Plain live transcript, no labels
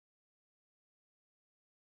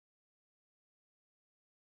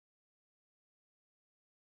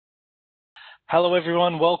Hello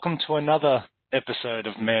everyone, welcome to another episode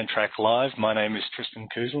of Mantrac Live. My name is Tristan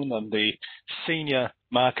Kuzlin. I'm the Senior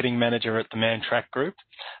Marketing Manager at the Mantrac Group.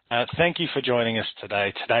 Thank you for joining us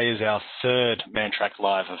today. Today is our third Mantrac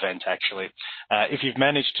Live event actually. If you've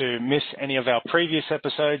managed to miss any of our previous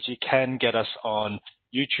episodes, you can get us on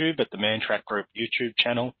YouTube at the Mantrac Group YouTube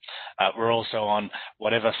channel. We're also on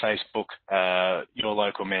whatever Facebook your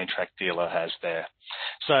local Mantrac dealer has there.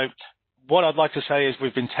 So what I'd like to say is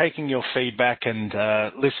we've been taking your feedback and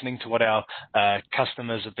listening to what our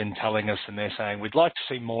customers have been telling us, and they're saying we'd like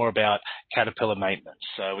to see more about Caterpillar maintenance.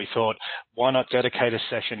 So we thought, why not dedicate a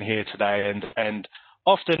session here today? And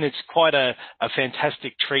often it's quite a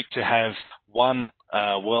fantastic treat to have one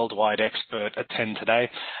worldwide expert attend today.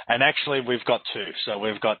 And actually we've got two. So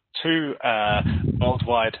we've got two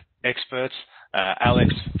worldwide experts,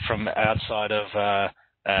 Alex from outside of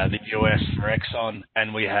the US for Exxon,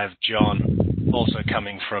 and we have John also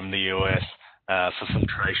coming from the US for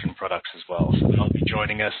filtration products as well. So they'll be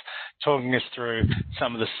joining us, talking us through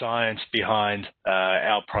some of the science behind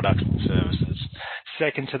our products and services.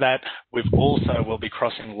 Second to that, we've also will be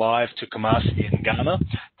crossing live to Kumasi in Ghana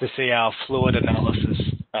to see our fluid analysis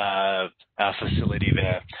our facility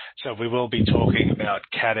there. So we will be talking about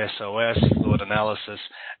CAD SOS, fluid analysis,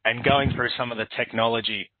 and going through some of the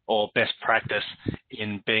technology or best practice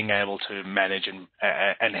in being able to manage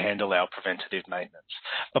and handle our preventative maintenance.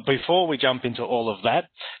 But before we jump into all of that,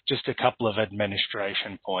 just a couple of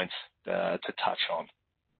administration points to touch on.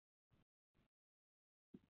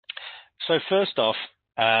 So first off,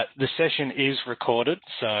 the session is recorded,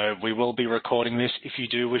 so we will be recording this. If you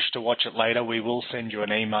do wish to watch it later, we will send you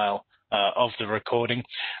an email of the recording.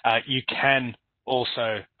 You can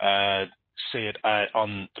also see it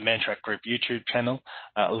on the Mantrac Group YouTube channel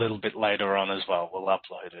a little bit later on as well. We'll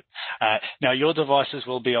upload it. Now, your devices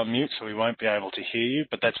will be on mute, so we won't be able to hear you,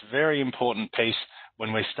 but that's a very important piece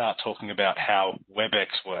when we start talking about how WebEx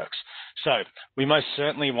works. So we most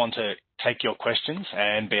certainly want to take your questions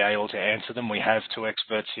and be able to answer them. We have two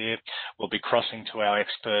experts here. We'll be crossing to our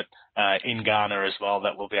expert in Ghana as well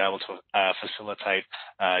that will be able to facilitate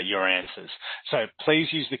your answers. So please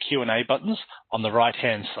use the Q&A buttons on the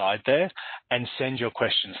right-hand side there and send your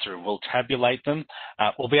questions through. We'll tabulate them.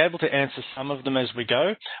 We'll be able to answer some of them as we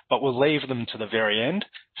go, but we'll leave them to the very end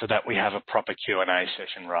so that we have a proper Q&A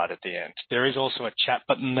session right at the end. There is also a chat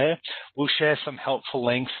button there. We'll share some helpful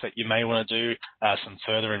links that you may want to do some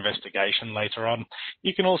further investigation later on.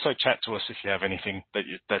 You can also chat to us if you have anything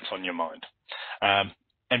that's on your mind.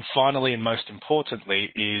 And finally, and most importantly,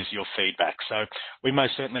 is your feedback. So we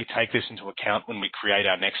most certainly take this into account when we create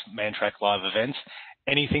our next Mantrac Live events.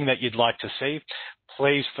 Anything that you'd like to see,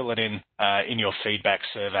 please fill it in your feedback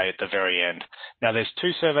survey at the very end. Now, there's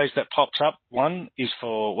two surveys that pops up. One is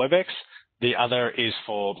for WebEx. The other is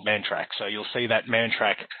for Mantrac. So you'll see that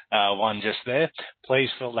Mantrac one just there. Please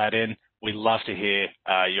fill that in. We'd love to hear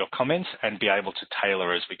your comments and be able to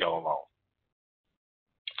tailor as we go along.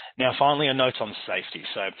 Now, finally, a note on safety.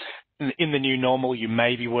 So in the new normal, you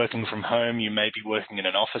may be working from home, you may be working in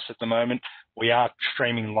an office at the moment. We are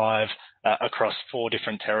streaming live across 4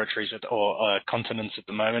 different territories or continents at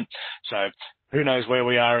the moment. So who knows where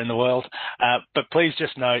we are in the world. But please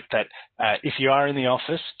just note that if you are in the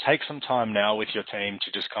office, take some time now with your team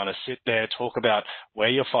to just kind of sit there, talk about where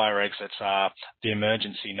your fire exits are, the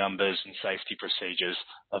emergency numbers and safety procedures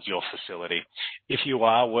of your facility. If you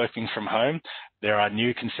are working from home, there are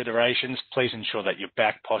new considerations. Please ensure that your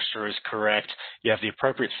back posture is correct. You have the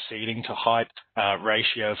appropriate seating to height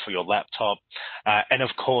ratio for your laptop. And of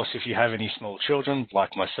course, if you have any small children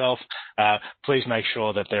like myself, please make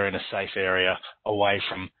sure that they're in a safe area away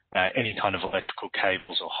from any kind of electrical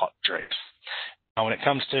cables or hot drinks. Now, when it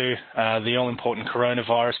comes to the all-important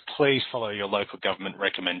coronavirus, please follow your local government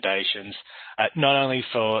recommendations, not only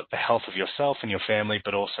for the health of yourself and your family,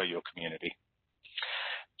 but also your community.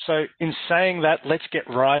 So in saying that, let's get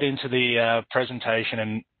right into the presentation.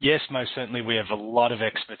 And yes, most certainly we have a lot of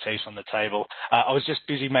expertise on the table. I was just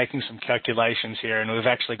busy making some calculations here, and we've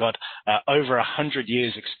actually got over 100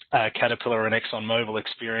 years Caterpillar and ExxonMobil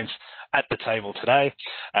experience at the table today,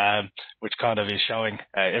 which kind of is showing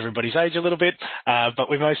everybody's age a little bit. But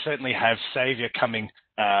we most certainly have Xavier coming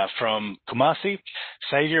from Kumasi.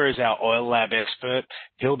 Xavier is our oil lab expert.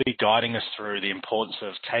 He'll be guiding us through the importance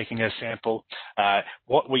of taking a sample,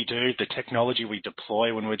 what we do, the technology we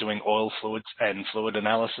deploy when we're doing oil fluids and fluid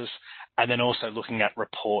analysis, and then also looking at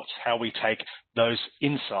reports, how we take those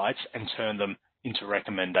insights and turn them into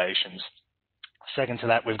recommendations. Second to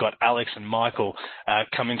that, we've got Alex and Michael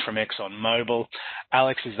coming from ExxonMobil.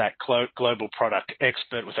 Alex is that global product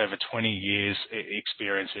expert with over 20 years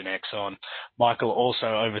experience in Exxon. Michael also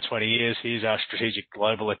over 20 years. He's our strategic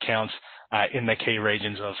global accounts in the key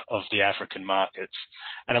regions of the African markets.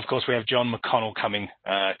 And of course, we have John McConnell coming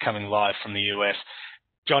live from the US.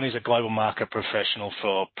 John is a global market professional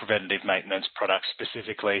for preventative maintenance products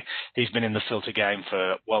specifically. He's been in the filter game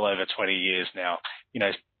for well over 20 years now.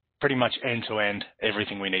 Pretty much end-to-end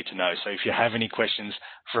everything we need to know. So if you have any questions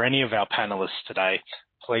for any of our panelists today,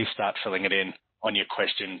 please start filling it in on your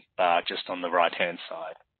question bar just on the right-hand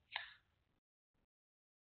side.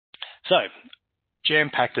 So,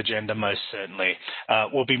 jam-packed agenda most certainly.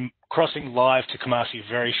 We'll be crossing live to Kumasi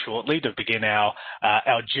very shortly to begin our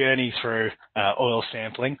journey through oil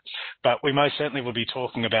sampling, but we most certainly will be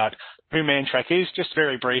talking about who Mantrac is, just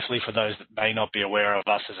very briefly for those that may not be aware of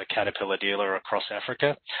us as a Caterpillar dealer across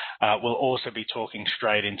Africa. We'll also be talking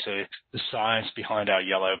straight into the science behind our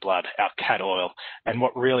yellow blood, our cat oil, and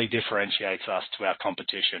what really differentiates us to our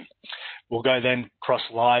competition. We'll go then cross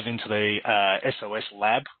live into the SOS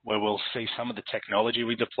lab, where we'll see some of the technology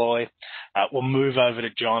we deploy. We'll move over to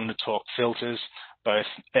John to talk filters, both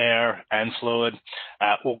air and fluid.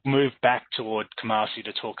 We'll move back toward Kumasi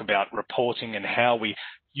to talk about reporting and how we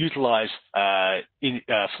utilize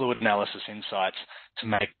fluid analysis insights to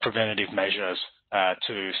make preventative measures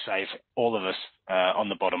to save all of us on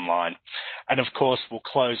the bottom line. And of course, we'll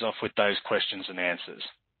close off with those questions and answers.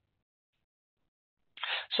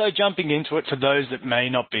 So jumping into it, for those that may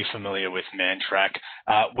not be familiar with Mantrac,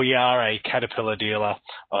 we are a Caterpillar dealer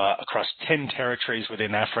across 10 territories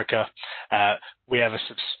within Africa. We have a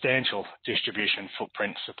substantial distribution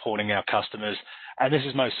footprint supporting our customers, and this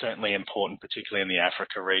is most certainly important, particularly in the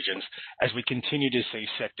Africa regions, as we continue to see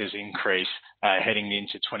sectors increase heading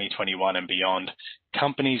into 2021 and beyond.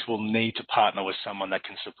 Companies will need to partner with someone that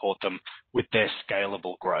can support them with their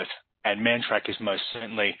scalable growth. And Mantrac is most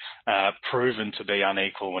certainly proven to be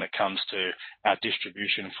unequal when it comes to our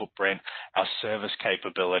distribution footprint, our service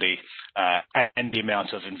capability, and the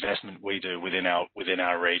amount of investment we do within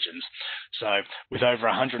our regions. So with over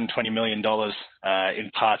 $120 million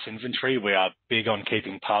in parts inventory, we are big on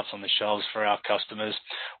keeping parts on the shelves for our customers.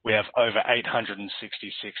 We have over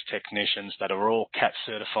 866 technicians that are all CAT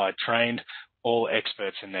certified trained, all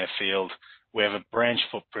experts in their field. We have a branch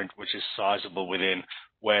footprint which is sizable within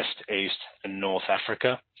West, East, and North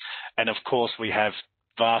Africa. And of course, we have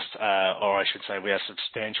we have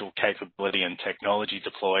substantial capability and technology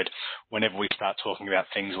deployed whenever we start talking about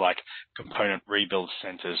things like component rebuild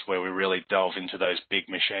centers, where we really delve into those big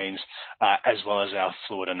machines, as well as our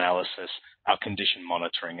fluid analysis, our condition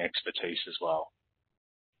monitoring expertise as well.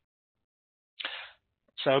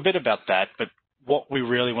 So a bit about that, but what we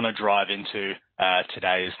really want to drive into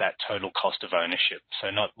today is that total cost of ownership. So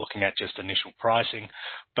not looking at just initial pricing,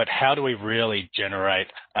 but how do we really generate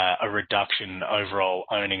a reduction in overall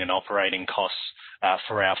owning and operating costs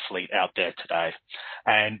for our fleet out there today.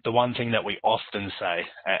 And the one thing that we often say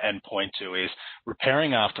and point to is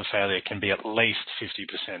repairing after failure can be at least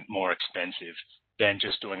 50% more expensive than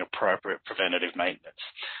just doing appropriate preventative maintenance.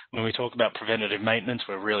 When we talk about preventative maintenance,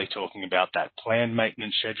 we're really talking about that planned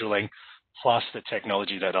maintenance scheduling, plus the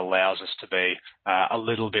technology that allows us to be a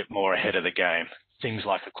little bit more ahead of the game, things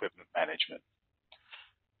like equipment management.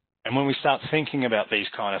 And when we start thinking about these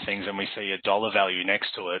kind of things and we see a dollar value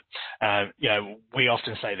next to it, we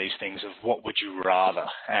often say these things of what would you rather?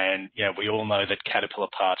 And, we all know that Caterpillar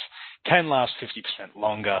parts can last 50%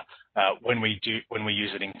 longer when we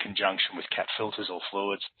use it in conjunction with cat filters or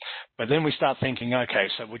fluids. But then we start thinking, okay,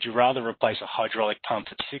 so would you rather replace a hydraulic pump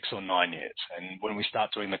at 6 or 9 years? And when we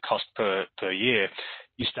start doing the cost per year,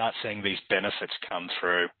 you start seeing these benefits come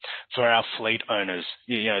through. For our fleet owners,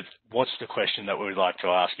 what's the question that we would like to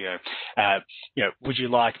ask? Would you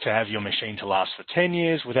like to have your machine to last for 10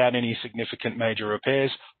 years without any significant major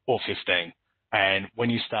repairs, or 15? And when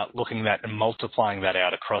you start looking at that and multiplying that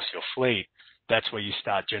out across your fleet, that's where you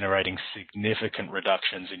start generating significant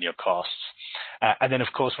reductions in your costs. And then, of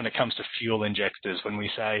course, when it comes to fuel injectors, when we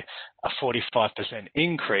say a 45%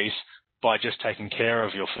 increase by just taking care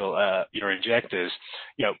of your injectors,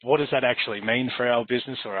 what does that actually mean for our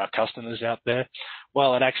business or our customers out there?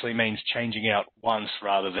 Well, it actually means changing out once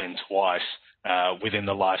rather than twice within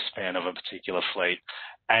the lifespan of a particular fleet.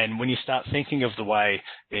 And when you start thinking of the way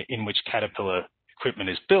in which Caterpillar equipment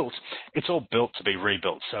is built, it's all built to be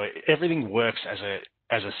rebuilt. So everything works as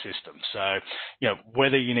a system. So,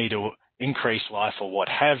 whether you need to increase life or what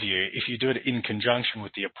have you, if you do it in conjunction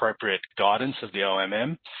with the appropriate guidance of the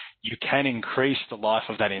OMM, you can increase the life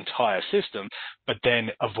of that entire system, but then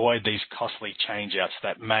avoid these costly changeouts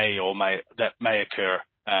that may occur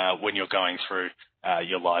when you're going through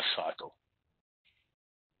your life cycle.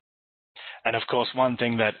 And of course, one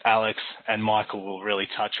thing that Alex and Michael will really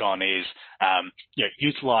touch on is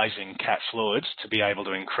utilizing cat fluids to be able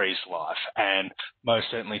to increase life. And most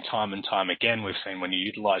certainly, time and time again, we've seen when you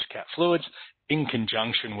utilize cat fluids in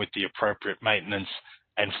conjunction with the appropriate maintenance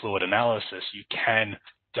and fluid analysis, you can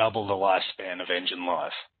double the lifespan of engine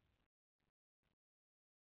life.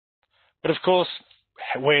 But of course,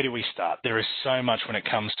 where do we start? There is so much when it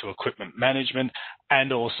comes to equipment management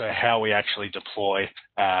and also how we actually deploy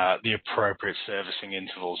the appropriate servicing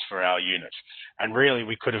intervals for our units. And really,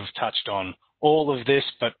 we could have touched on all of this,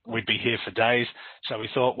 but we'd be here for days. So we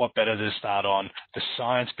thought, what better to start on the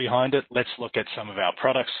science behind it? Let's look at some of our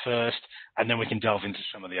products first, and then we can delve into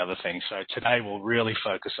some of the other things. So today, we'll really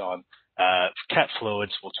focus on cat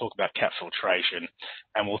fluids, we'll talk about cat filtration,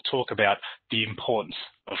 and we'll talk about the importance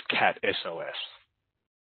of cat SOS.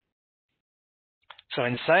 So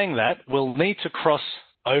in saying that, we'll need to cross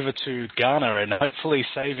over to Ghana, and hopefully,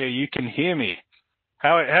 Xavier, you can hear me.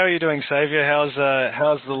 How are you doing, Xavier?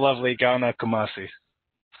 How's the lovely Ghana, Kumasi?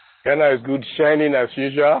 Ghana is good, shining as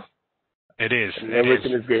usual. It is.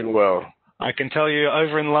 Everything is going well. I can tell you,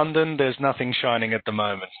 over in London, there's nothing shining at the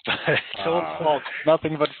moment. It's all fog,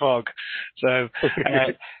 nothing but fog. So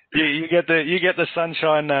you get the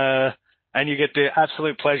sunshine. And you get the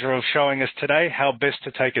absolute pleasure of showing us today how best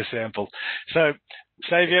to take a sample. So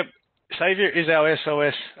Xavier is our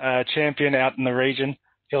SOS champion out in the region.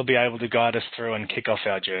 He'll be able to guide us through and kick off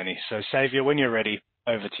our journey. So Xavier, when you're ready,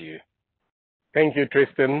 over to you. Thank you,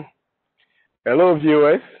 Tristan. Hello,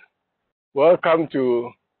 viewers. Welcome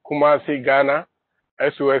to Kumasi, Ghana,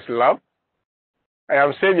 SOS Lab. I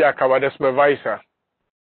am Xavier Akawa, the supervisor.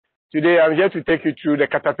 Today, I'm here to take you through the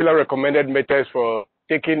Caterpillar recommended methods for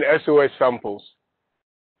taking SOS samples.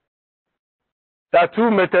 There are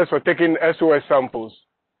two methods for taking SOS samples,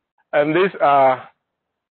 and these are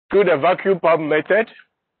through the vacuum pump method,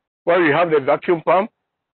 where you have the vacuum pump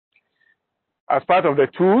as part of the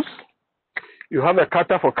tools. You have a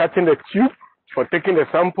cutter for cutting the tube for taking the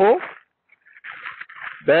sample.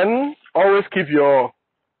 Then always keep your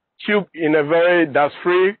tube in a very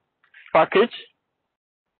dust-free package.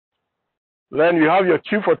 Then you have your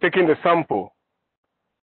tube for taking the sample.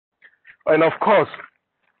 And of course,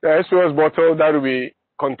 the SOS bottle that will be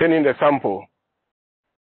containing the sample.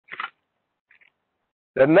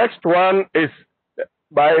 The next one is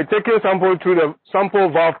by taking sample through the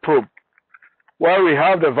sample valve probe, where we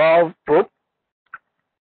have the valve probe,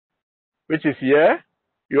 which is here.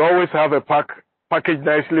 You always have a packaged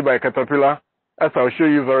nicely by Caterpillar, as I'll show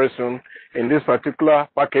you very soon. In this particular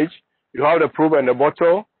package, you have the probe and the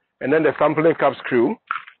bottle, and then the sampling cap screw.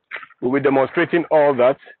 We'll be demonstrating all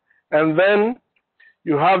that. And then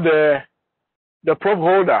you have the probe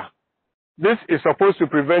holder. This is supposed to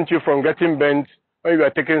prevent you from getting bent when you are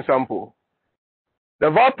taking sample. The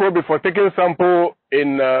valve probe is for taking sample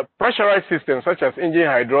in pressurized systems such as engine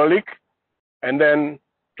hydraulic and then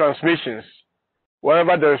transmissions.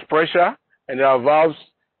 Wherever there is pressure and there are valves,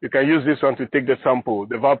 you can use this one to take the sample,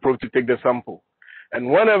 the valve probe to take the sample. And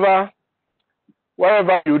wherever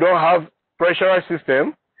you don't have pressurized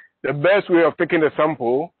system, the best way of taking the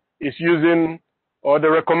sample is using, or the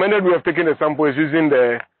recommended way of taking the sample is using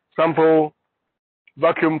the sample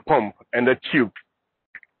vacuum pump and the tube.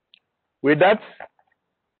 With that,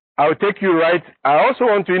 I'll take you right. I also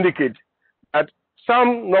want to indicate that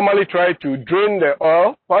some normally try to drain the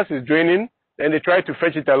oil. Once it's draining, then they try to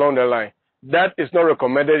fetch it along the line. That is not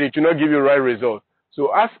recommended. It will not give you the right result.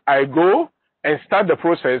 So as I go and start the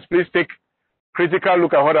process, please take critical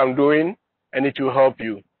look at what I'm doing, and it will help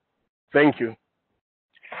you. Thank you.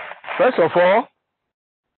 First of all,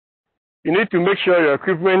 you need to make sure your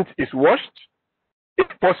equipment is washed, if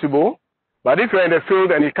possible. But if you're in the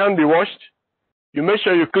field and it can't be washed, you make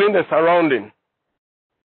sure you clean the surrounding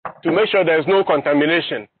to make sure there's no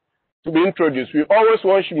contamination to be introduced. We always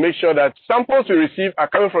want to make sure that samples we receive are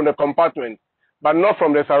coming from the compartment, but not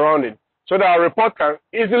from the surrounding, so that our report can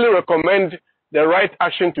easily recommend the right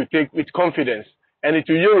action to take with confidence, and it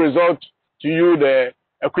will yield result to you, the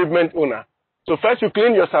equipment owner. So first you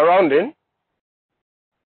clean your surrounding.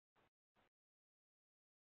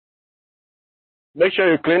 Make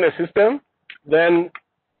sure you clean the system. Then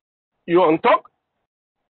you untuck.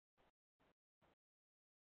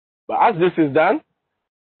 But as this is done,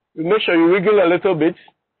 you make sure you wiggle a little bit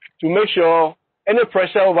to make sure any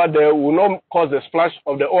pressure over there will not cause the splash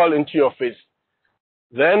of the oil into your face.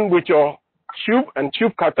 Then with your tube and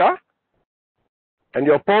tube cutter and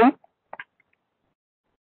your pump,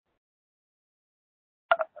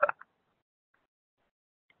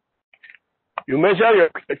 you measure your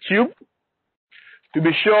tube to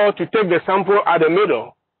be sure to take the sample at the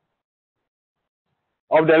middle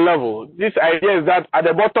of the level. This idea is that at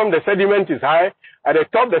the bottom the sediment is high, at the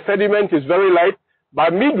top the sediment is very light,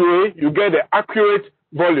 but midway you get the accurate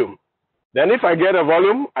volume. Then if I get a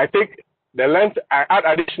volume, I take the length, I add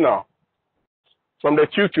additional from the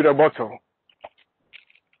tube to the bottle.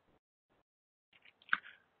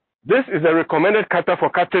 This is the recommended cutter for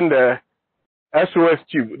cutting the SOS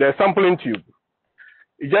tube, the sampling tube.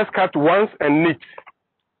 You just cut once and knit.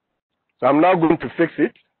 So I'm now going to fix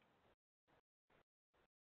it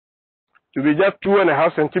to be just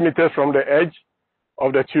 2.5 centimeters from the edge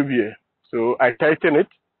of the tube here. So I tighten it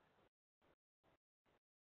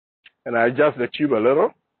and I adjust the tube a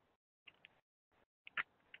little.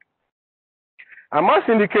 I must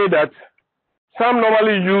indicate that some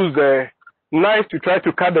normally use a knife to try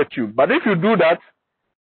to cut the tube, but if you do that,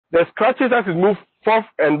 the scratches as it moves forth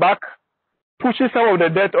and back pushes some of the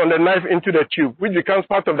dirt on the knife into the tube, which becomes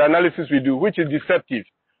part of the analysis we do, which is deceptive.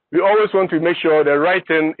 We always want to make sure the right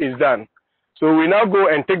thing is done. So we now go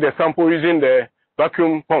and take the sample using the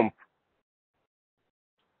vacuum pump.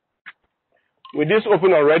 With this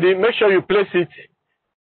open already, make sure you place it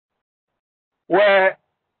where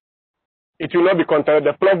it will not be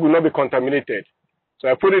the plug will not be contaminated. So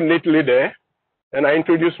I put it neatly there, and I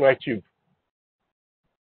introduce my tube.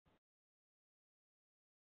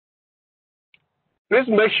 Please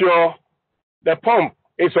make sure the pump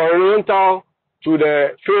is horizontal to the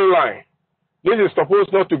fill line. This is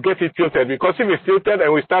supposed not to get it tilted, because if it's tilted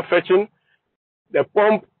and we start fetching, the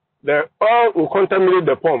pump, the oil will contaminate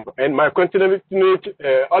the pump and might contaminate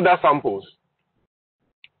other samples.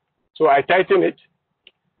 So I tighten it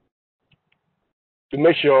to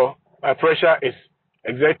make sure my pressure is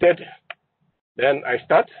exerted. Then I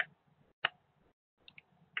start.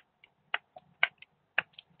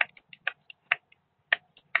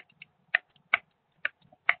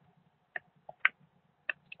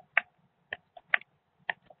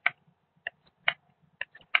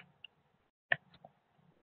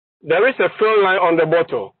 There is a fill line on the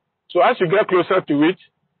bottle. So as you get closer to it,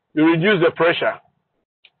 you reduce the pressure,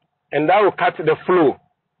 and that will cut the flow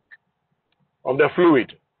of the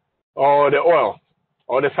fluid or the oil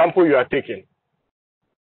or the sample you are taking.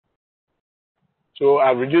 So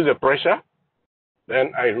I reduce the pressure,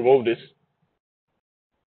 then I remove this.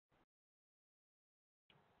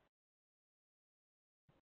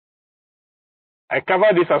 I cover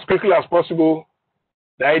this as quickly as possible.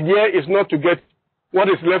 The idea is not to get what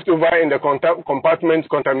is left over in the compartment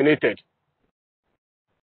contaminated.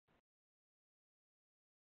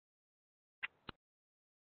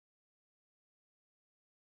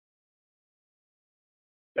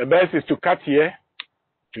 The best is to cut here,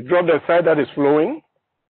 to drop the side that is flowing,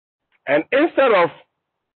 and instead of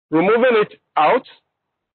removing it out,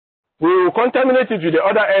 we will contaminate it to the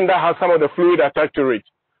other end that has some of the fluid attached to it.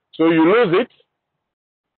 So you lose it,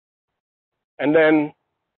 and then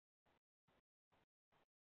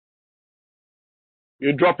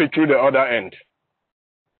you drop it through the other end.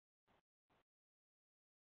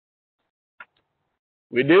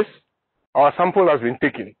 With this, our sample has been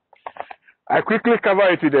taken. I quickly cover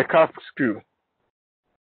it with a cap screw,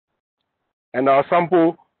 and our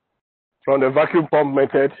sample from the vacuum pump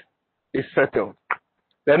method is settled.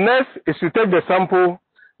 The next is to take the sample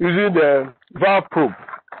using the valve probe.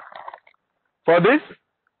 For this,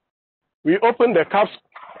 we open the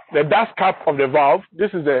dust cap of the valve. This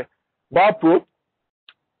is the valve probe.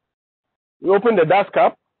 We open the dust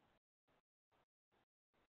cap,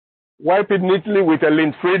 wipe it neatly with a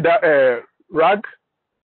lint-free rag.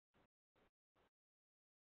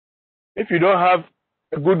 If you don't have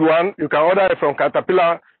a good one, you can order it from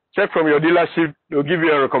Caterpillar. Check from your dealership. They'll give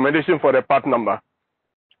you a recommendation for the part number.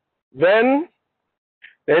 Then,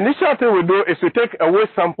 the initial thing we do is to take a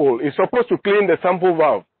waste sample. It's supposed to clean the sample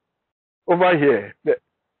valve over here.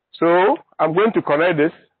 So, I'm going to connect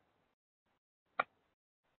this,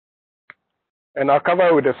 and I'll cover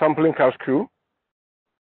it with a sampling cap screw.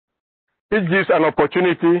 It gives an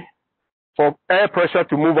opportunity for air pressure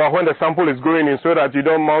to move out when the sample is going in, so that you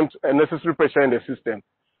don't mount unnecessary pressure in the system.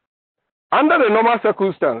 Under the normal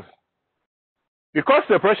circumstance, because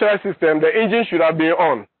the pressurized system, the engine should have been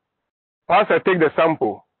on once I take the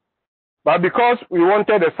sample. But because we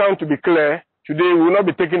wanted the sound to be clear, today we will not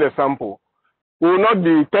be taking the sample. We will not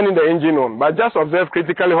be turning the engine on, but just observe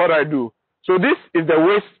critically what I do. So this is the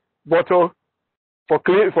waste bottle for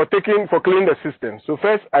cleaning the system. So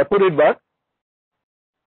first I put it back,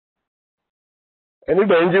 And if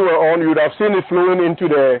the engine were on, you would have seen it flowing into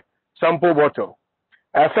the sample bottle.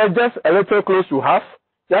 I said just a little close to half,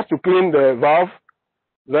 just to clean the valve.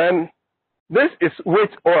 Then this is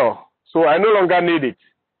wet oil, so I no longer need it.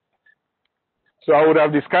 So I would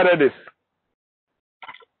have discarded this.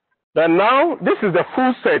 Then now, this is the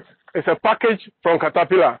full set. It's a package from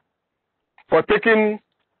Caterpillar for taking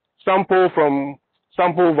sample from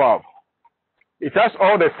sample valve. It has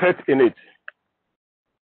all the set in it.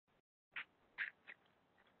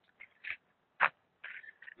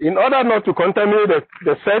 In order not to contaminate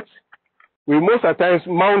the set, we most of the times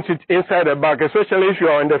mount it inside the bag, especially if you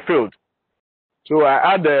are in the field. So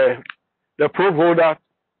I add the probe holder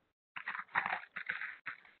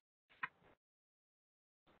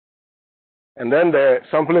and then the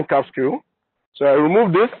sampling cap screw. So I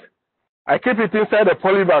remove this. I keep it inside the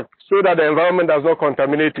poly bag so that the environment does not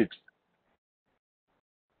contaminate it.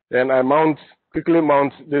 Then I quickly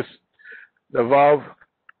mount the valve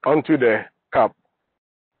onto the cap.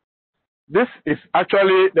 This is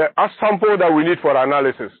actually the sample that we need for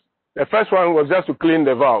analysis. The first one was just to clean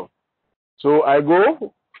the valve. So I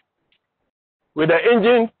go with the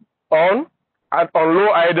engine on low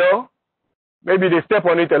idle. Maybe they step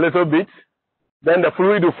on it a little bit. Then the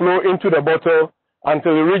fluid will flow into the bottle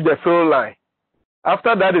until you reach the fill line.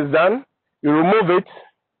 After that is done, you remove it,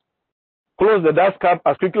 close the dust cap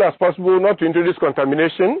as quickly as possible, not to introduce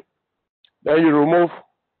contamination. Then you remove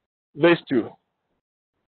this too.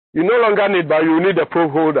 You no longer need, but you need a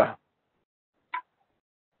probe holder.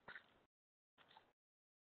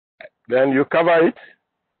 Then you cover it.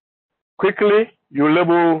 Quickly, you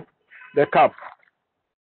label the cap.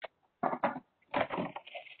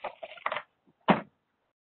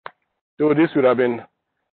 So this would have been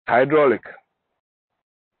hydraulic.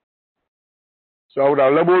 So I would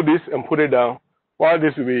have labeled this and put it down, while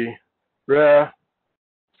this will be rear,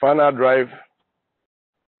 final drive,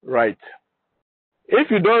 right.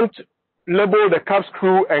 If you don't label the cap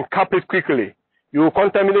screw and cap it quickly, you will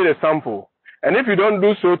contaminate the sample. And if you don't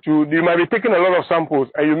do so too, you might be taking a lot of samples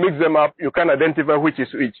and you mix them up, you can identify which is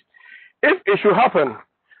which. If it should happen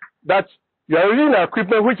that you are using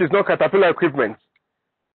equipment which is not Caterpillar equipment,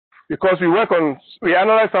 because we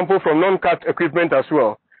analyze samples from non-cat equipment as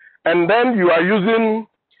well, and then you are using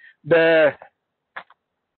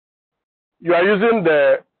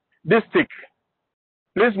this stick,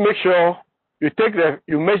 please make sure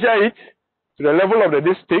you measure it to the level of the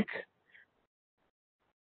disc stick.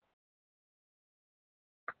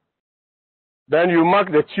 Then you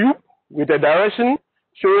mark the tube with a direction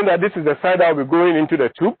showing that this is the side that will be going into the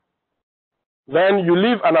tube. Then you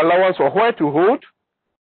leave an allowance for where to hold.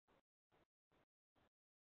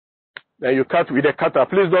 Then you cut with a cutter.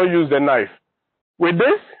 Please don't use the knife. With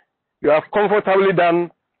this, you have comfortably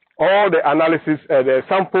done all the analysis, the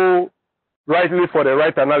sample rightly for the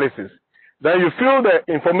right analysis. Then you fill the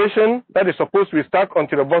information that is supposed to be stuck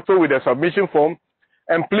onto the bottle with a submission form,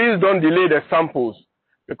 and please don't delay the samples,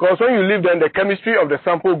 because when you leave them, the chemistry of the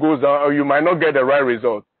sample goes down, or you might not get the right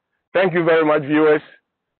result. Thank you very much, viewers.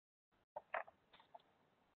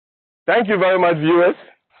 Thank you very much, viewers.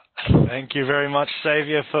 Thank you very much,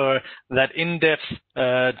 Xavier, for that in-depth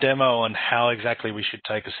demo on how exactly we should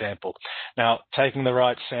take a sample. Now, taking the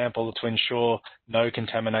right sample to ensure no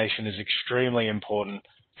contamination is extremely important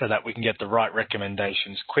so that we can get the right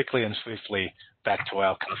recommendations quickly and swiftly back to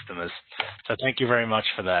our customers. So thank you very much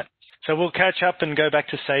for that. So we'll catch up and go back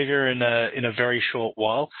to Xavier in a very short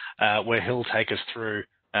while, where he'll take us through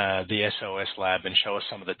the SOS lab and show us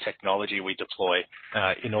some of the technology we deploy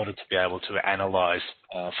in order to be able to analyze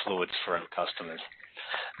fluids for our customers.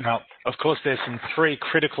 Now, of course, there's some 3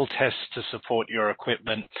 critical tests to support your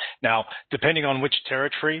equipment. Now, depending on which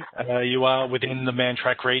territory you are within the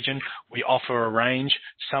Mantrac region, we offer a range.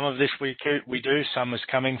 Some of this we do, some is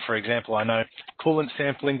coming. For example, I know coolant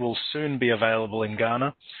sampling will soon be available in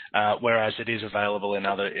Ghana, whereas it is available in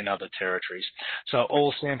other territories. So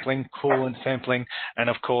oil sampling, coolant sampling, and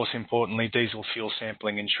of course, importantly, diesel fuel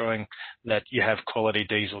sampling, ensuring that you have quality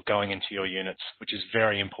diesel going into your units, which is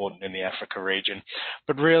very important in the Africa region.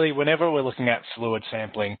 But really, whenever we're looking at fluid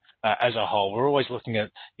sampling as a whole, we're always looking at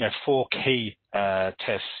 4 key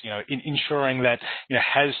tests. Ensuring that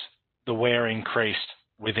has the wear increased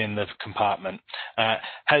within the compartment?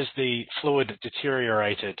 Has the fluid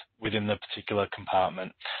deteriorated within the particular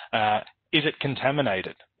compartment? Is it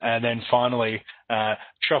contaminated? And then finally,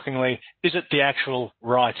 shockingly, is it the actual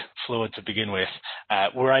right fluid to begin with?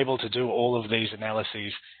 We're able to do all of these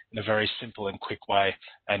analyses in a very simple and quick way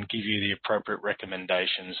and give you the appropriate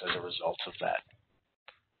recommendations as a result of that.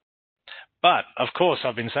 But, of course,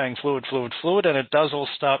 I've been saying fluid, fluid, fluid, and it does all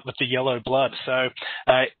start with the yellow blood. So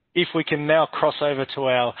if we can now cross over to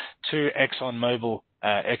our two ExxonMobil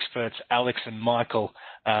experts, Alex and Michael,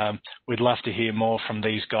 we'd love to hear more from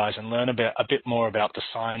these guys and learn a bit more about the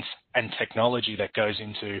science and technology that goes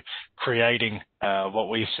into creating what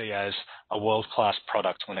we see as a world-class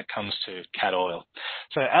product when it comes to cat oil.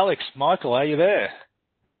 So Alex, Michael, are you there?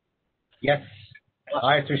 Yes.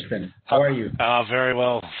 Hi, Tristan. How are you? Very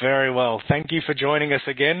well, very well. Thank you for joining us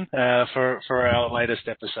again for our latest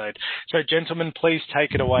episode. So, gentlemen, please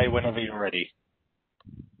take it away whenever you're ready.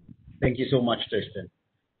 Thank you so much, Tristan.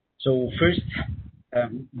 So first,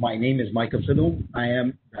 my name is Michael Sidum. I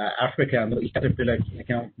am Africa and Caterpillar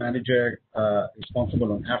account manager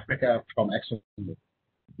responsible on Africa from ExxonMobil.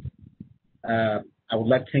 I would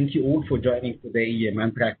like to thank you all for joining today's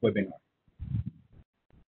Mantrac webinar.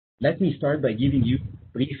 Let me start by giving you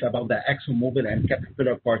a brief about the ExxonMobil and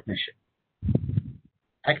Caterpillar partnership.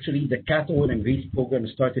 Actually, the cat oil and grease program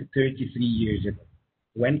started 33 years ago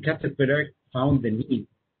when Caterpillar found the need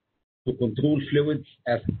to control fluids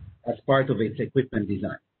as part of its equipment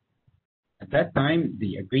design. At that time,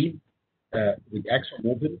 they agreed with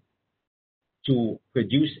ExxonMobil to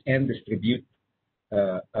produce and distribute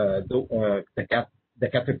the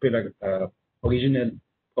Caterpillar original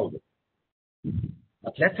product.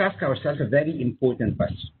 But let's ask ourselves a very important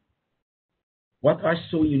question. What are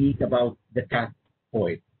so unique about the cat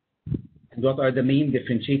oil? And what are the main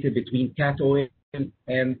differentiators between cat oil and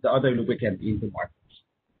the other lubricant in the market?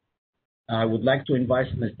 I would like to invite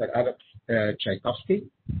Mr. Alex Tchaikovsky,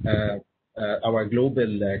 our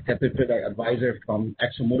global Caterpillar advisor from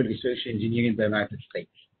ExxonMobil Research Engineering in the United States.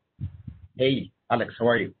 Hey, Alex, how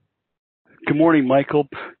are you? Good morning, Michael.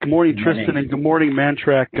 Good morning, Tristan, and good morning,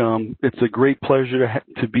 Mantrac. It's a great pleasure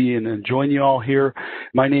to be in and join you all here.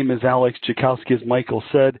 My name is Alex Tchaikovsky, as Michael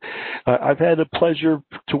said. I've had the pleasure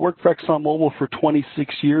to work for ExxonMobil for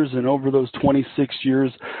 26 years, and over those 26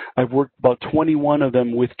 years, I've worked about 21 of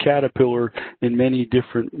them with Caterpillar in many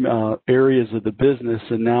different areas of the business,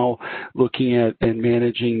 and now looking at and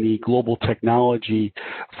managing the global technology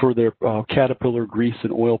for their Caterpillar grease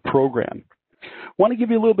and oil program. I want to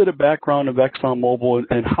give you a little bit of background of ExxonMobil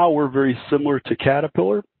and how we're very similar to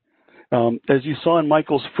Caterpillar. As you saw in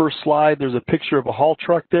Michael's first slide, there's a picture of a haul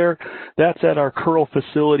truck there. That's at our Curl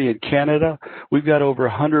facility in Canada. We've got over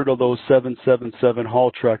 100 of those 777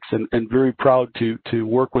 haul trucks and very proud to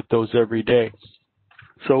work with those every day.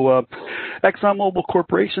 So ExxonMobil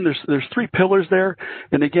Corporation, there's three pillars there.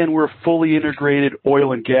 And again, we're a fully integrated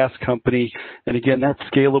oil and gas company. And again, that's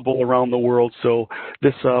scalable around the world. So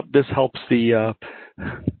this helps the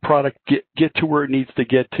product get to where it needs to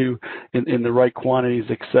get to in the right quantities,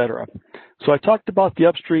 et cetera. So I talked about the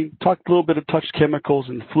upstream, talked a little bit of touched chemicals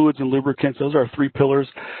and fluids and lubricants. Those are our three pillars.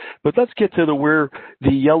 But let's get to where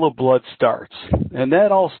the yellow blood starts. And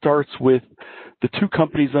that all starts with the two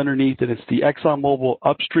companies underneath it. It's the ExxonMobil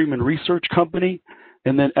Upstream and Research Company,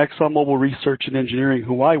 and then ExxonMobil Research and Engineering,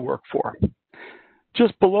 who I work for.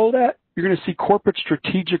 Just below that, you're going to see Corporate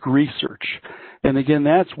Strategic Research. And again,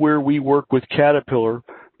 that's where we work with Caterpillar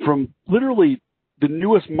from literally the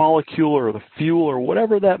newest molecule or the fuel or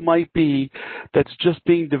whatever that might be that's just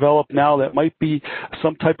being developed now, that might be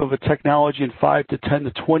some type of a technology in 5 to 10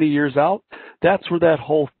 to 20 years out. That's where that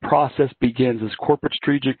whole process begins, is corporate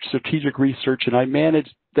strategic research, and I manage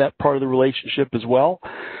that part of the relationship as well.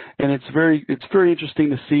 And it's very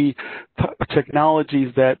interesting to see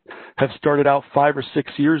technologies that have started out 5 or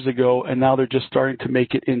 6 years ago, and now they're just starting to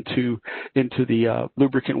make it into the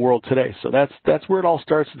lubricant world today. So that's where it all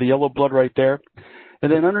starts, the yellow blood right there.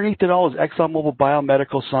 And then underneath it all is ExxonMobil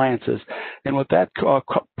Biomedical Sciences. And what that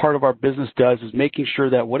part of our business does is making sure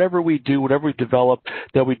that whatever we do, whatever we develop,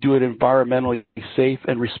 that we do it environmentally safe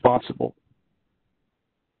and responsible.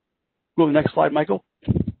 Go to the next slide, Michael.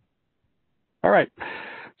 All right.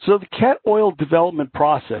 So the cat oil development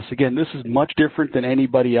process, again, this is much different than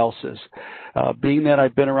anybody else's. Being that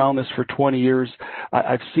I've been around this for 20 years,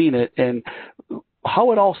 I've seen it. And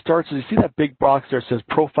how it all starts is, you see that big box there that says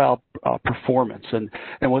profile performance. And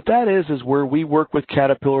what that is where we work with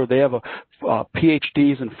Caterpillar. They have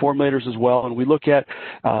PhDs and formulators as well, and we look at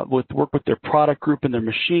work with their product group and their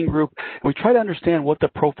machine group, and we try to understand what the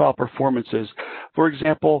profile performance is. For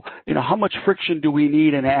example, how much friction do we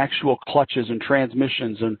need in actual clutches and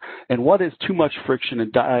transmissions, and what is too much friction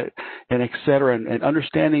and et cetera, and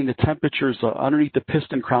understanding the temperatures underneath the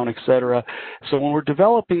piston crown, et cetera. So when we're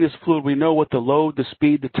developing this fluid, we know what the load, the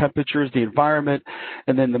speed, the temperatures, the environment,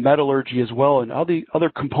 and then the metallurgy as well, and all the other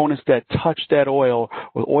components that touch that oil,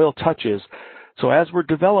 or oil touches. So as we're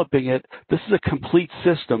developing it, this is a complete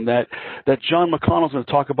system that John McConnell's going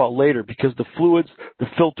to talk about later, because the fluids, the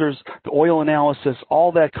filters, the oil analysis,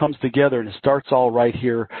 all that comes together, and it starts all right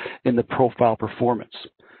here in the profile performance.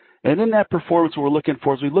 And in that performance, what we're looking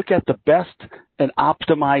for is we look at the best and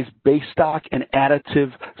optimized base stock and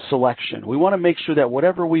additive selection. We want to make sure that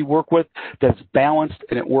whatever we work with, that's balanced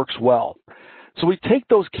and it works well. So we take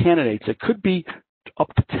those candidates. It could be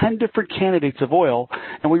up to 10 different candidates of oil,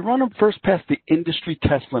 and we run them first past the industry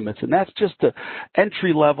test limits, and that's just the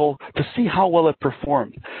entry level to see how well it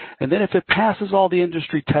performed. And then if it passes all the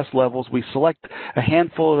industry test levels, we select a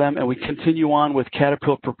handful of them, and we continue on with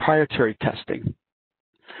Caterpillar proprietary testing.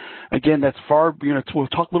 Again, that's far, we'll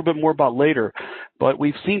talk a little bit more about later, but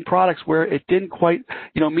we've seen products where it didn't quite,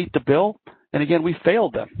 meet the bill. And again, we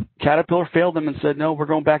failed them. Caterpillar failed them and said, no, we're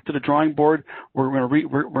going back to the drawing board. We're going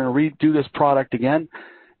to redo this product again.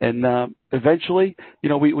 And eventually,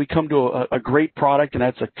 we come to a great product, and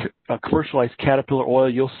that's a commercialized Caterpillar oil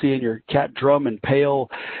you'll see in your cat drum and pail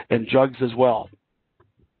and jugs as well.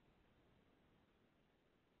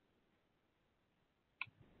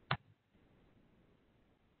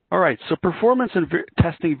 All right, so performance and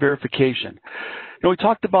testing verification. We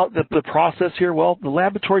talked about the process here. Well, the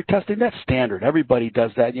laboratory testing, that's standard. Everybody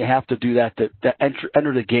does that, and you have to do that to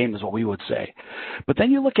enter the game is what we would say. But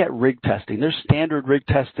then you look at rig testing. There's standard rig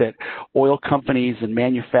tests that oil companies and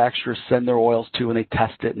manufacturers send their oils to, and they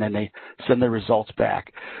test it, and then they send their results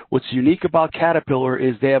back. What's unique about Caterpillar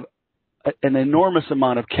is they have an enormous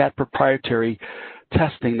amount of CAT proprietary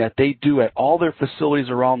testing that they do at all their facilities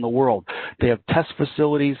around the world. They have test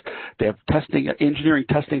facilities, they have engineering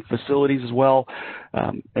testing facilities as well,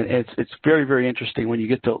 and it's very, very interesting when you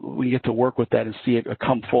get to work with that and see it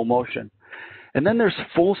come full motion. And then there's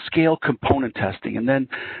full-scale component testing, and then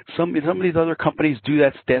some of these other companies do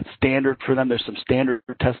that standard for them. There's some standard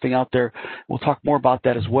testing out there. We'll talk more about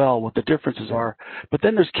that as well, what the differences are. But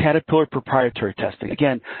then there's Caterpillar proprietary testing.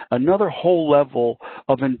 Again, another whole level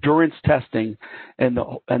of endurance testing, and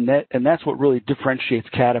that's what really differentiates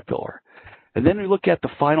Caterpillar. And then we look at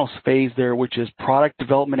the final phase there, which is product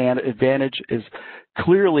development advantage, is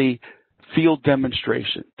clearly field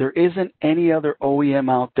demonstration. There isn't any other OEM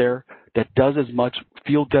out there that does as much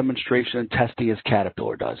field demonstration and testing as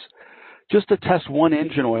Caterpillar does. Just to test one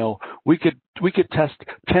engine oil, we could test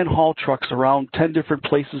 10 haul trucks around 10 different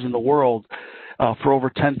places in the world for over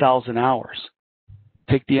 10,000 hours.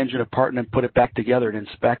 Take the engine apart and then put it back together and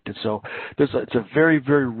inspect it. So it's a very,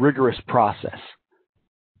 very rigorous process.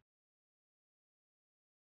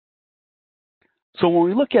 So when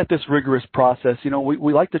we look at this rigorous process,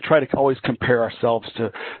 we like to try to always compare ourselves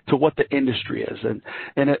to what the industry is.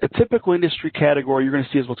 And a typical industry category you're going to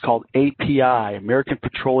see is what's called API, American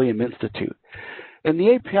Petroleum Institute. And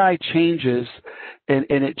the API changes, and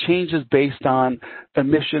it changes based on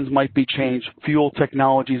emissions might be changed, fuel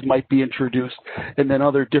technologies might be introduced, and then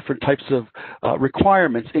other different types of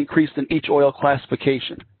requirements increased in each oil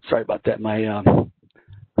classification. Sorry about that. My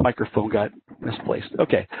microphone got misplaced.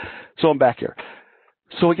 Okay, so I'm back here.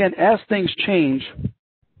 So again, as things change,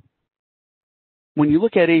 when you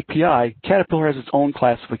look at API, Caterpillar has its own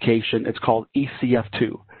classification. It's called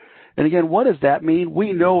ECF2. And again, what does that mean?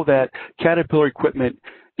 We know that Caterpillar equipment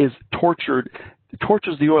is tortures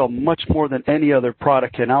the oil much more than any other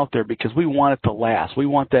product can out there, because we want it to last. We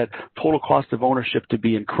want that total cost of ownership to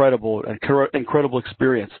be incredible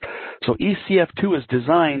experience. So ECF2 is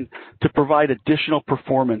designed to provide additional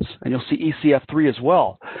performance, and you'll see ECF3 as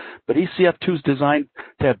well. But ECF2 is designed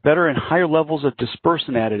to have better and higher levels of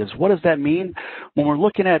dispersant additives. What does that mean? When we're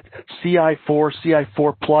looking at CI4,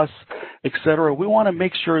 CI4+, etc., we want to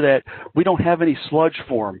make sure that we don't have any sludge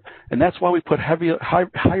form, and that's why we put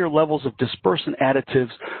higher levels of dispersant additives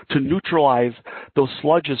to neutralize those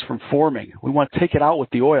sludges from forming. We want to take it out with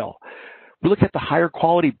the oil. We look at the higher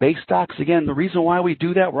quality base stocks. Again, the reason why we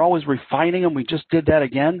do that, we're always refining them. We just did that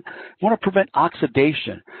again. We want to prevent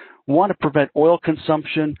oxidation. We want to prevent oil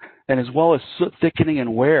consumption, and as well as soot thickening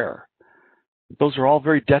and wear. Those are all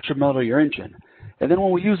very detrimental to your engine. And then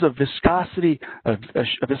when we use a viscosity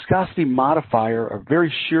modifier, a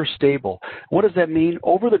very shear stable, what does that mean?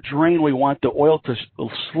 Over the drain, we want the oil to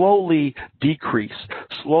slowly decrease,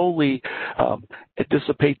 slowly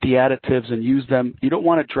dissipate the additives and use them. You don't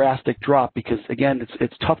want a drastic drop because, again,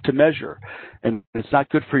 it's tough to measure and it's not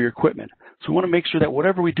good for your equipment. So we want to make sure that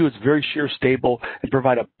whatever we do is very shear stable and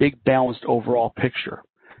provide a big balanced overall picture.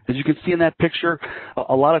 As you can see in that picture,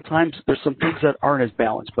 a lot of times there's some things that aren't as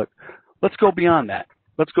balanced, but let's go beyond that.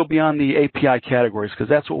 Let's go beyond the API categories, because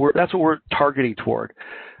that's what we're targeting toward.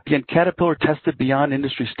 Again, Caterpillar tested beyond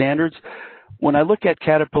industry standards. when I look at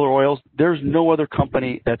Caterpillar oils, there's no other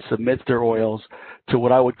company that submits their oils to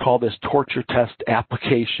what I would call this torture test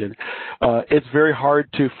application. It's very hard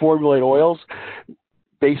to formulate oils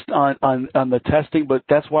based on the testing, but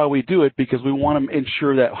that's why we do it, because we want to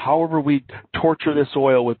ensure that however we torture this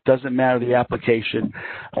oil with, doesn't matter the application,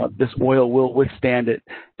 this oil will withstand it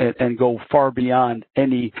and go far beyond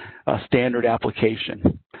any standard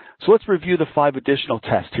application. So let's review the 5 additional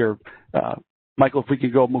tests here. Michael, if we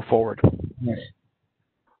could move forward. Yes.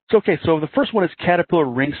 Okay, so the first one is Caterpillar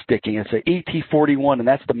ring sticking. It's an AT41, and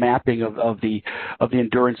that's the mapping of the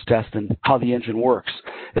endurance test and how the engine works.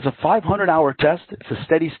 It's a 500-hour test. It's a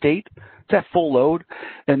steady state. It's at full load.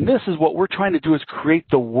 And this is what we're trying to do, is create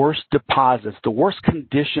the worst deposits, the worst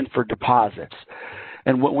condition for deposits.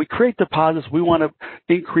 And when we create deposits, we want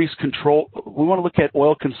to increase control. We want to look at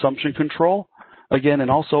oil consumption control, again, and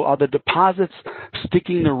also are the deposits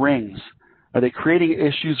sticking the rings? Are they creating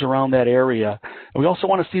issues around that area? And we also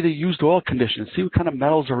want to see the used oil condition, see what kind of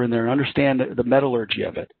metals are in there, and understand the metallurgy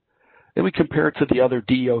of it. Then we compare it to the other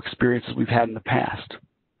DEO experiences we've had in the past.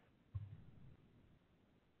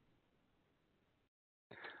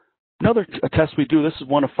 Another test we do, this is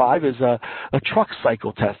one of 5, is a truck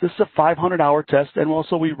cycle test. This is a 500-hour test, and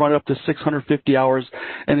also we run it up to 650 hours.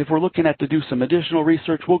 And if we're looking at to do some additional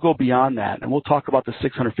research, we'll go beyond that, and we'll talk about the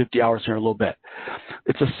 650 hours here in a little bit.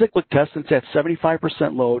 It's a cyclic test. It's at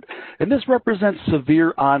 75% load, and this represents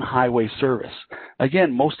severe on-highway service.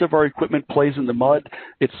 Again, most of our equipment plays in the mud.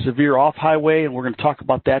 It's severe off-highway, and we're going to talk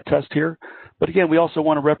about that test here. But again, we also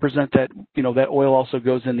want to represent that, that oil also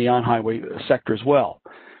goes in the on-highway sector as well.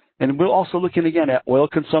 And we're also looking again at oil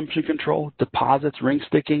consumption control, deposits, ring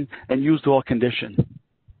sticking, and used oil condition.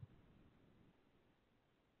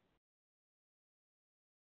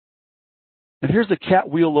 And here's the cat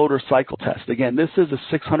wheel loader cycle test. Again, this is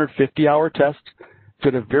a 650-hour test. It's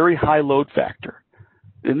at a very high load factor.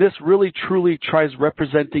 And this really truly tries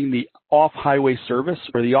representing the off-highway service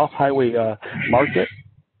or the off-highway market.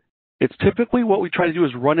 It's typically what we try to do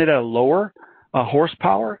is run it at a lower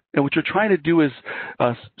horsepower, and what you're trying to do is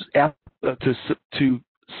to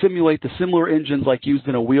simulate the similar engines like used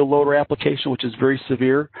in a wheel loader application, which is very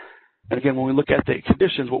severe. And again, when we look at the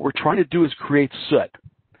conditions, what we're trying to do is create soot.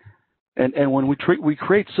 And when we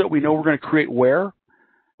create soot, we know we're going to create wear.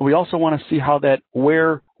 We also want to see how that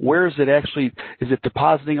where is it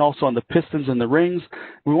depositing also on the pistons and the rings?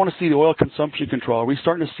 We want to see the oil consumption control. Are we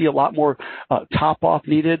starting to see a lot more top off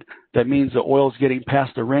needed? That means the oil is getting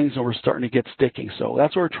past the rings and we're starting to get sticking. So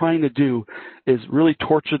that's what we're trying to do, is really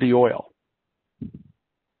torture the oil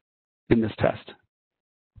in this test.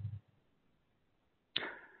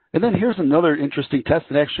 And then here's another interesting test,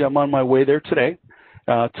 and actually I'm on my way there today.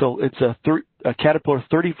 It's a Caterpillar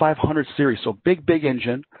 3500 series, so big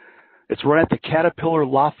engine. It's run at the Caterpillar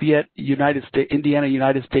Lafayette, Indiana,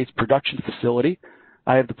 United States production facility.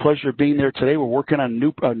 I have the pleasure of being there today. We're working on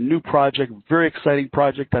a new project, very exciting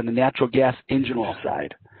project on the natural gas engine oil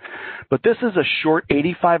side. But this is a short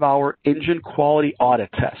 85-hour engine quality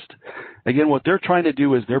audit test. Again, what they're trying to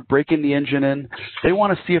do is they're breaking the engine in. They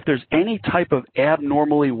want to see if there's any type of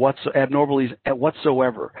abnormalities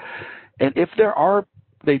whatsoever. And if there are,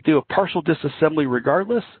 they do a partial disassembly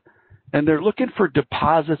regardless, and they're looking for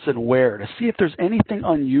deposits and wear to see if there's anything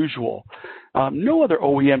unusual. No other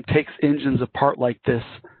OEM takes engines apart like this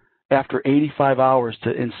after 85 hours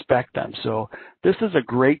to inspect them. So this is a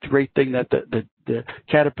great thing that the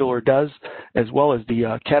Caterpillar does, as well as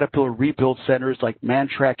the Caterpillar rebuild centers like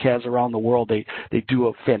Mantrac has around the world. They do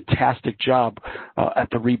a fantastic job at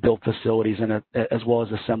the rebuild facilities and as well as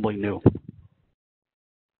assembling new.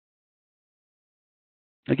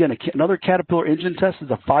 Again, another Caterpillar engine test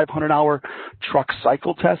is a 500-hour truck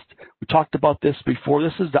cycle test. We talked about this before.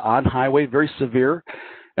 This is the on-highway, very severe.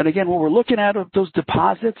 And again, what we're looking at are those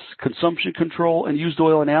deposits, consumption control, and used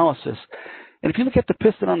oil analysis. And if you look at the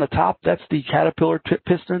piston on the top, that's the Caterpillar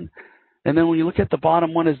piston. And then when you look at the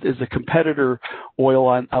bottom one is a competitor oil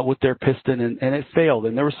on with their piston, and it failed.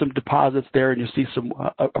 And there were some deposits there, and you see some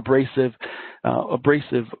abrasive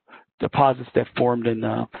deposits that formed, and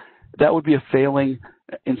that would be a failing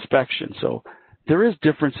inspection. So there is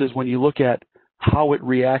differences when you look at how it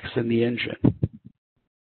reacts in the engine. We'll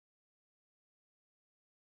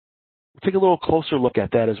take a little closer look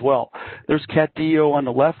at that as well. There's Cat DEO on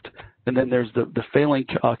the left, and then there's the failing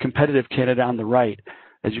competitive candidate on the right.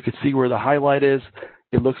 As you can see where the highlight is,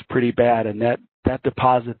 it looks pretty bad, and that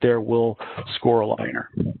deposit there will score a liner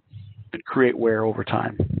and create wear over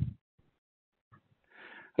time.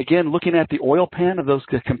 Again, looking at the oil pan of the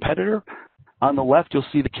competitor, on the left, you'll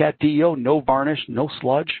see the Cat DEO, no varnish, no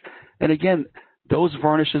sludge. And again, those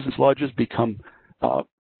varnishes and sludges become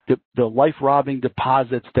the life-robbing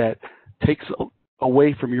deposits that takes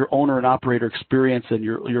away from your owner and operator experience and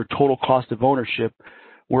your total cost of ownership.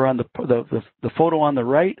 Where on the photo on the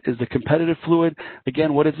right is the competitive fluid.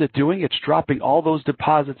 Again, what is it doing? It's dropping all those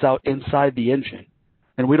deposits out inside the engine.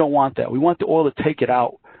 And we don't want that. We want the oil to take it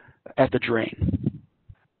out at the drain.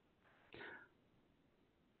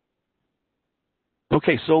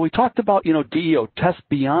 Okay, so we talked about, DEO, test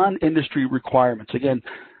beyond industry requirements. Again,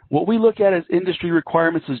 what we look at as industry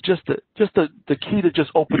requirements is just the key to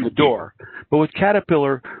just open the door. But with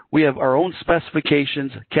Caterpillar, we have our own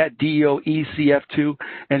specifications, Cat DEO ECF2,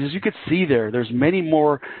 and as you can see there's many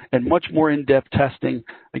more and much more in-depth testing.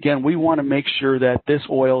 Again, we want to make sure that this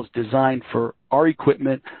oil is designed for our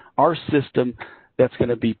equipment, our system, that's going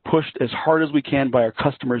to be pushed as hard as we can by our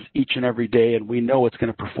customers each and every day, and we know it's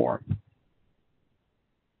going to perform.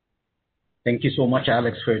 Thank you so much,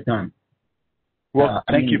 Alex, for your time. Well,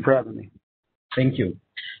 thank you for having me. Thank you.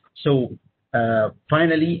 So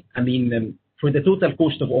finally, for the total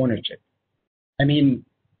cost of ownership,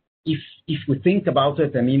 if we think about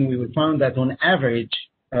it, we will find that on average,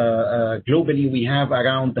 globally, we have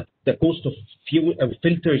around the cost of fuel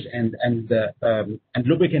filters and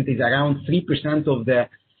lubricant is around 3%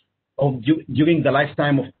 during the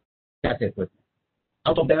lifetime of Cat equipment.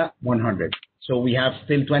 Out of that, 100. So we have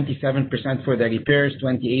still 27% for the repairs,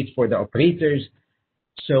 28% for the operators.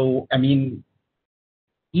 So,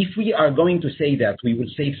 if we are going to say that we will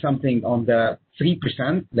save something on the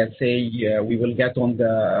 3%, let's say we will get on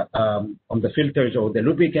the filters or the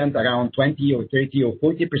lubricant around 20 or 30 or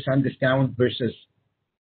 40% discount versus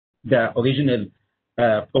the original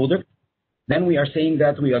product, then we are saying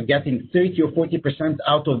that we are getting 30 or 40%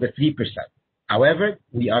 out of the 3%. However,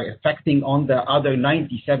 we are affecting on the other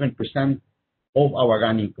 97% of our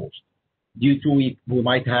running cost. Due to it, we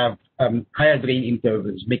might have higher drain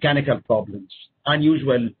intervals, mechanical problems,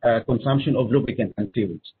 unusual consumption of lubricant and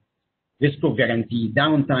fuels, risk of guarantee,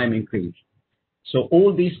 downtime increase. So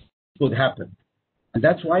all this could happen. And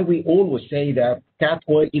that's why we always say that Cat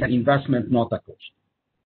oil is an investment, not a cost.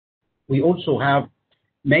 We also have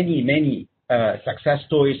many success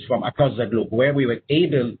stories from across the globe where we were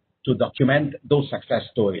able to document those success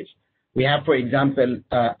stories. We have, for example,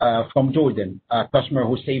 from Jordan, a customer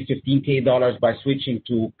who saved $15,000 by switching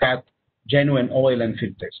to Cat genuine oil and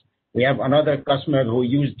filters. We have another customer who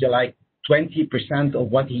used like 20%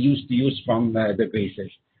 of what he used to use from the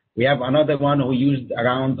greases. We have another one who used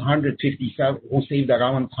around who saved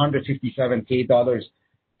around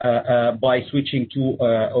 $157,000 by switching to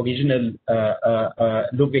original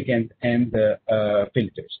lubricant and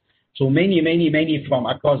filters. So many from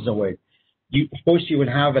across the world. Of course, you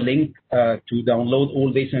will have a link to download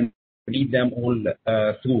all this and read them all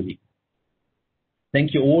through.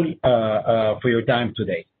 Thank you all for your time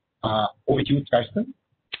today. Over to you, Tristan.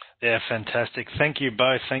 Yeah, fantastic. Thank you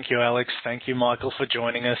both. Thank you, Alex. Thank you, Michael, for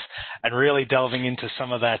joining us and really delving into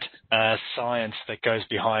some of that science that goes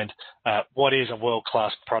behind what is a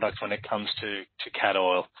world-class product when it comes to Cat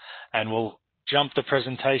oil. And we'll jump the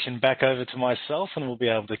presentation back over to myself and we'll be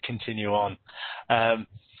able to continue on.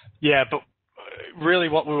 But really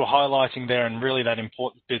what we were highlighting there and really that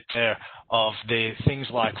important bit there of the things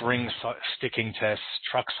like ring sticking tests,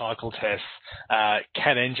 truck cycle tests,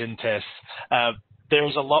 Cat engine tests, there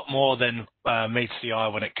is a lot more than meets the eye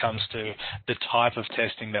when it comes to the type of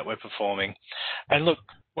testing that we're performing. And look,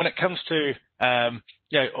 when it comes to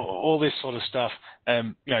all this sort of stuff,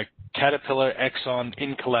 Caterpillar, Exxon,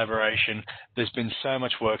 in collaboration, there's been so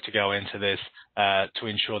much work to go into this to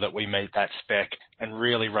ensure that we meet that spec and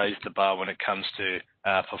really raise the bar when it comes to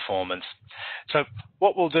performance. So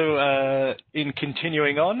what we'll do in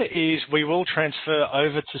continuing on is we will transfer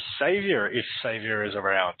over to Xavier if Xavier is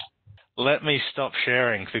around. Let me stop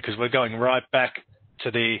sharing because we're going right back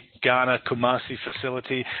to the Ghana Kumasi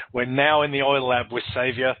facility. We're now in the oil lab with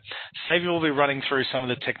Xavier. Xavier will be running through some of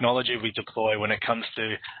the technology we deploy when it comes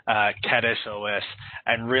to Cat SOS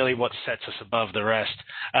and really what sets us above the rest.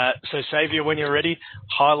 So Xavier, when you're ready,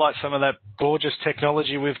 highlight some of that gorgeous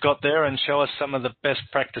technology we've got there and show us some of the best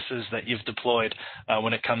practices that you've deployed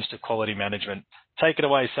when it comes to quality management. Take it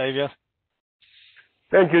away, Xavier.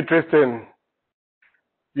 Thank you, Tristan.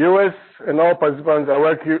 Viewers and all participants,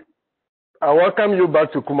 I welcome you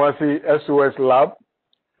back to Kumasi SOS Lab,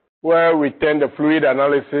 where we turn the fluid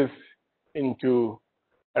analysis into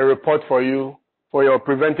a report for you for your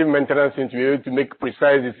preventive maintenance and to be able to make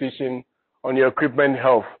precise decisions on your equipment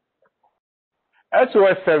health.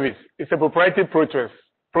 SOS service is a proprietary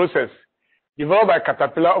process developed by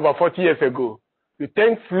Caterpillar over 40 years ago to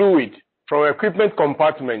turn fluid from equipment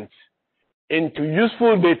compartments into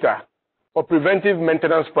useful data for preventive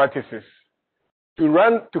maintenance practices.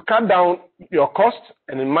 to cut down your costs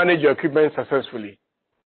and manage your equipment successfully.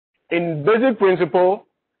 In basic principle,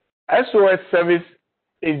 SOS service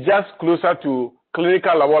is just closer to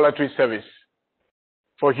clinical laboratory service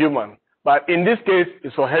for human. But in this case,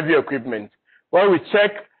 it's for heavy equipment, where we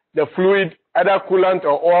check the fluid, either coolant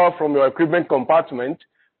or oil from your equipment compartment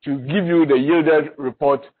to give you the yielded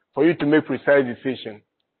report for you to make precise decisions.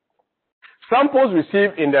 Samples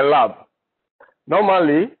received in the lab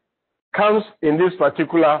normally comes in this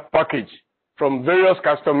particular package from various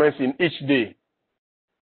customers in each day.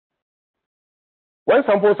 When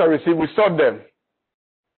samples are received, we sort them.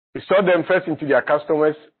 We sort them first into their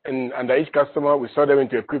customers, and under each customer, we sort them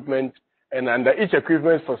into equipment, and under each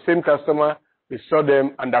equipment for same customer, we sort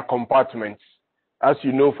them under compartments, as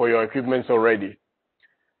you know for your equipments already.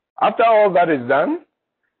 After all that is done,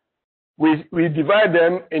 we divide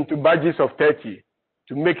them into batches of 30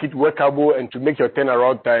 to make it workable and to make your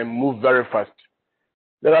turnaround time move very fast.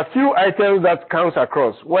 There are few items that comes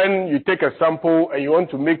across when you take a sample and you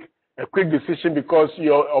want to make a quick decision because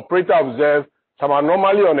your operator observes some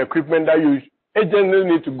anomaly on equipment that you urgently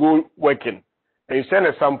need to go working, and you send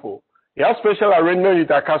a sample. You have special arrangement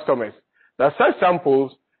with our customers. That such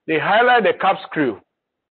samples, they highlight the cap screw,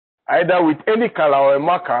 either with any color or a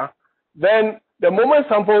marker. Then the moment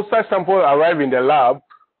such samples arrive in the lab,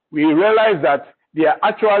 we realize that they are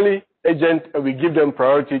actually urgent and we give them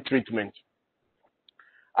priority treatment.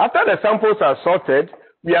 After the samples are sorted,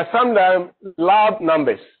 we assign them lab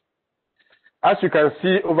numbers. As you can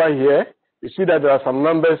see over here, you see that there are some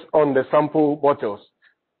numbers on the sample bottles.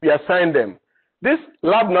 We assign them. These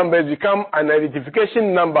lab numbers become an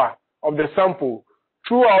identification number of the sample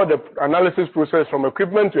throughout the analysis process from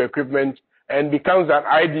equipment to equipment and becomes an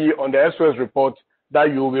ID on the SOS report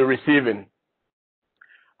that you will be receiving.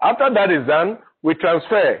 After that is done, we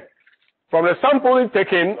transfer. From the sampling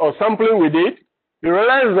taken or sampling we did, we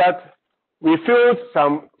realize that we filled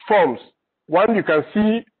some forms. One you can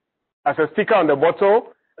see as a sticker on the bottle,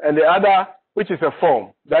 and the other, which is a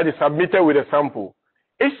form that is submitted with a sample.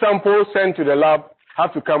 Each sample sent to the lab has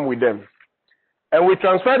to come with them. And we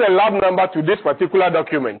transfer the lab number to this particular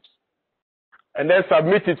document and then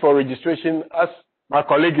submit it for registration as my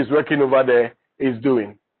colleague is working over there is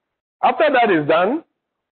doing. After that is done,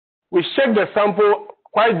 we check the sample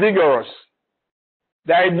quite vigorous.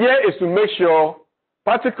 The idea is to make sure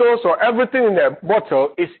particles or everything in the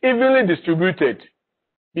bottle is evenly distributed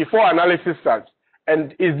before analysis starts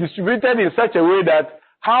and is distributed in such a way that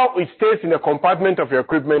how it stays in the compartment of your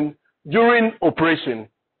equipment during operation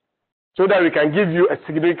so that we can give you a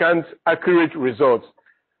significant, accurate result.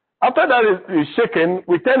 After that is shaken,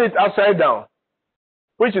 we turn it upside down,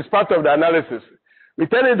 which is part of the analysis. We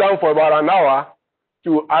turn it down for about an hour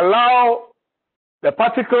to allow the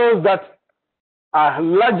particles that are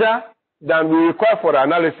larger than we require for the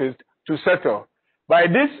analysis to settle. By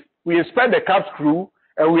this, we inspect the cap screw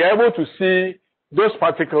and we are able to see those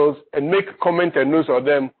particles and make comment and notes on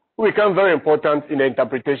them, which become very important in the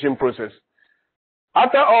interpretation process.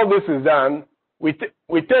 After all this is done, we take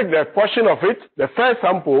the portion of it, the first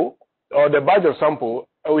sample or the batch of sample,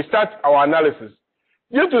 and we start our analysis.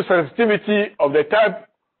 Due to sensitivity of the type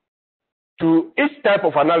to each type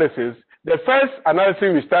of analysis, the first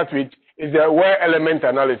analysis we start with is the wear element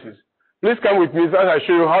analysis. Please come with me as I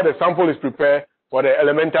show you how the sample is prepared for the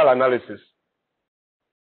elemental analysis.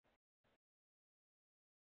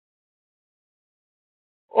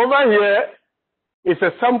 Over here is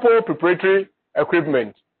a sample preparatory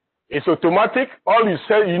equipment. It's automatic. All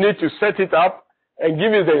you need to set it up and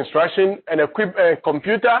give it the instruction, and a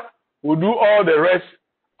computer will do all the rest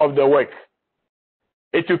of the work.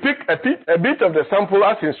 It will pick a bit of the sample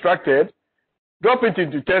as instructed, drop it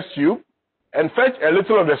into test tube, and fetch a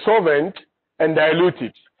little of the solvent and dilute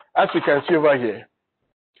it, as you can see over here.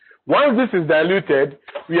 Once this is diluted,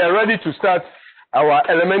 we are ready to start our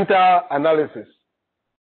elemental analysis.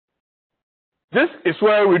 This is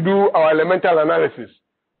where we do our elemental analysis.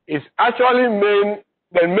 It's actually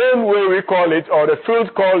the main way we call it, or the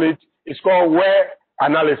field call it, is called wear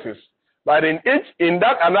analysis. But in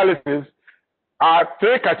that analysis are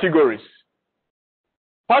three categories.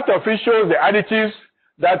 Part of it shows the additives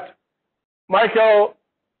that Michael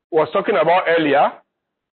was talking about earlier.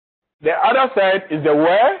 The other side is the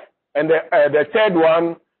wear, and the third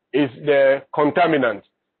one is the contaminant.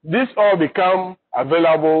 These all become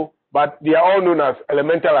available, but they are all known as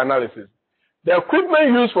elemental analysis. The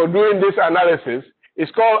equipment used for doing this analysis is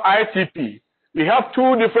called ITP. We have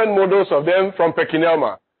two different models of them from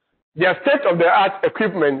Pekinelma. They are state-of-the-art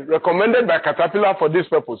equipment recommended by Caterpillar for these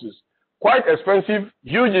purposes. Quite expensive,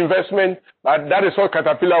 huge investment, but that is what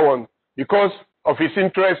Caterpillar wants because of its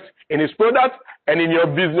interest in its product and in your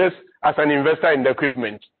business as an investor in the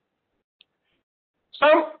equipment.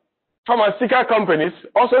 Some pharmaceutical companies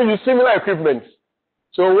also use similar equipment.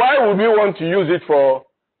 So why would we want to use it for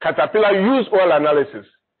Caterpillar used oil analysis?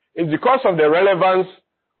 It's because of the relevance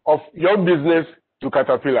of your business to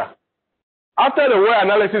Caterpillar. After the well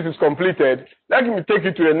analysis is completed, let me take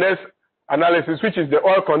you to the next analysis, which is the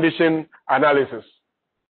oil condition analysis.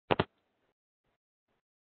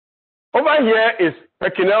 Over here is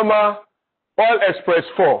Perkinelmer Oil Express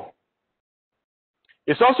 4.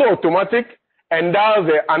 It's also automatic and does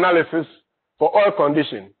the analysis for oil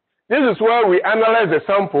condition. This is where we analyze the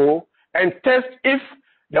sample and test if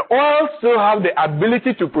the oil still have the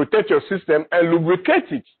ability to protect your system and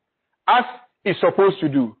lubricate it as it's supposed to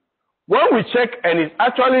do. When we check and it's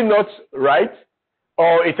actually not right,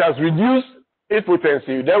 or it has reduced its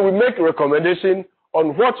potency, then we make a recommendation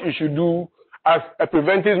on what you should do as a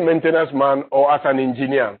preventive maintenance man or as an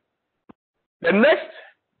engineer. The next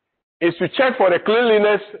is to check for the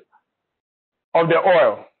cleanliness of the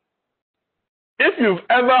oil. If you've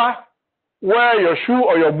ever wear your shoe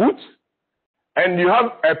or your boots and you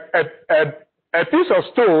have a piece of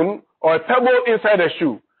stone or a pebble inside the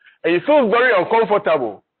shoe and you feel very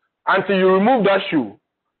uncomfortable until you remove that shoe,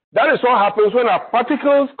 that is what happens when our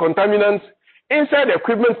particles, contaminants inside the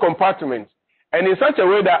equipment compartment, and in such a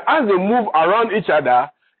way that as they move around each other,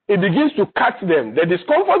 it begins to cut them. The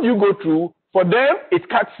discomfort you go through, for them, it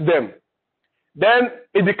cuts them. Then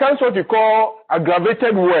it becomes what you call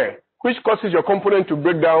aggravated wear, which causes your component to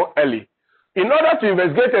break down early. In order to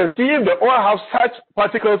investigate and see if the oil has such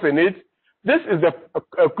particles in it, this is the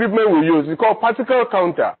equipment we use. It's called particle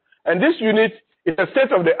counter. And this unit is a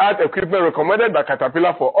state-of-the-art equipment recommended by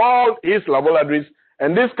Caterpillar for all its laboratories,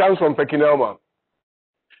 and this comes from Perkinelmer.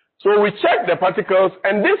 So we check the particles,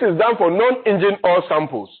 and this is done for non-engine oil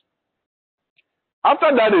samples.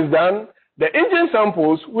 After that is done, the engine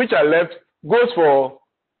samples which are left goes for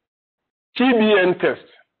TBN test.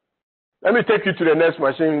 Let me take you to the next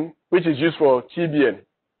machine, which is used for TBN.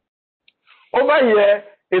 Over here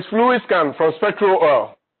is fluid scan from spectral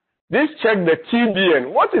oil. This check the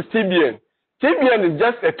TBN. What is TBN? TBN is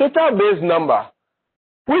just a total base number,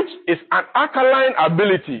 which is an alkaline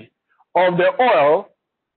ability of the oil,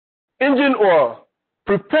 engine oil,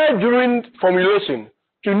 prepared during formulation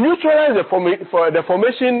to neutralize the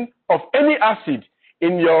formation of any acid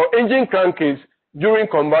in your engine crankcase during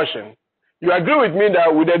combustion. You agree with me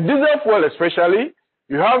that with the diesel fuel especially,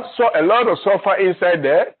 you have a lot of sulfur inside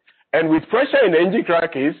there, and with pressure in the engine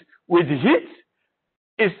crankcase, with heat,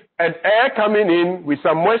 it's an air coming in with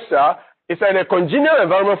some moisture. It's a congenial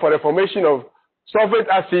environment for the formation of sulfuric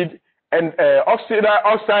acid and oxide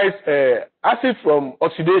acid from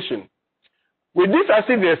oxidation. With this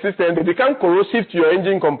acid in the system, they become corrosive to your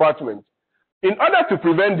engine compartment. In order to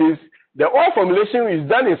prevent this, the oil formulation is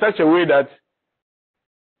done in such a way that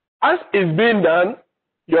as it's being done,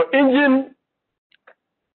 your engine,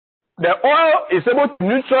 the oil is able to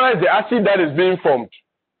neutralize the acid that is being formed.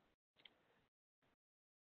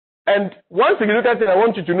 And one significant thing I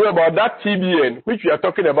want you to know about that TBN, which we are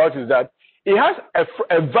talking about, is that it has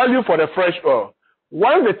a value for the fresh oil.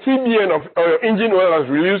 Once the TBN of your engine oil has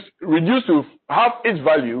reduced to half its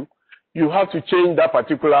value, you have to change that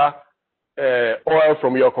particular oil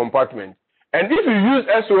from your compartment. And if you use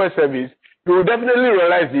SOS service, you will definitely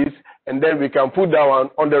realize this, and then we can put that one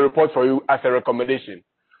on the report for you as a recommendation.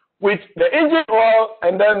 With the engine oil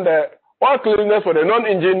and then the oil cleanliness for the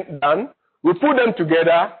non-engine done, we put them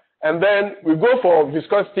together, and then we go for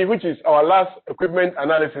viscosity, which is our last equipment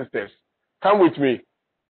analysis test. Come with me.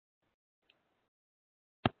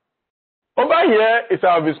 Over here is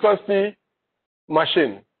our viscosity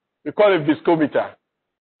machine. We call it viscometer.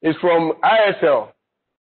 It's from ISL.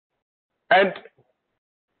 And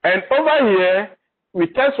over here, we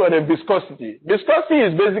test for the viscosity. Viscosity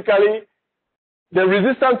is basically the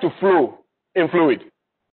resistance to flow in fluid.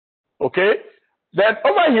 Okay? Then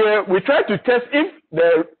over here, we try to test if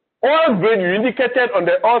the oil grade you indicated on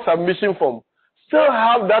the oil submission form still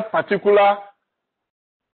have that particular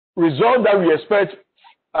result that we expect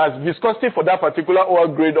as viscosity for that particular oil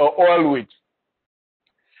grade or oil weight.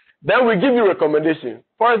 Then we give you recommendation.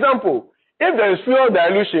 For example, if there is fuel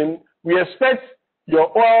dilution, we expect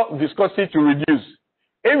your oil viscosity to reduce.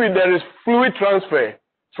 If there is fluid transfer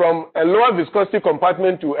from a lower viscosity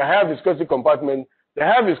compartment to a higher viscosity compartment, the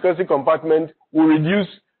higher viscosity compartment will reduce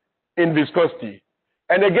in viscosity.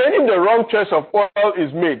 And again, if the wrong choice of oil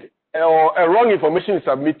is made or a wrong information is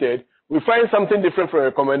submitted, we find something different from a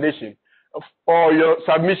recommendation or your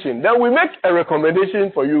submission. Then we make a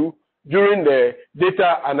recommendation for you during the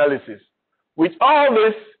data analysis. With all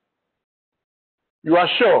this, you are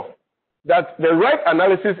sure that the right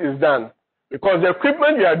analysis is done, because the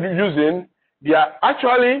equipment you are using, they are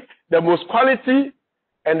actually the most quality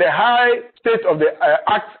and the high state of the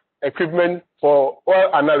art equipment for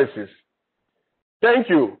oil analysis. Thank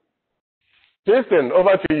you. Jason,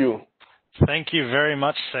 over to you. Thank you very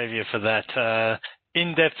much, Xavier, for that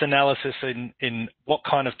in-depth analysis in what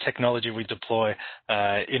kind of technology we deploy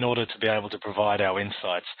in order to be able to provide our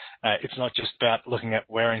insights. It's not just about looking at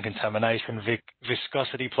wear and contamination.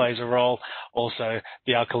 Viscosity plays a role, also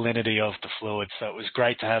the alkalinity of the fluid. So it was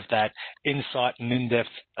great to have that insight and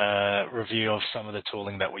in-depth review of some of the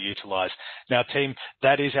tooling that we utilize. Now, team,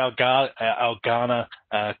 that is our Ghana,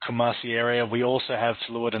 Kumasi area. We also have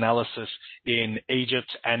fluid analysis in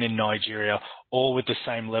Egypt and in Nigeria, all with the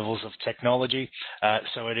same levels of technology.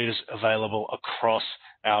 So it is available across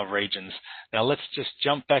our regions. Now let's just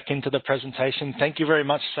jump back into the presentation. Thank you very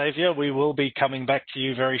much, Xavier. We will be coming back to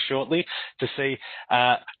you very shortly to see,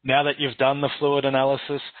 now that you've done the fluid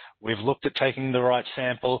analysis, we've looked at taking the right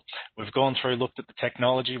sample, we've gone through, looked at the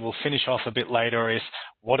technology, we'll finish off a bit later is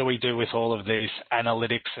what do we do with all of these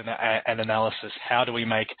analytics and analysis? How do we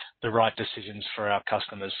make the right decisions for our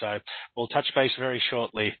customers? So we'll touch base very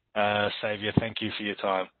shortly, Xavier. Thank you for your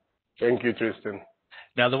time. Thank you, Tristan.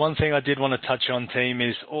 Now, the one thing I did want to touch on, team,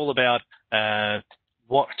 is all about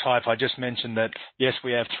what type. I just mentioned that, yes,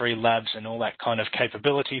 we have 3 labs and all that kind of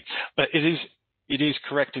capability, but it is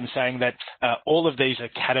correct in saying that all of these are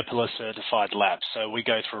Caterpillar certified labs. So we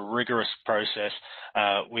go through a rigorous process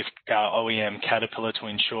with our OEM Caterpillar to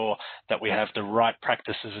ensure that we have the right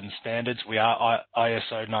practices and standards. We are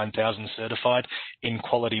ISO 9000 certified in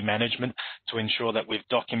quality management to ensure that we've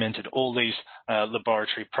documented all these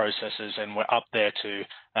laboratory processes and we're up there to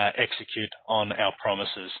execute on our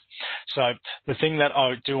promises. So the thing that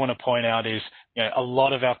I do want to point out is, a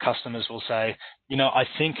lot of our customers will say, I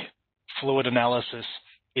think fluid analysis,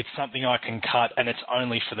 it's something I can cut and it's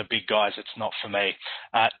only for the big guys, it's not for me.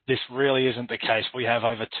 This really isn't the case. We have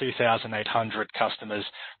over 2,800 customers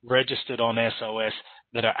registered on SOS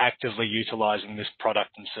that are actively utilizing this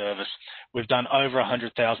product and service. We've done over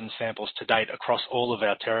 100,000 samples to date across all of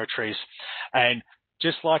our territories. And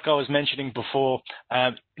just like I was mentioning before,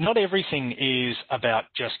 not everything is about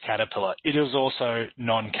just Caterpillar. It is also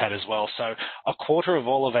non-Cat as well. So a quarter of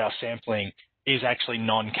all of our sampling is actually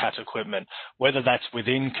non-Cat equipment, whether that's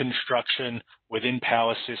within construction, within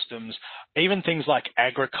power systems, even things like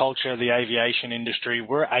agriculture, the aviation industry.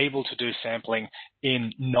 We're able to do sampling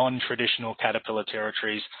in non-traditional Caterpillar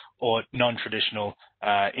territories or non-traditional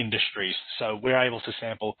industries. So we're able to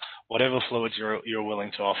sample whatever fluids you're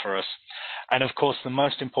willing to offer us. And of course, the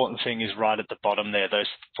most important thing is right at the bottom there, those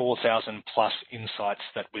 4,000 plus insights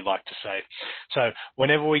that we like to say. So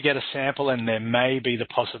whenever we get a sample and there may be the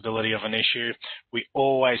possibility of an issue, we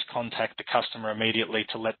always contact the customer immediately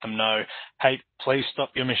to let them know, hey, please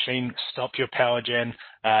stop your machine, stop your power gen.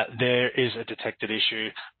 There is a detected issue,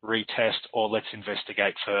 retest, or let's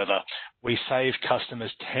investigate further. We save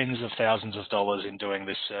customers tens of thousands of dollars in doing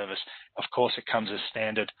this service. Of course, it comes as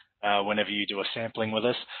standard whenever you do a sampling with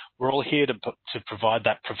us. We're all here to provide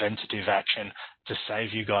that preventative action to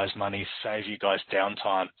save you guys money, save you guys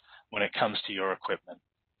downtime when it comes to your equipment.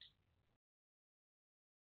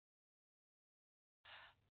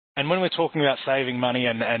 And when we're talking about saving money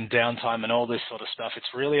and downtime and all this sort of stuff, it's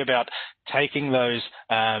really about taking those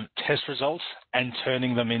test results and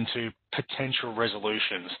turning them into potential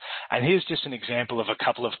resolutions. And here's just an example of a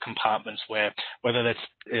couple of compartments where, whether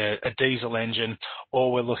that's a diesel engine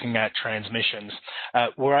or we're looking at transmissions,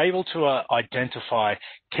 we're able to identify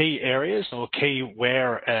key areas or key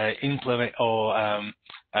wear implement or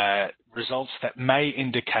results that may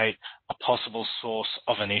indicate a possible source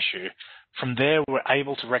of an issue. From there, we're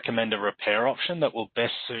able to recommend a repair option that will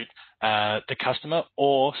best suit the customer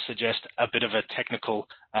or suggest a bit of a technical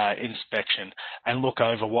inspection and look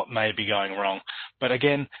over what may be going wrong. But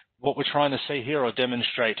again, what we're trying to see here or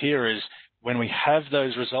demonstrate here is when we have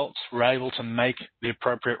those results, we're able to make the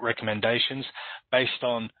appropriate recommendations based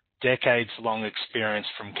on decades-long experience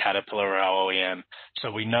from Caterpillar, our OEM.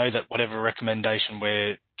 So we know that whatever recommendation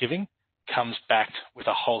we're giving comes back with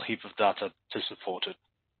a whole heap of data to support it.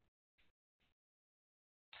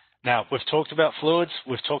 Now, we've talked about fluids.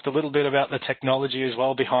 We've talked a little bit about the technology as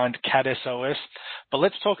well behind CAT SOS, but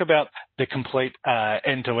let's talk about the complete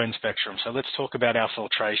end-to-end spectrum. So let's talk about our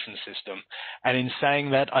filtration system. And in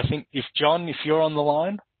saying that, I think if you're on the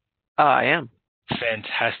line. I am.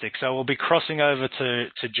 Fantastic. So we'll be crossing over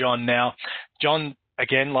to John now. John,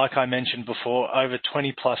 again, like I mentioned before, over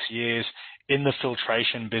 20 plus years in the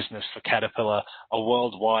filtration business for Caterpillar, a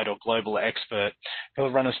worldwide or global expert.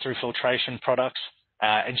 He'll run us through filtration products,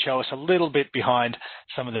 and show us a little bit behind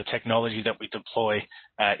some of the technology that we deploy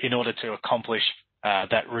in order to accomplish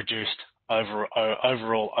that reduced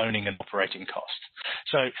overall owning and operating cost.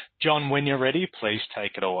 So, John, when you're ready, please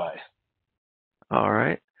take it away. All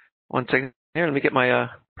right. 1 second here. Let me get my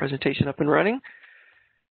presentation up and running.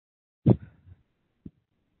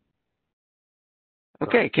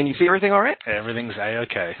 Okay. Can you see everything all right? Everything's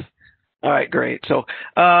A-okay. All right, great. So,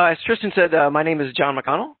 as Tristan said, my name is John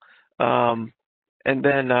McConnell. And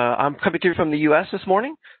then I'm coming to you from the U.S. this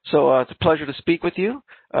morning. So it's a pleasure to speak with you.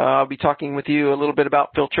 I'll be talking with you a little bit about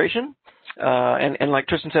filtration. And like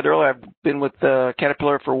Tristan said earlier, I've been with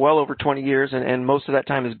Caterpillar for well over 20 years, and most of that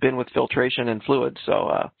time has been with filtration and fluids.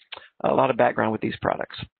 So a lot of background with these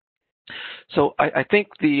products. So I think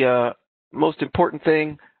the most important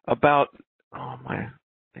thing about, oh, my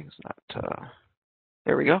thing's not,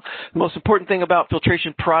 there we go. The most important thing about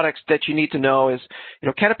filtration products that you need to know is,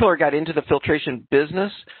 Caterpillar got into the filtration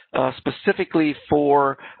business specifically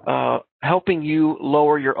for helping you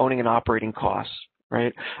lower your owning and operating costs,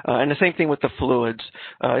 right? And the same thing with the fluids.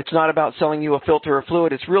 It's not about selling you a filter or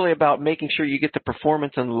fluid. It's really about making sure you get the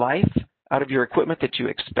performance and life out of your equipment that you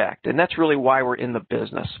expect. And that's really why we're in the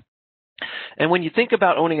business. And when you think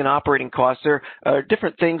about owning and operating costs, there are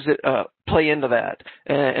different things that play into that.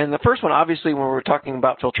 And the first one, obviously, when we're talking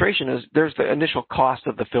about filtration, is there's the initial cost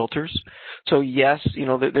of the filters. So yes,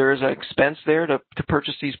 there is an expense there to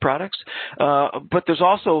purchase these products, but there's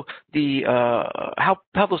also the how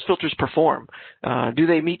those filters perform. Do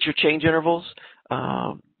they meet your change intervals?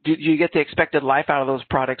 Do you get the expected life out of those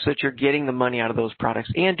products so that you're getting the money out of those products?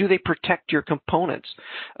 And do they protect your components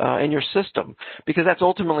in your system? Because that's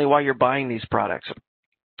ultimately why you're buying these products.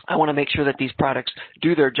 I want to make sure that these products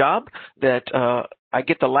do their job, that I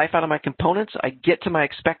get the life out of my components, I get to my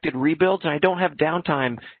expected rebuilds, and I don't have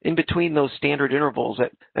downtime in between those standard intervals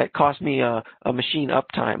that cost me a machine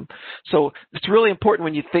uptime. So it's really important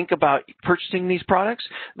when you think about purchasing these products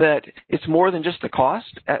that it's more than just the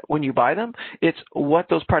cost when you buy them. It's what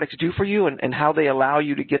those products do for you and how they allow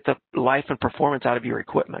you to get the life and performance out of your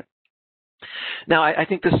equipment. Now, I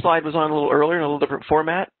think this slide was on a little earlier in a little different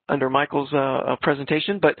format under Michael's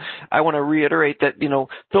presentation, but I want to reiterate that,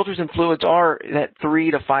 filters and fluids are at 3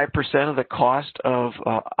 to 5% of the cost of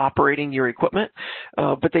operating your equipment,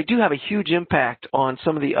 but they do have a huge impact on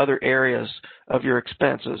some of the other areas of your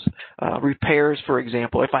expenses. Repairs, for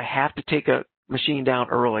example, if I have to take a machine down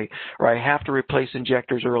early, or I have to replace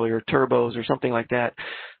injectors early, or turbos, or something like that,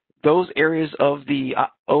 those areas of the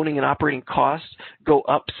owning and operating costs go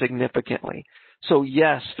up significantly. So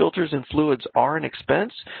yes, filters and fluids are an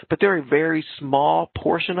expense, but they're a very small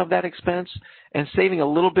portion of that expense, and saving a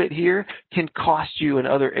little bit here can cost you in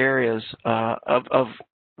other areas of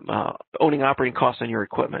owning and operating costs on your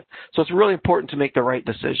equipment. So it's really important to make the right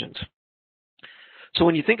decisions. So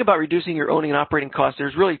when you think about reducing your owning and operating costs,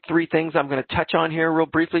 there's really 3 things I'm going to touch on here real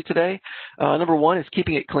briefly today. Number 1 is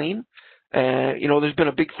keeping it clean. There's been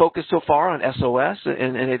a big focus so far on SOS,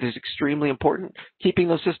 and it is extremely important. Keeping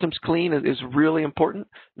those systems clean is really important.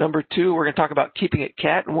 Number 2, we're going to talk about keeping it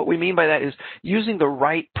CAT, and what we mean by that is using the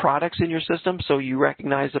right products in your system so you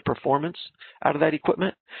recognize the performance out of that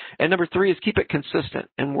equipment. And number 3 is keep it consistent,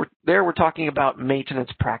 and we're talking about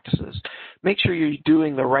maintenance practices. Make sure you're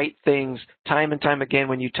doing the right things time and time again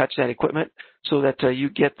when you touch that equipment so that you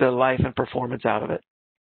get the life and performance out of it.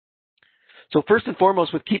 So first and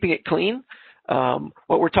foremost, with keeping it clean,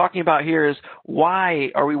 what we're talking about here is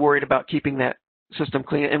why are we worried about keeping that system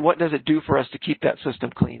clean, and what does it do for us to keep that system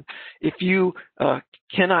clean? If you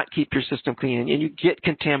cannot keep your system clean and you get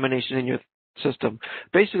contamination in your system,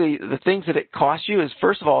 basically the things that it costs you is,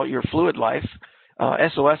 first of all, your fluid life.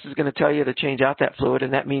 SOS is going to tell you to change out that fluid,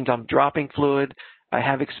 and that means I'm dropping fluid. I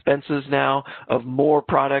have expenses now of more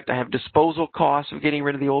product. I have disposal costs of getting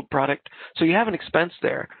rid of the old product. So you have an expense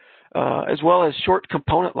there. As well as short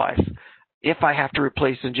component life. If I have to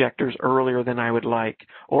replace injectors earlier than I would like,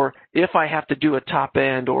 or if I have to do a top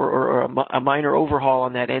end or a minor overhaul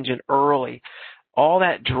on that engine early, all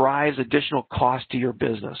that drives additional cost to your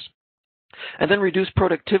business. And then reduce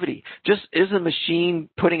productivity. Just is a machine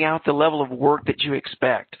putting out the level of work that you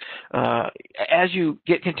expect? As you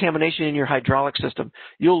get contamination in your hydraulic system,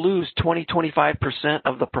 you'll lose 20-25%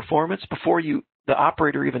 of the performance before the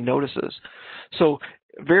operator even notices. So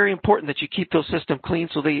very important that you keep those systems clean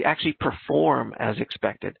so they actually perform as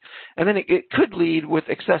expected. And then it could lead with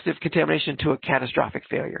excessive contamination to a catastrophic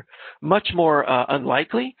failure. Much more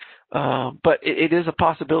unlikely, but it is a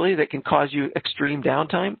possibility that can cause you extreme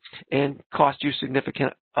downtime and cost you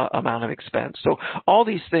significant amount of expense. So all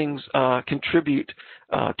these things contribute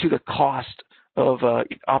to the cost of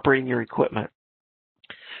operating your equipment.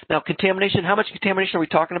 Now, contamination, how much contamination are we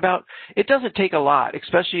talking about? It doesn't take a lot,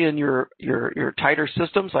 especially in your tighter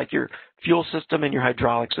systems like your fuel system and your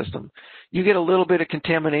hydraulic system. You get a little bit of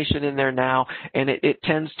contamination in there now, and it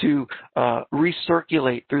tends to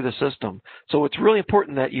recirculate through the system. So it's really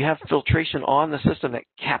important that you have filtration on the system that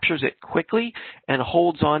captures it quickly and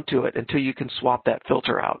holds on to it until you can swap that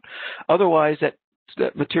filter out. Otherwise, that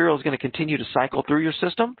material is going to continue to cycle through your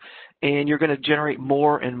system, and you're going to generate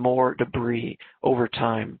more and more debris over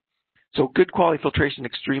time. So good quality filtration is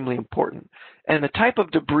extremely important. And the type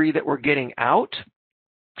of debris that we're getting out,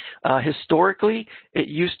 historically, it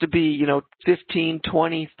used to be, 15,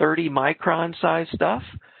 20, 30 micron size stuff.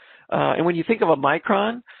 And when you think of a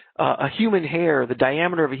micron, a human hair, the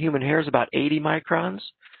diameter of a human hair is about 80 microns.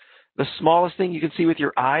 The smallest thing you can see with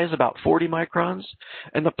your eye is about 40 microns.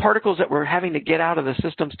 And the particles that we're having to get out of the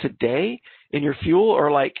systems today in your fuel are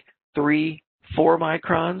like 3, 4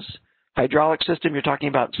 microns. Hydraulic system, you're talking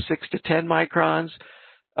about 6 to 10 microns.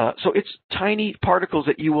 So it's tiny particles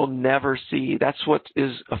that you will never see. That's what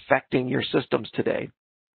is affecting your systems today.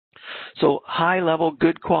 So high-level,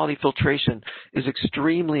 good quality filtration is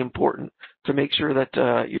extremely important to make sure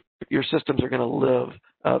that your systems are going to live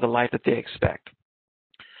the life that they expect.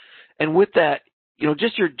 And with that,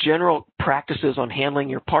 just your general practices on handling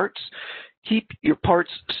your parts. Keep your parts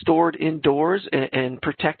stored indoors and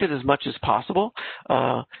protected as much as possible.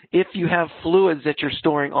 If you have fluids that you're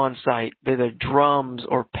storing on site, whether drums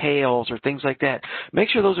or pails or things like that, make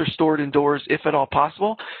sure those are stored indoors if at all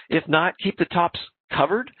possible. If not, keep the tops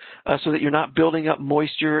covered so that you're not building up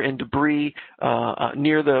moisture and debris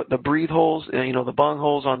near the breathe holes, the bung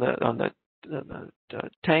holes on the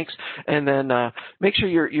tanks, and then make sure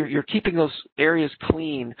you're keeping those areas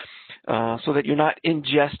clean so that you're not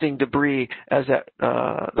ingesting debris as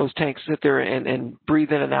those tanks sit there and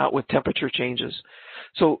breathe in and out with temperature changes.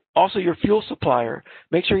 So also your fuel supplier,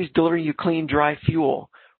 make sure he's delivering you clean, dry fuel.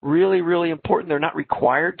 Really, really important. They're not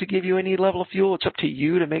required to give you any level of fuel. It's up to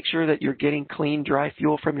you to make sure that you're getting clean, dry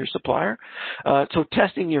fuel from your supplier. So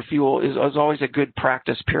testing your fuel is always a good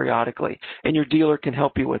practice periodically, and your dealer can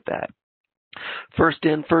help you with that. First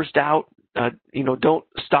in, first out. Don't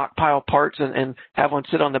stockpile parts and have one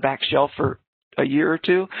sit on the back shelf for a year or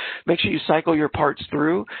two. Make sure you cycle your parts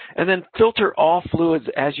through, and then filter all fluids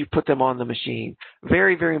as you put them on the machine.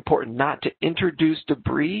 Very, very important not to introduce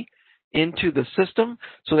debris into the system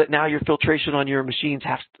so that now your filtration on your machines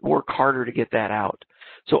have to work harder to get that out.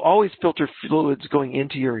 So always filter fluids going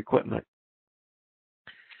into your equipment.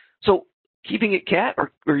 So keeping it CAT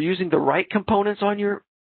or using the right components on your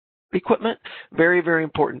equipment, very, very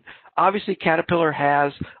important. Obviously, Caterpillar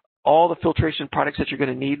has all the filtration products that you're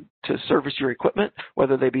going to need to service your equipment,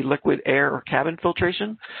 whether they be liquid, air, or cabin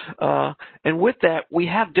filtration. And with that, we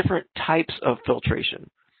have different types of filtration.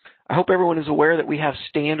 I hope everyone is aware that we have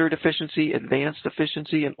standard efficiency, advanced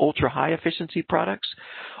efficiency, and ultra-high efficiency products.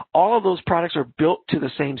 All of those products are built to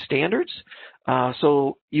the same standards,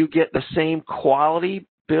 so you get the same quality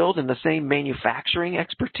build and the same manufacturing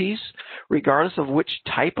expertise, regardless of which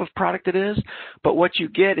type of product it is. But what you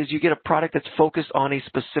get is you get a product that's focused on a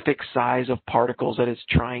specific size of particles that it's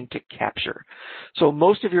trying to capture. So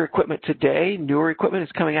most of your equipment today, newer equipment,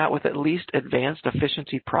 is coming out with at least advanced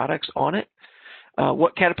efficiency products on it.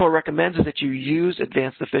 What Caterpillar recommends is that you use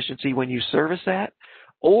advanced efficiency when you service that,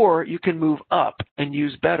 or you can move up and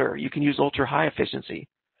use better. You can use ultra-high efficiency.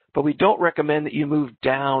 But we don't recommend that you move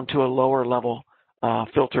down to a lower level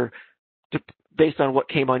filter based on what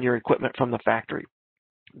came on your equipment from the factory.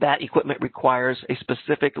 That equipment requires a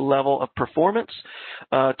specific level of performance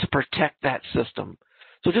to protect that system.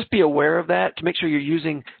 So just be aware of that to make sure you're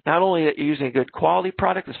using, not only that you're using a good quality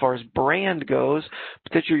product as far as brand goes,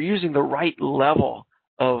 but that you're using the right level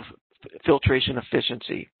of filtration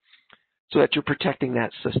efficiency so that you're protecting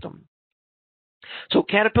that system. So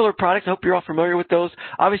Caterpillar products, I hope you're all familiar with those.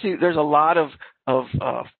 Obviously, there's a lot of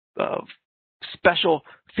special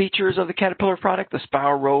features of the Caterpillar product. The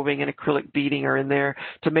spiral roving and acrylic beading are in there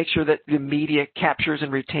to make sure that the media captures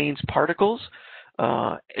and retains particles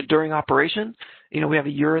during operation. We have a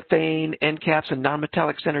urethane end caps and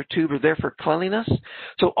non-metallic center tube are there for cleanliness.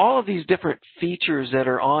 So all of these different features that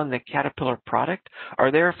are on the Caterpillar product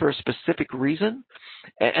are there for a specific reason,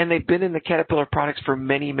 and they've been in the Caterpillar products for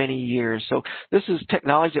many, many years. So this is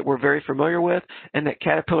technology that we're very familiar with and that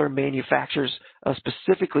Caterpillar manufactures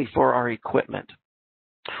specifically for our equipment.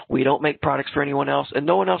 We don't make products for anyone else, and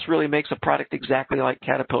no one else really makes a product exactly like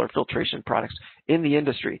Caterpillar filtration products in the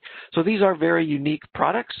industry. So these are very unique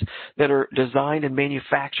products that are designed and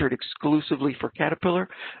manufactured exclusively for Caterpillar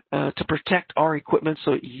to protect our equipment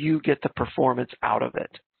so you get the performance out of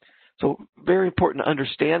it. So very important to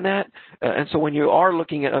understand that. And so when you are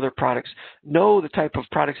looking at other products, know the type of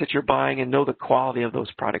products that you're buying and know the quality of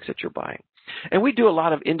those products that you're buying. And we do a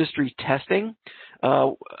lot of industry testing.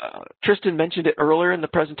 Tristan mentioned it earlier in the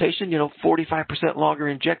presentation, 45% longer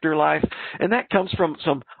injector life. And that comes from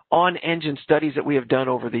some on-engine studies that we have done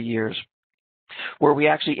over the years, where we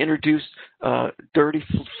actually introduce dirty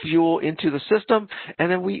fuel into the system,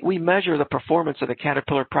 and then we measure the performance of the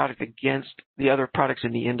Caterpillar product against the other products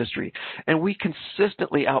in the industry. And we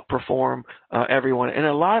consistently outperform everyone. And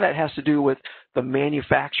a lot of that has to do with the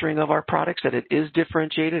manufacturing of our products, that it is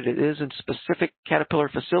differentiated, it is in specific Caterpillar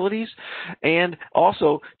facilities, and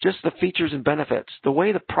also just the features and benefits. The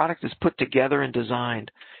way the product is put together and designed,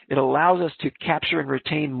 it allows us to capture and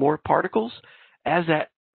retain more particles as that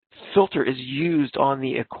filter is used on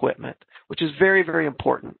the equipment, which is very, very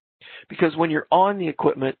important, because when you're on the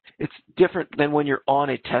equipment, it's different than when you're on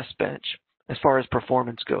a test bench as far as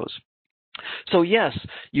performance goes. So yes,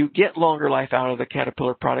 you get longer life out of the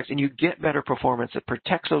Caterpillar products and you get better performance that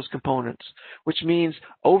protects those components, which means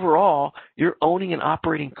overall your owning and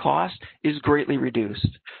operating cost is greatly reduced.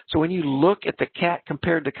 So when you look at the CAT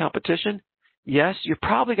compared to competition, yes, you're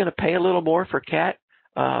probably going to pay a little more for CAT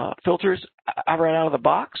filters right out of the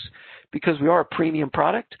box because we are a premium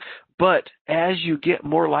product. But as you get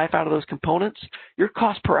more life out of those components, your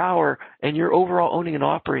cost per hour and your overall owning and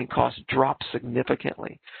operating costs drop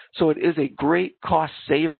significantly. So it is a great cost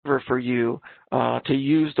saver for you to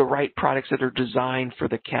use the right products that are designed for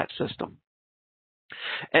the CAT system.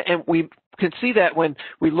 And we can see that when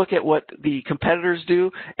we look at what the competitors do.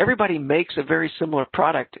 Everybody makes a very similar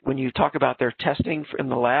product. When you talk about their testing in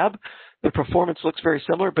the lab, the performance looks very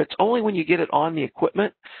similar, but it's only when you get it on the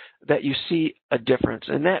equipment that you see a difference.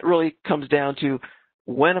 And that really comes down to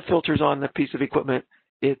when a filter's on the piece of equipment,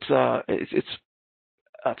 it's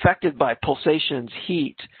affected by pulsations,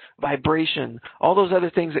 heat, vibration, all those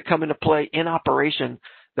other things that come into play in operation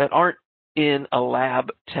that aren't in a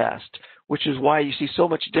lab test, which is why you see so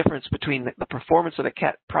much difference between the performance of the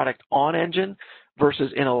CAT product on engine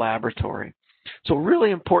versus in a laboratory. So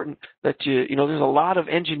really important that there's a lot of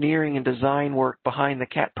engineering and design work behind the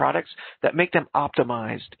CAT products that make them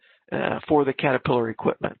optimized for the Caterpillar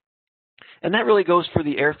equipment. And that really goes for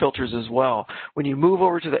the air filters as well. When you move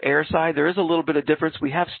over to the air side, there is a little bit of difference.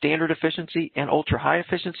 We have standard efficiency and ultra high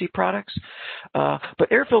efficiency products,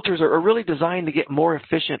 but air filters are really designed to get more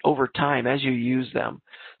efficient over time as you use them.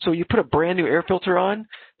 So you put a brand new air filter on,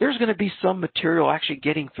 there's going to be some material actually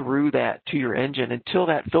getting through that to your engine until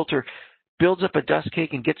that filter builds up a dust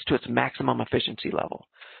cake and gets to its maximum efficiency level.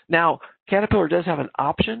 Now, Caterpillar does have an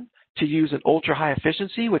option to use an ultra high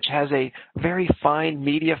efficiency, which has a very fine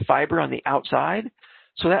media fiber on the outside.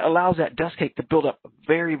 So that allows that dust cake to build up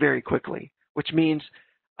very, very quickly, which means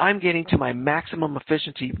I'm getting to my maximum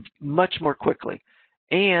efficiency much more quickly.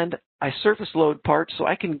 And I surface load parts so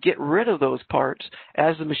I can get rid of those parts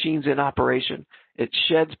as the machine's in operation. It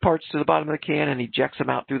sheds parts to the bottom of the can and ejects them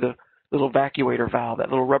out through the little evacuator valve, that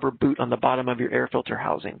little rubber boot on the bottom of your air filter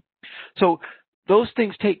housing. So those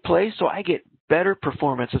things take place, so I get better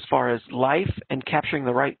performance as far as life and capturing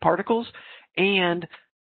the right particles and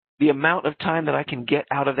the amount of time that I can get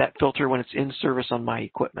out of that filter when it's in service on my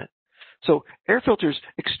equipment. So air filters,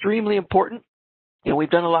 extremely important. We've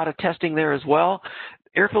done a lot of testing there as well.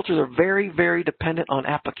 Air filters are very, very dependent on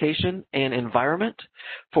application and environment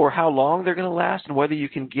for how long they're going to last and whether you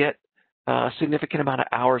can get a significant amount of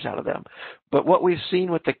hours out of them. But what we've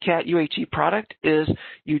seen with the CAT UHE product is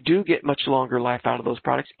you do get much longer life out of those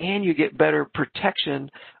products and you get better protection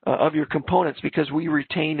of your components because we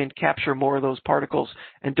retain and capture more of those particles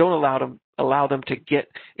and don't allow them to get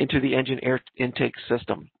into the engine air intake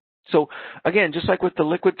system. So again, just like with the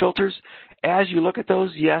liquid filters, as you look at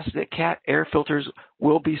those, yes, the CAT air filters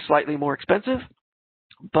will be slightly more expensive,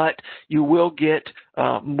 but you will get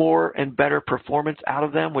more and better performance out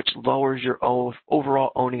of them, which lowers your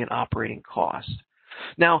overall owning and operating cost.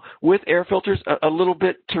 Now, with air filters, a little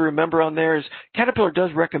bit to remember on there is Caterpillar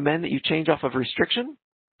does recommend that you change off of restriction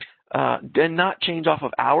and not change off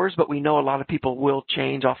of hours, but we know a lot of people will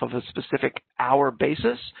change off of a specific hour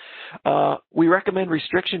basis. We recommend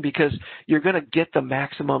restriction because you're going to get the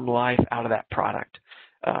maximum life out of that product.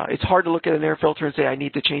 It's hard to look at an air filter and say, I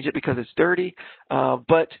need to change it because it's dirty,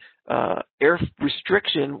 but air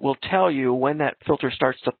restriction will tell you when that filter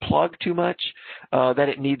starts to plug too much, that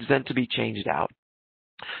it needs then to be changed out.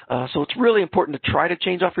 So it's really important to try to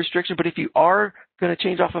change off restriction, but if you are going to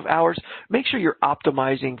change off of hours, make sure you're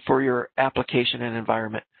optimizing for your application and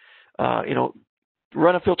environment.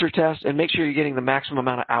 Run a filter test and make sure you're getting the maximum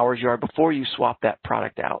amount of hours you are before you swap that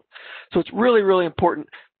product out. So it's really, really important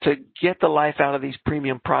to get the life out of these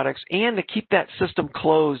premium products and to keep that system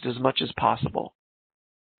closed as much as possible.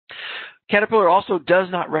 Caterpillar also does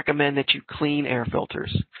not recommend that you clean air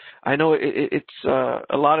filters. I know it's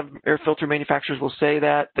a lot of air filter manufacturers will say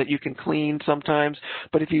that you can clean sometimes,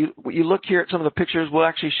 but if you look here at some of the pictures, we're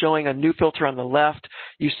actually showing a new filter on the left.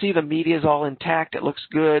 You see the media is all intact. It looks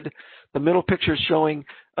good. The middle picture is showing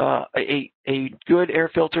a good air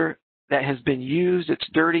filter that has been used. It's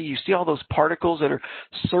dirty. You see all those particles that are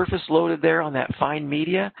surface loaded there on that fine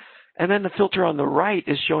media. And then the filter on the right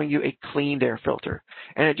is showing you a cleaned air filter.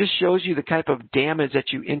 And it just shows you the type of damage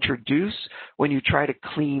that you introduce when you try to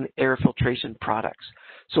clean air filtration products.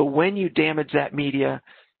 So when you damage that media,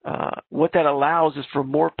 what that allows is for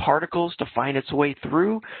more particles to find its way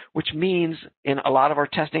through, which means, in a lot of our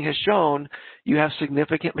testing has shown, you have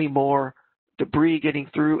significantly more debris getting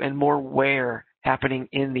through and more wear happening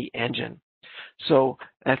in the engine. So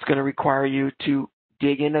that's going to require you to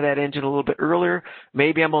dig into that engine a little bit earlier.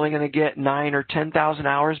 Maybe I'm only going to get 9,000 or 10,000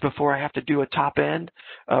 hours before I have to do a top end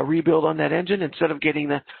rebuild on that engine instead of getting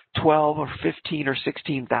the 12 or 15 or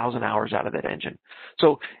 16,000 hours out of that engine.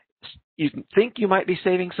 So you think you might be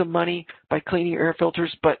saving some money by cleaning your air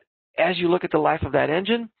filters, but as you look at the life of that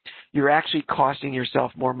engine, you're actually costing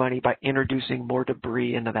yourself more money by introducing more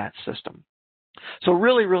debris into that system. So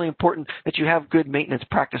really, really important that you have good maintenance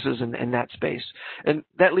practices in that space. And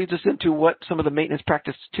that leads us into what some of the maintenance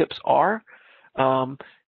practice tips are.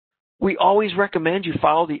 We always recommend you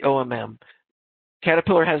follow the OMM.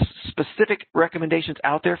 Caterpillar has specific recommendations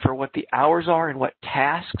out there for what the hours are and what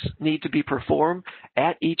tasks need to be performed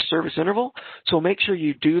at each service interval. So make sure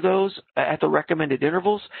you do those at the recommended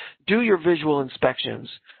intervals. Do your visual inspections.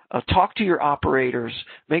 Talk to your operators.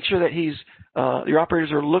 Make sure that your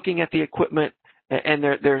operators are looking at the equipment and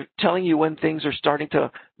they're telling you when things are starting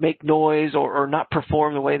to make noise or not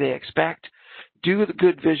perform the way they expect. Do the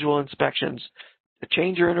good visual inspections.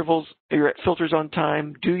 Change your intervals, your filters on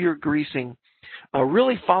time. Do your greasing.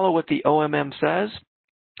 Really follow what the OMM says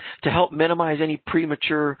to help minimize any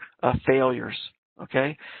premature failures.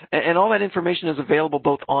 Okay, and all that information is available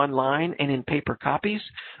both online and in paper copies.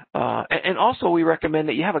 And also we recommend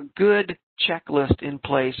that you have a good checklist in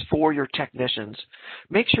place for your technicians.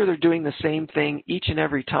 Make sure they're doing the same thing each and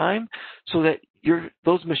every time so that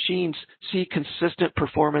those machines see consistent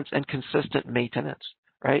performance and consistent maintenance,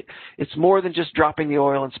 right? It's more than just dropping the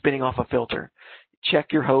oil and spinning off a filter.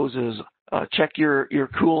 Check your hoses, check your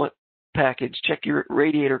coolant package, check your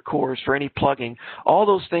radiator cores for any plugging. All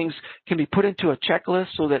those things can be put into a checklist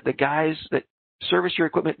so that the guys that service your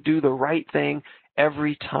equipment do the right thing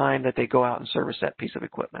every time that they go out and service that piece of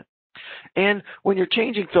equipment. And when you're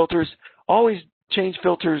changing filters, always change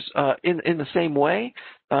filters in the same way.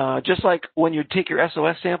 Just like when you take your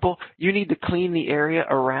SOS sample, you need to clean the area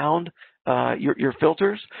around your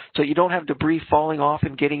filters so you don't have debris falling off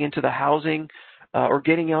and getting into the housing or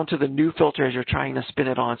getting onto the new filter as you're trying to spin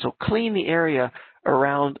it on. So clean the area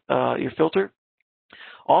around your filter.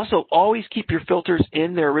 Also, always keep your filters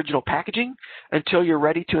in their original packaging until you're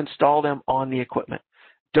ready to install them on the equipment.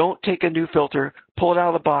 Don't take a new filter, pull it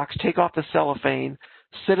out of the box, take off the cellophane,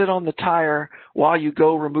 sit it on the tire while you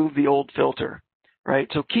go remove the old filter, right?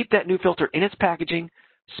 So keep that new filter in its packaging,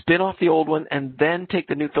 spin off the old one, and then take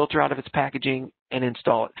the new filter out of its packaging and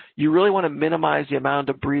install it. You really want to minimize the amount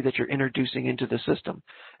of debris that you're introducing into the system,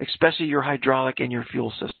 especially your hydraulic and your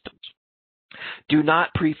fuel systems. Do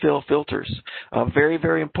not pre-fill filters. Very,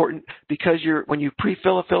 very important because when you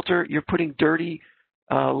pre-fill a filter, you're putting dirty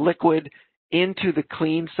liquid into the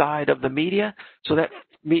clean side of the media, so that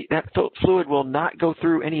fluid will not go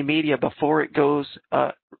through any media before it goes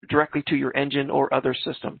directly to your engine or other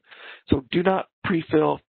system. So do not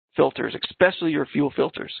pre-fill filters, especially your fuel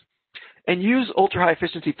filters. And use ultra-high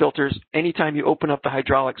efficiency filters anytime you open up the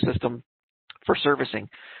hydraulic system for servicing.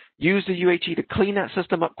 Use the UHE to clean that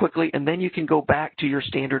system up quickly, and then you can go back to your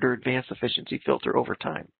standard or advanced efficiency filter over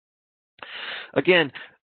time. Again,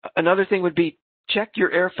 another thing would be check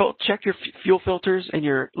your fuel filters and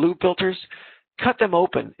your lube filters. Cut them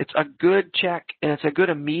open. It's a good check, and it's a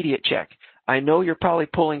good immediate check. I know you're probably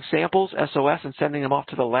pulling samples, SOS, and sending them off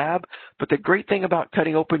to the lab, but the great thing about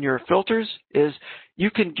cutting open your filters is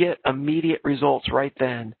you can get immediate results right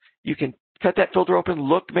then. You can cut that filter open,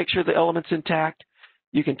 look, make sure the element's intact.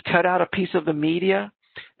 You can cut out a piece of the media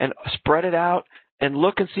and spread it out and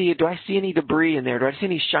look and see, do I see any debris in there? Do I see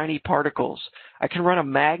any shiny particles? I can run a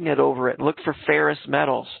magnet over it and look for ferrous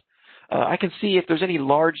metals. I can see if there's any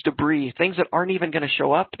large debris, things that aren't even going to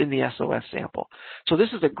show up in the SOS sample. So this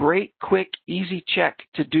is a great, quick, easy check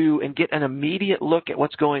to do and get an immediate look at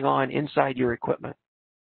what's going on inside your equipment.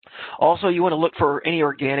 Also, you want to look for any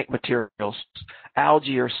organic materials,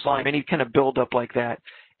 algae or slime, any kind of buildup like that.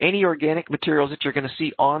 Any organic materials that you're going to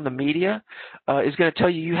see on the media is going to tell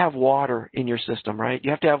you have water in your system, right? You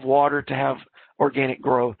have to have water to have organic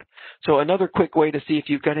growth. So another quick way to see if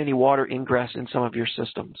you've got any water ingress in some of your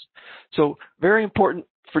systems. So very important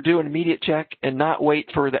for doing an immediate check and not wait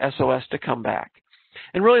for the SOS to come back.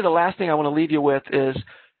 And really the last thing I want to leave you with is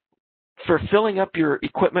for filling up your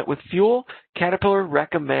equipment with fuel, Caterpillar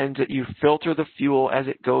recommends that you filter the fuel as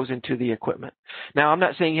it goes into the equipment. Now, I'm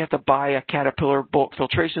not saying you have to buy a Caterpillar bulk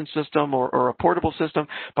filtration system or a portable system,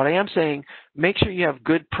 but I am saying make sure you have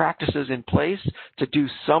good practices in place to do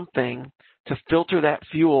something to filter that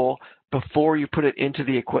fuel before you put it into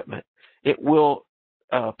the equipment. It will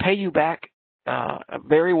pay you back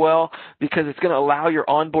very well because it's going to allow your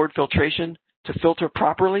onboard filtration to filter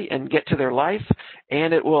properly and get to their life,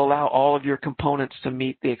 and it will allow all of your components to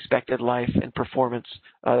meet the expected life and performance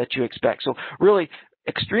that you expect. So really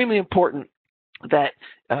extremely important that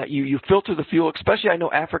you filter the fuel, especially I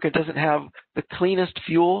know Africa doesn't have the cleanest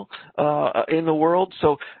fuel in the world,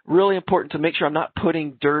 so really important to make sure I'm not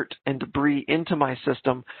putting dirt and debris into my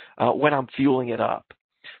system when I'm fueling it up.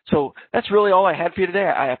 So that's really all I had for you today.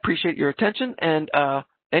 I appreciate your attention, and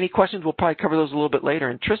any questions, we'll probably cover those a little bit later.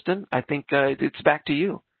 And Tristan, I think it's back to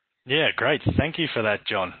you. Yeah, great. Thank you for that,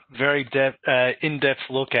 John. Very in-depth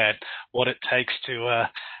look at what it takes to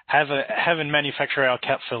have and manufacture our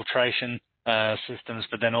cap filtration systems,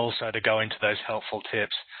 but then also to go into those helpful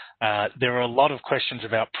tips. There are a lot of questions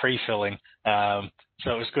about pre-filling,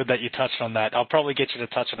 so it was good that you touched on that. I'll probably get you to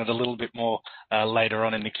touch on it a little bit more later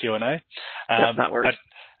on in the Q&A. That works.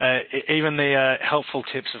 Even the helpful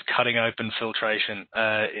tips of cutting open filtration,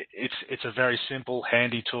 it's a very simple,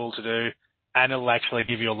 handy tool to do, and it'll actually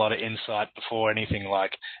give you a lot of insight before anything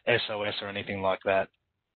like SOS or anything like that.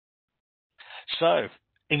 So,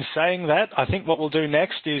 in saying that, I think what we'll do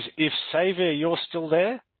next is, if Xavier, you're still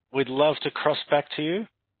there, we'd love to cross back to you.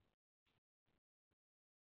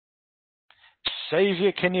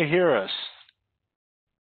 Xavier, can you hear us?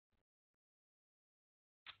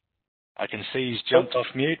 I can see he's jumped off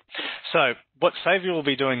mute. So what Xavier will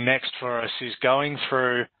be doing next for us is going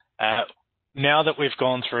through, now that we've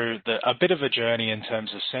gone through a bit of a journey in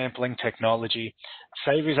terms of sampling technology,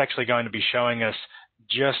 Xavier's actually going to be showing us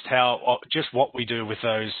just what we do with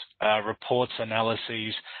those reports,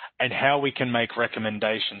 analyses, and how we can make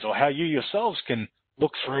recommendations, or how you yourselves can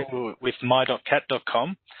look through with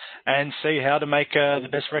my.cat.com and see how to make the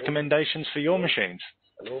best recommendations for your machines.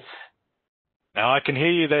 Hello? Now I can hear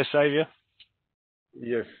you there, Xavier.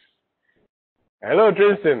 Yes. Hello,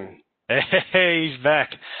 Tristan. Hey, he's back.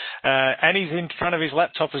 And he's in front of his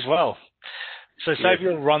laptop as well. So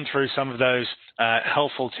Xavier will run through some of those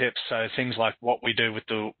helpful tips, so things like what we do with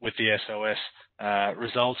the SOS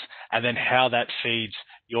results, and then how that feeds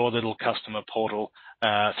your little customer portal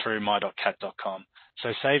through my.cat.com.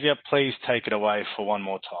 So Xavier, please take it away for one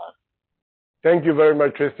more time. Thank you very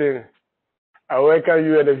much, Tristan. I welcome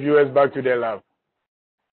you and the viewers back to the lab.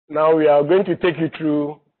 Now we are going to take you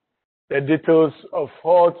through the details of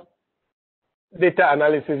what data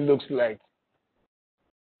analysis looks like.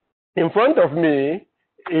 In front of me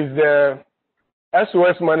is the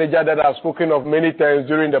SOS manager that I've spoken of many times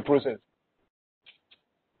during the process.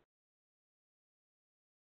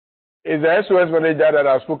 It's the SOS manager that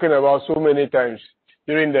I've spoken about so many times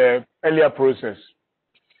during the earlier process.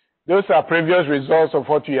 Those are previous results of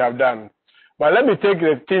what we have done. But let me take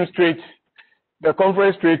the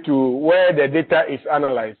conference straight to where the data is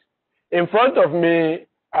analyzed. In front of me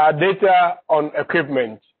are data on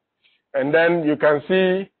equipment. And then you can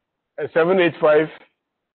see a 785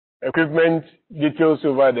 equipment details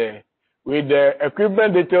over there, with the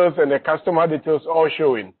equipment details and the customer details all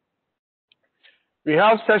showing. We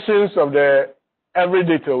have sections of every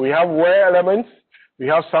detail. We have wear elements, we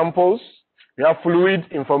have samples, we have fluid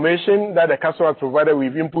information that the customer provided,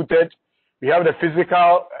 we've inputted. We have the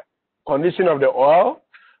physical condition of the oil,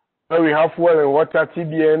 where we have fuel and water,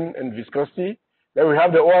 TBN, and viscosity. Then we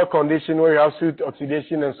have the oil condition, where we have soot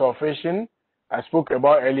oxidation and sulfation, I spoke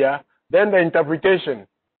about earlier. Then the interpretation.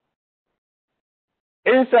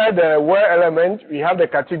 Inside the wear element, we have the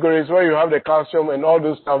categories where you have the calcium and all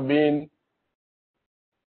those stuff being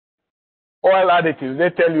oil additives. They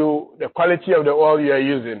tell you the quality of the oil you are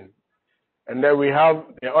using. And then we have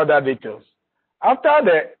the other details. After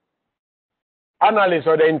the analyst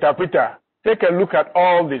or the interpreter take a look at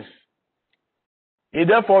all this, he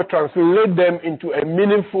therefore translate them into a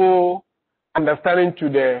meaningful understanding to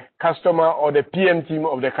the customer or the PM team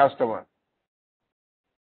of the customer.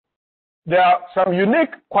 There are some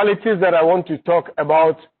unique qualities that I want to talk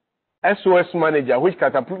about SOS Manager, which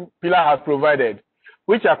Caterpillar has provided,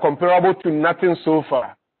 which are comparable to nothing so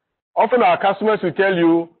far. Often our customers will tell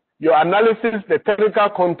you, your analysis, the technical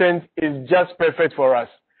content is just perfect for us,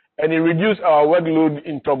 and it reduces our workload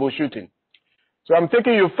in troubleshooting. So I'm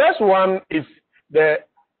taking you, first one is the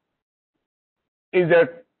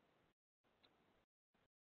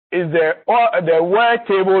wear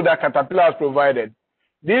table that Caterpillar has provided.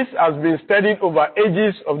 This has been studied over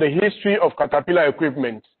ages of the history of Caterpillar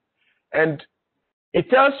equipment, and it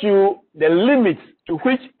tells you the limits to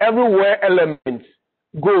which every wear element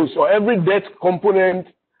goes, or every debt component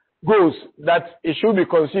goes, that it should be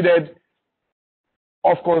considered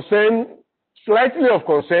of concern, slightly of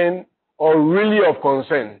concern, or really of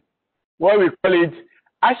concern. What we call it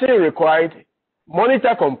action required,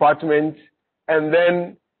 monitor compartment, and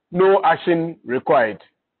then no action required.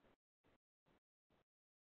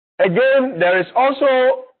 Again, there is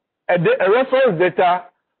also a reference data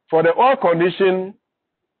for the oil condition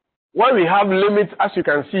where we have limits, as you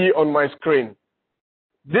can see on my screen.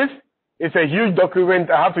 This is a huge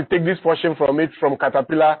document. I have to take this portion from it from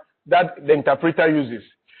Caterpillar that the interpreter uses.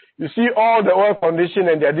 You see all the oil condition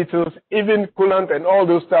and their details, even coolant and all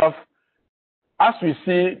those stuff, as we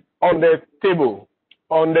see on the table,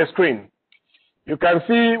 on the screen. You can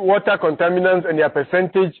see water contaminants and their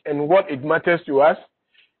percentage and what it matters to us.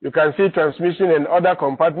 You can see transmission and other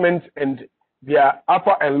compartments and their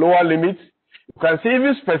upper and lower limits. You can see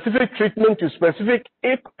even specific treatment to specific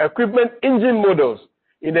equipment engine models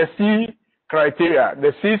in the C criteria,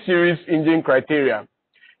 the C series engine criteria.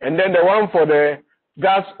 And then the one for the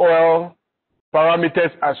gas oil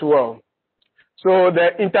parameters as well. So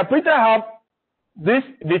the interpreter have these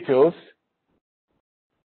details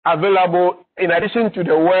available in addition to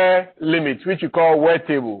the wear limits, which you call wear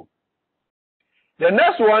table. The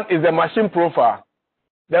next one is the machine profile.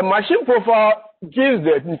 The machine profile gives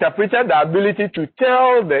the interpreter the ability to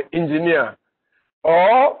tell the engineer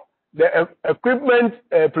or the equipment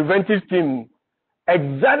preventive team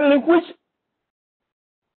exactly which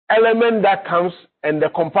element that comes and the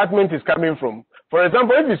compartment is coming from. For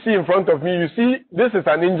example, if you see in front of me, you see this is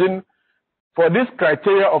an engine for this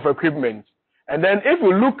criteria of equipment. And then if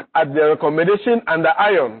you look at the recommendation and the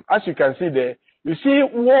iron, as you can see there, you see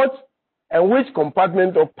what and which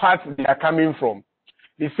compartment or parts they are coming from.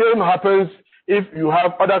 The same happens if you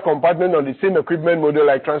have other compartments on the same equipment model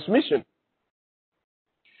like transmission.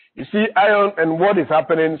 You see iron and what is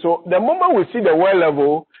happening. So the moment we see the wear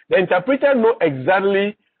level, the interpreter knows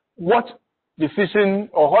exactly what decision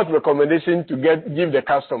or what recommendation to give the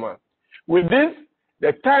customer. With this,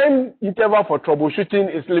 the time interval for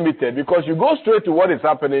troubleshooting is limited because you go straight to what is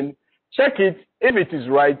happening, check it. If it is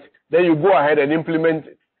right, then you go ahead and implement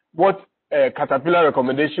what Caterpillar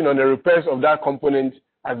recommendation on the repairs of that component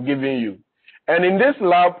has given you. And in this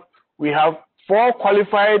lab, we have 4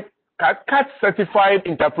 qualified CAT certified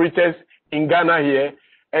interpreters in Ghana here.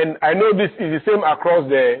 And I know this is the same across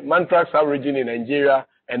the Mantrac sub-region in Nigeria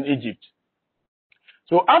and Egypt.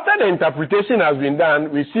 So after the interpretation has been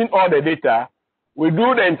done, we've seen all the data. We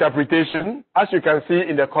do the interpretation, as you can see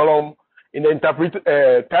in the column, in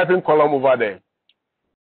the typing column over there.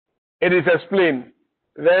 It is explained.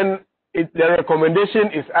 Then the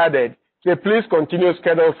recommendation is added. Say, please continue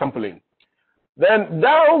scheduled sampling. Then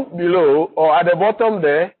down below, or at the bottom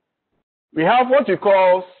there, we have what you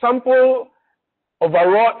call sample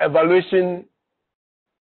overall evaluation.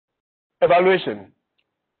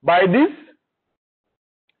 By this,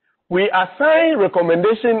 we assign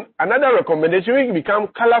recommendation, another recommendation will become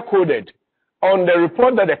color-coded on the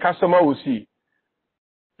report that the customer will see.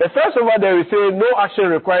 The first over there we say no action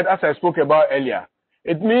required, as I spoke about earlier.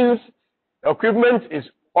 It means equipment is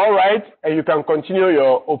all right and you can continue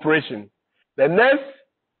your operation. The next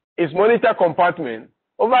is monitor compartment.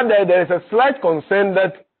 Over there is a slight concern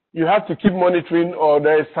that you have to keep monitoring or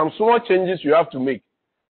there is some small changes you have to make.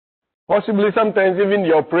 Possibly sometimes even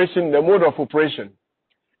the operation, the mode of operation.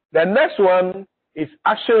 The next one is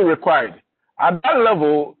action required. At that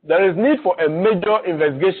level, there is need for a major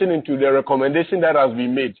investigation into the recommendation that has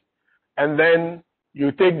been made. And then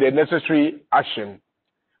you take the necessary action.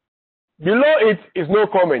 Below it is no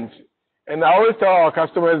comment. And I always tell our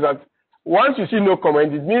customers that once you see no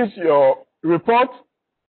comment, it means your report,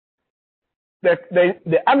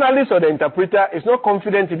 the analyst or the interpreter is not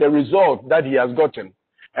confident in the result that he has gotten.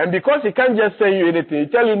 And because he can't just say you anything,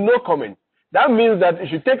 he tell you no comment. That means that you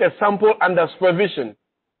should take a sample under supervision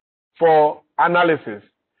for analysis.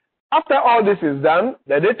 After all this is done,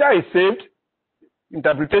 the data is saved,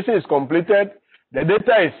 interpretation is completed, the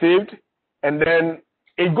data is saved, and then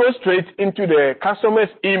it goes straight into the customer's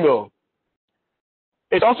email.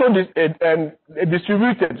 it's also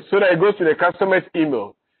distributed so that it goes to the customer's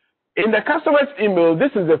email. In the customer's email,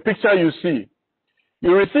 this is the picture you see.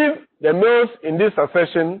 You receive the mails in this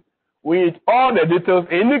succession with all the details.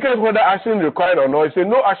 It indicates whether action required or not. It says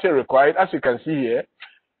no action required, as you can see here.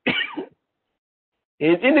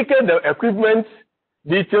 It indicates the equipment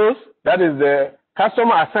details, that is the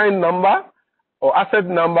customer assigned number or asset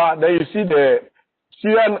number. Then you see the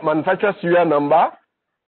manufacturer serial number.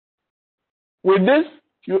 With this,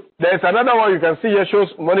 there's another one you can see here shows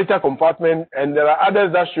monitor compartment, and there are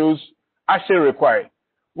others that shows action required.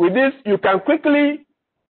 With this, you can quickly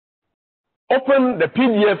open the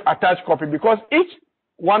PDF attached copy because each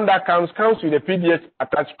one that comes with a PDF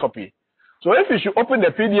attached copy. So if you should open the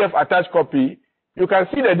PDF attached copy, you can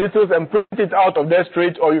see the details and print it out of there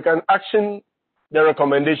straight, or you can action the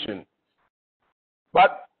recommendation.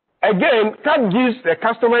 But again, CAT gives the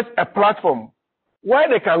customers a platform where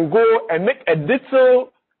they can go and make a detailed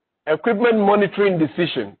equipment monitoring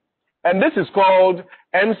decision. And this is called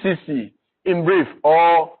MCC in brief,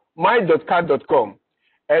 or my.cat.com.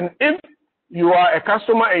 And if you are a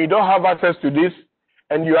customer and you don't have access to this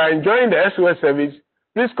and you are enjoying the SOS service,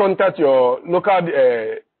 please contact your local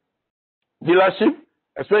dealership,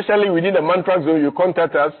 especially within the Mantrac zone. You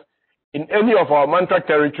contact us in any of our Mantrac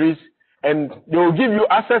territories, and they will give you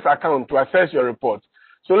access account to access your report.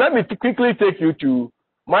 So let me quickly take you to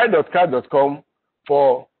my.cat.com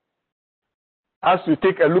for us to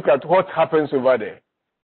take a look at what happens over there.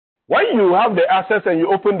 When you have the access and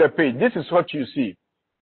you open the page, this is what you see.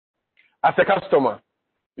 As a customer,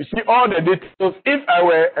 you see all the details. If I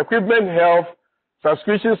were equipment health,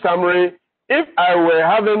 subscription summary, if I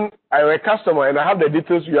were a customer and I have the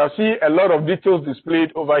details, you will see a lot of details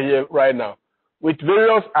displayed over here right now with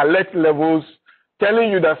various alert levels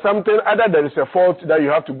telling you that something, either there is a fault that you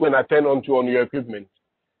have to go and attend onto on your equipment.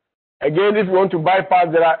 Again, if you want to buy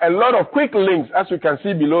parts, there are a lot of quick links, as you can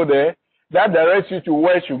see below there, that directs you to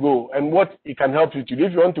where you should go and what it can help you to do.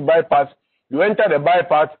 If you want to buy parts, you enter the buy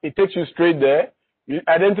parts, it takes you straight there. You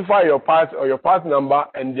identify your parts or your part number,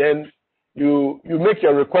 and then you make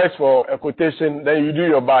your request for a quotation, then you do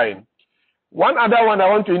your buying. One other one I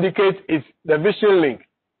want to indicate is the vision link.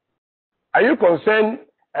 Are you concerned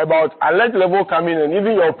about alert level coming and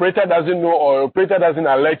even your operator doesn't know or your operator doesn't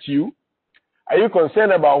alert you? Are you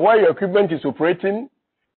concerned about where your equipment is operating?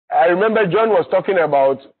 I remember John was talking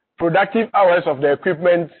about productive hours of the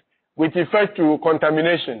equipment with respect to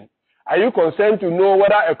contamination. Are you concerned to know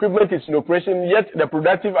whether equipment is in operation yet the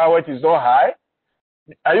productive hours is not high?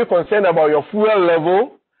 Are you concerned about your fuel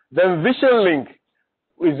level? Then Vision Link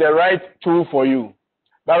is the right tool for you.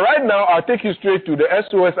 But right now, I'll take you straight to the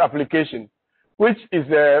SOS application, which is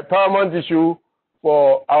the paramount issue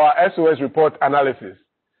for our SOS report analysis.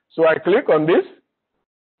 So I click on this.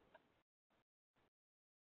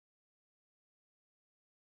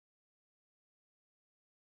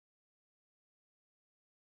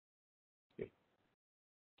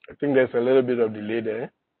 I think there's a little bit of delay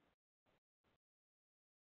there.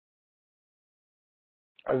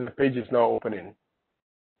 As the page is now opening.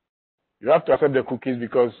 You have to accept the cookies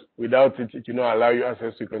because without it, it will not allow you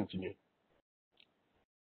access to continue.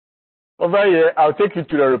 Over here, I'll take you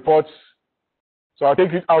to the reports. So I'll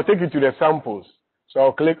take you to the samples. So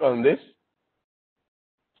I'll click on this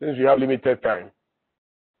since we have limited time.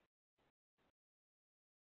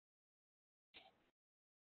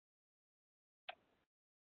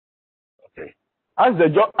 Okay. As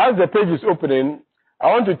the page is opening, I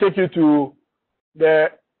want to take you to the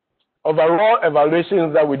overall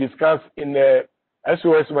evaluations that we discussed in the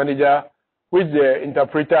SOS Manager, which the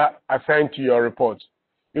interpreter assigned to your report.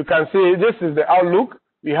 You can see this is the outlook.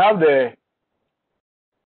 We have the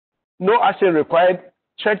no action required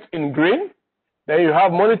checked in green. Then you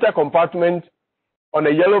have monitor compartment on a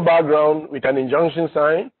yellow background with an injunction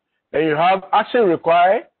sign. Then you have action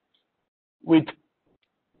required with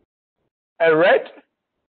a red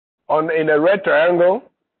in a red triangle.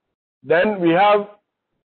 Then we have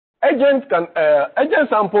agent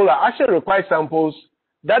sample or action required samples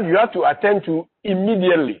that you have to attend to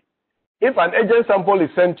immediately. If an agent sample is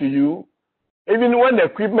sent to you, even when the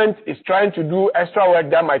equipment is trying to do extra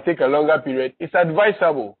work that might take a longer period, it's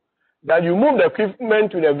advisable that you move the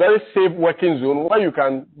equipment to the very safe working zone where you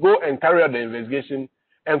can go and carry out the investigation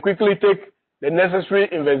and quickly take the necessary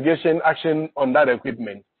investigation action on that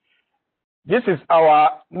equipment. This is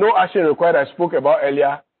our no action required I spoke about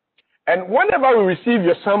earlier. And whenever we receive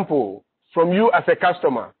your sample from you as a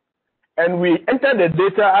customer, and we enter the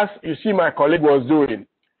data as you see my colleague was doing,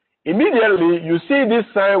 immediately you see this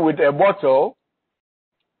sign with a bottle,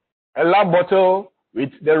 a lab bottle with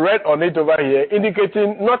the red on it over here,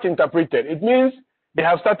 indicating not interpreted. It means they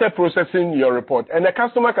have started processing your report, and the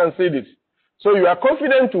customer can see this. So you are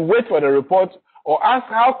confident to wait for the report or ask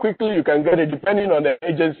how quickly you can get it depending on the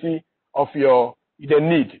agency of the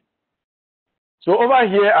need. So over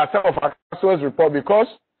here are some of our customers' report. Because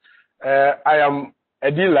I am a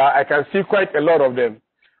dealer, I can see quite a lot of them.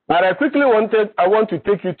 But I want to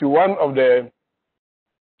take you to one of the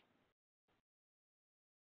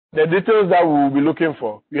details that we will be looking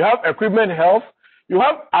for. You have equipment health. You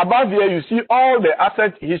have above here, you see all the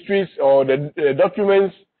asset histories or the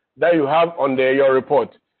documents that you have on your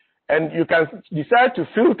report. And you can decide to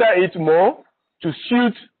filter it more to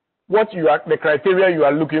suit the criteria you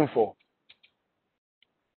are looking for.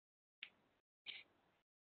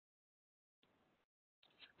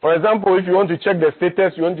 For example, if you want to check the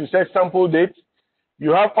status, you want to check sample date,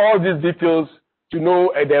 you have all these details to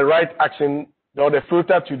know the right action or the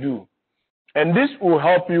filter to do. And this will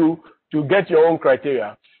help you to get your own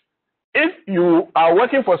criteria. If you are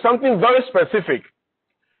working for something very specific,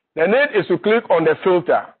 the need is to click on the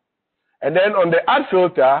filter. And then on the add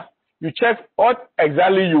filter, you check what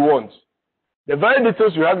exactly you want. The very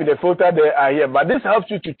details you have in the filter there are here, but this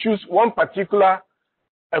helps you to choose one particular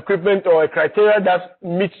equipment or a criteria that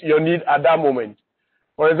meets your need at that moment.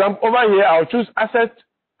 For example, over here, I'll choose asset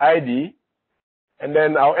ID, and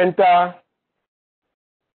then I'll enter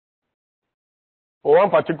for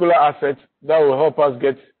one particular asset that will help us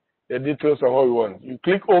get the details of what we want. You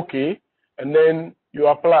click OK, and then you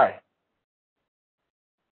apply.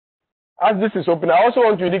 As this is open, I also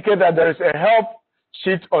want to indicate that there is a help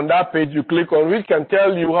sheet on that page you click on, which can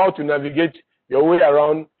tell you how to navigate your way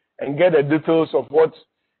around and get the details of what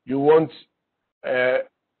you want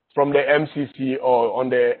from the MCC or on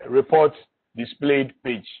the report displayed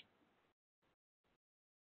page.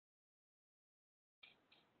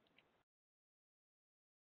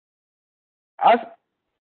 As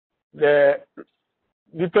the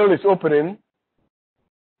detail is opening,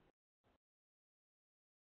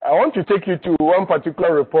 I want to take you to one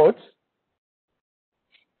particular report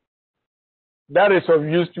that is of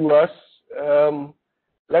use to us.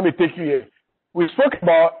 Let me take you here. We spoke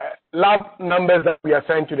about lab numbers that we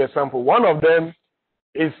assigned to the sample. One of them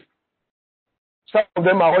is, some of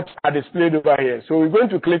them are what are displayed over here. So we're going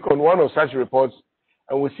to click on one of such reports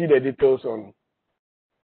and we'll see the details on.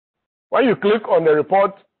 When you click on the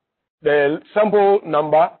report, the sample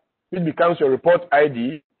number, which becomes your report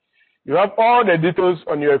ID, you have all the details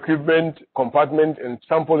on your equipment, compartment, and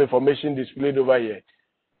sample information displayed over here.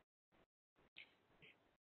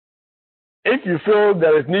 If you feel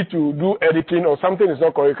there is need to do editing or something is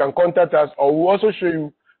not correct, you can contact us, or we'll also show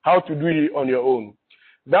you how to do it on your own.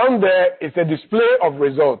 Down there is a display of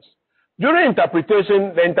results. During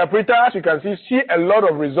interpretation, the interpreter, as you can see a lot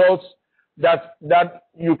of results that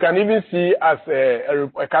you can even see as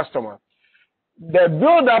a customer. The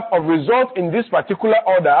build-up of results in this particular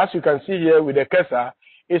order, as you can see here with the cursor,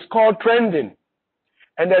 is called trending.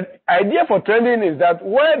 And the idea for trending is that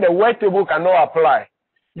where the work table cannot apply,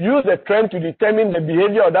 use the trend to determine the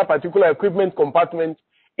behavior of that particular equipment compartment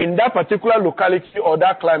in that particular locality or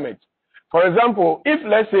that climate. For example, if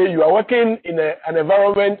let's say you are working in an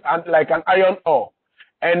environment like an iron ore,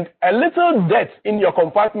 and a little dirt in your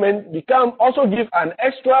compartment also give an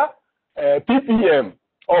extra ppm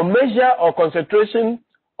or measure or concentration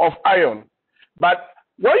of iron. But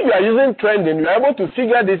when you are using trending, you are able to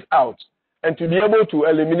figure this out and to be able to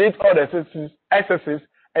eliminate all the excesses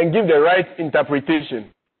and give the right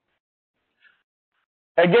interpretation.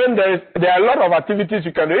 Again, there are a lot of activities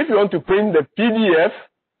you can do. If you want to print the PDF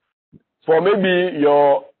for maybe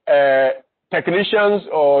your technicians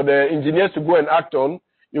or the engineers to go and act on,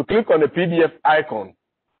 you click on the PDF icon.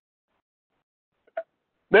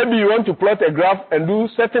 Maybe you want to plot a graph and do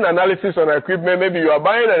certain analysis on equipment. Maybe you are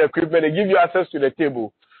buying an equipment, they give you access to the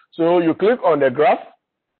table. So you click on the graph,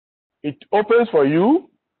 it opens for you,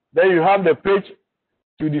 then you have the page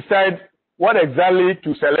to decide what exactly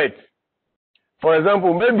to select. For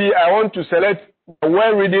example, maybe I want to select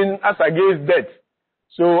wear reading as against dirt.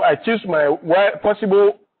 So I choose my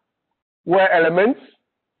possible wear elements.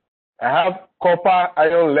 I have copper,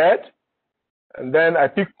 iron, lead, and then I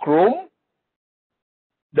pick chrome.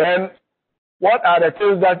 Then what are the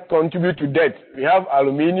things that contribute to dirt? We have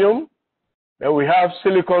aluminium, then we have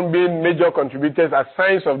silicon being major contributors as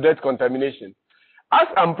signs of dirt contamination. As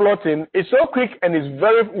I'm plotting, it's so quick and it's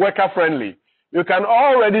very worker friendly. You can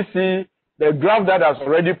already see the graph that has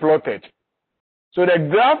already plotted. So the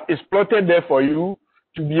graph is plotted there for you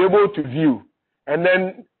to be able to view. And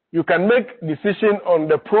then you can make decision on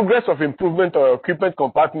the progress of improvement of your equipment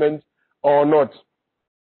compartment or not.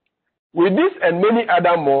 With this and many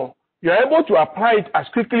other more, you are able to apply it as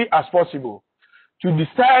quickly as possible. to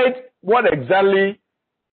decide what exactly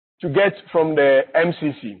to get from the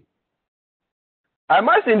MCC. I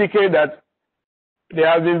must indicate that there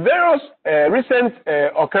have been various recent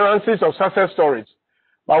occurrences of success stories,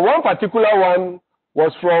 but one particular one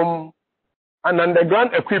was from an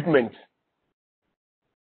underground equipment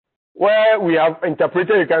where we have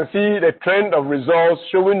interpreted, you can see the trend of results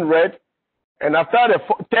showing red, and after the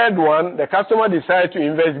third one, the customer decided to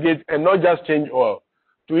investigate and not just change oil,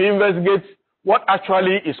 to investigate what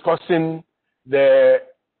actually is causing the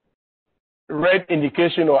red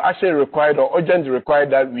indication or action required or urgent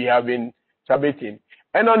required that we have been submitting.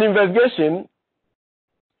 And on investigation,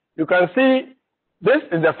 you can see this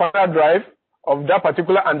is the final drive of that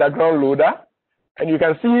particular underground loader, and you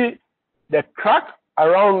can see the crack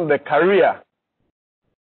around the carrier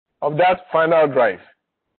of that final drive.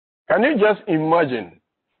 Can you just imagine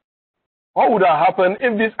what would have happened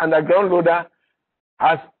if this underground loader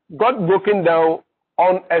has got broken down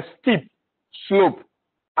on a steep slope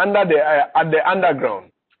under at the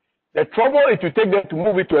underground? The trouble is to take them to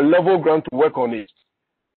move it to a level ground to work on it.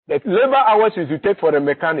 The labor hours is to take for the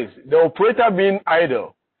mechanics, the operator being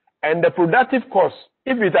idle, and the productive cost.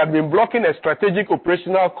 If it had been blocking a strategic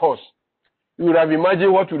operational cost, you would have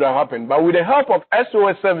imagined what would have happened. But with the help of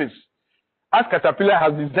SOS service, as Caterpillar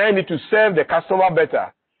has designed it to serve the customer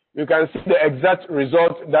better, you can see the exact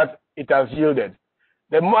result that it has yielded.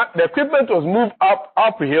 The equipment was moved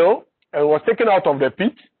uphill and was taken out of the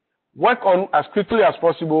pit, worked on as quickly as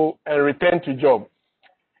possible, and returned to job.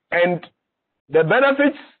 And the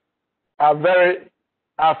benefits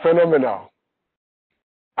are phenomenal,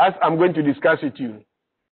 as I'm going to discuss with you.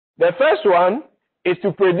 The first one is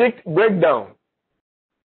to predict breakdown.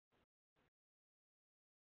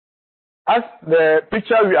 As the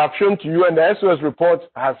picture we have shown to you and the SOS report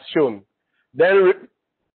has shown, then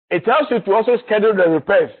it tells you to also schedule the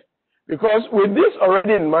repairs. Because with this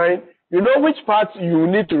already in mind, you know which parts you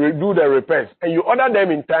need to do the repairs, and you order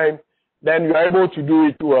them in time, then you are able to do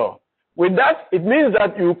it well. With that, it means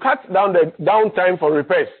that you cut down the downtime for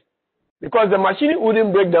repairs. Because the machine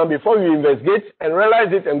wouldn't break down before you investigate and realize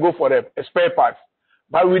it and go for the spare parts.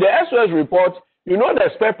 But with the SOS report, you know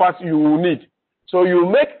the spare parts you will need. So you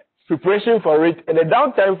make preparation for it, and the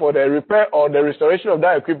downtime for the repair or the restoration of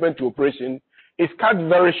that equipment to operation is cut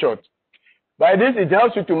very short. By this, it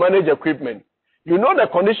helps you to manage equipment. You know the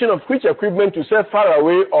condition of which equipment to set far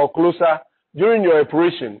away or closer during your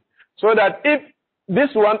operation, so that if this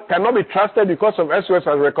one cannot be trusted because of SOS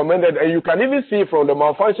as recommended, and you can even see from the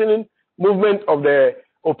malfunctioning movement of the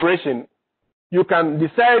operation, you can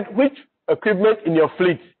decide which equipment in your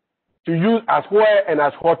fleet to use at where and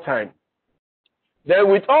at what time.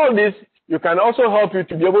 Then with all this, you can also help you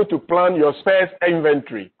to be able to plan your spares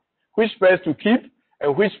inventory, which spares to keep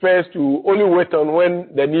and which spares to only wait on when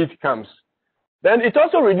the need comes. Then it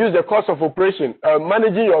also reduces the cost of operation,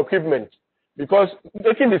 managing your equipment, because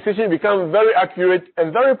making decisions becomes very accurate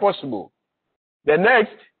and very possible. The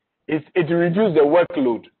next is it reduces the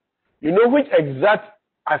workload. You know which exact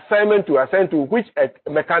assignment to assign to which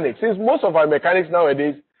mechanic. Since most of our mechanics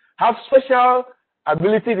nowadays have special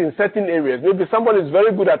abilities in certain areas. Maybe someone is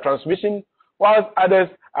very good at transmission, whilst others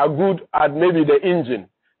are good at maybe the engine.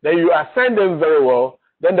 Then you assign them very well,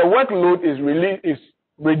 then the workload is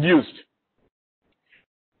reduced.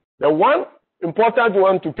 The one important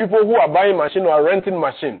one to people who are buying machine or renting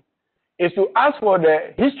machine is to ask for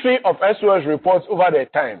the history of SOS reports over the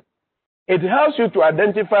time. It helps you to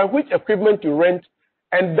identify which equipment to rent,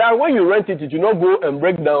 and that when you rent it, it will not go and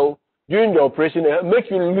break down during the operation and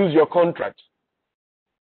make you lose your contract.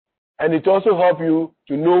 And it also helps you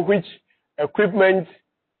to know which equipment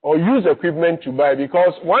or used equipment to buy,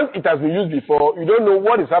 because once it has been used before, you don't know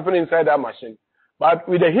what is happening inside that machine. But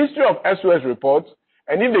with the history of SOS reports,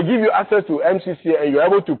 and if they give you access to MCC and you're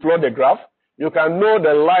able to plot the graph, you can know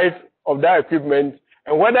the life of that equipment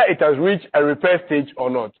and whether it has reached a repair stage or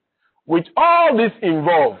not. With all this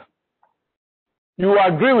involved, you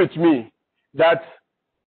agree with me that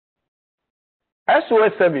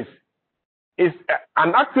SOS service is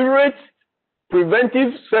an accurate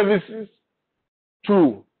preventive services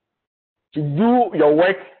tool to do your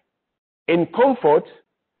work in comfort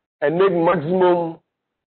and make maximum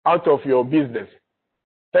out of your business.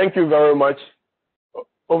 Thank you very much.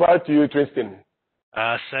 Over to you, Tristan.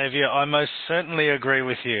 Xavier, I most certainly agree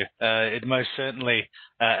with you. It most certainly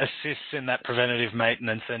assists in that preventative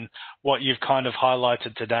maintenance, and what you've kind of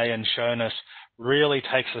highlighted today and shown us really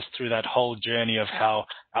takes us through that whole journey of how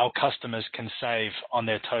our customers can save on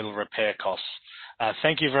their total repair costs.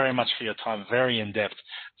 Thank you very much for your time, very in-depth.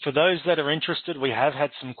 For those that are interested, we have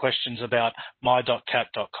had some questions about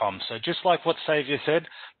my.cat.com. So just like what Xavier said,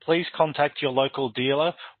 please contact your local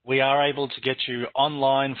dealer. We are able to get you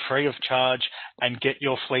online free of charge and get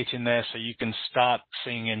your fleet in there so you can start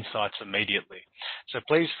seeing insights immediately. So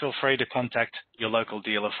please feel free to contact your local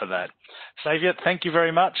dealer for that. Xavier, thank you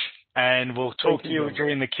very much. And we'll talk to you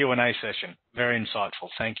during the Q&A session. Very insightful.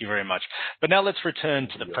 Thank you very much. But now let's return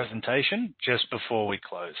to the presentation just before we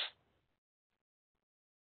close.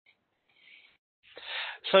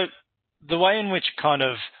 So the way in which kind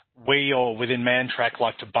of we or within Mantrac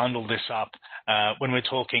like to bundle this up when we're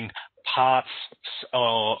talking parts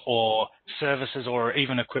or services or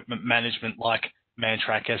even equipment management like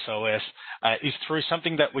Mantrac SOS is through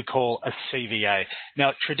something that we call a CVA.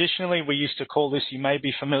 Now, traditionally, we used to call this, you may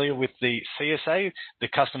be familiar with the CSA, the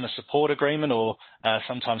Customer Support Agreement, or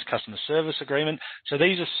sometimes Customer Service Agreement. So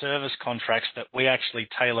these are service contracts that we actually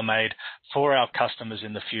tailor-made for our customers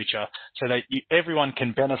in the future so that everyone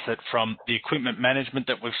can benefit from the equipment management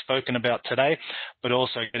that we've spoken about today, but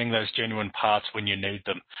also getting those genuine parts when you need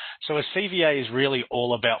them. So a CVA is really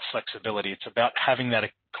all about flexibility. It's about having that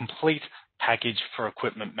complete package for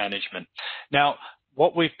equipment management. Now,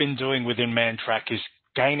 what we've been doing within Mantrac is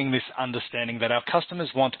gaining this understanding that our customers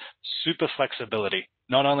want super flexibility,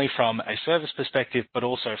 not only from a service perspective, but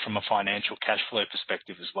also from a financial cash flow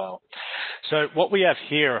perspective as well. So what we have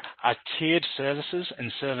here are tiered services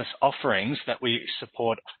and service offerings that we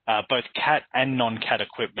support both CAT and non-CAT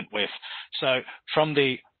equipment with. So from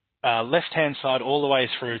the left-hand side all the way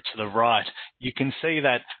through to the right, you can see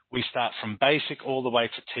that we start from basic all the way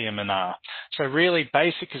to TM&R. So really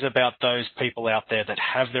basic is about those people out there that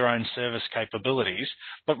have their own service capabilities,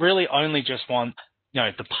 but really only just want,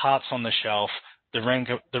 the parts on the shelf,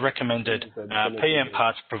 the recommended PM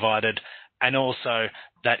parts provided, and also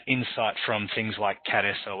that insight from things like CAT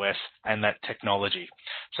SOS and that technology.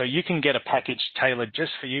 So you can get a package tailored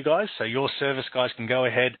just for you guys, so your service guys can go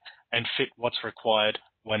ahead and fit what's required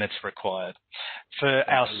when it's required. For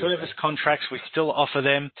our service contracts, we still offer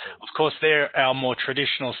them. Of course, they're our more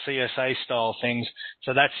traditional CSA style things.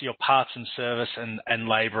 So that's your parts and service and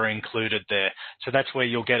labor included there. So that's where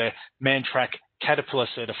you'll get a Mantrac Caterpillar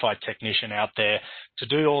certified technician out there to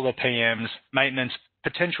do all the PMs, maintenance,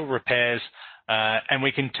 potential repairs, and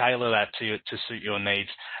we can tailor that to suit your needs.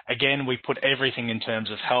 Again, we put everything in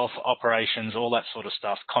terms of health, operations, all that sort of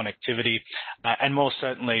stuff, connectivity, and more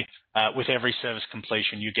certainly, with every service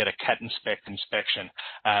completion, you get a CAT inspection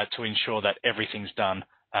to ensure that everything's done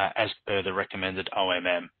as per the recommended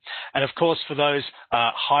OMM. And of course, for those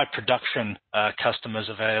high production customers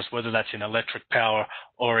of ours, whether that's in electric power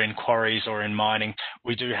or in quarries or in mining,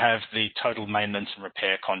 we do have the total maintenance and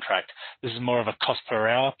repair contract. This is more of a cost per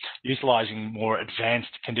hour, utilizing more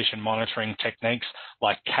advanced condition monitoring techniques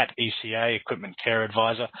like CAT ECA, Equipment Care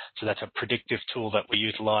Advisor. So that's a predictive tool that we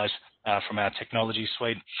utilize from our technology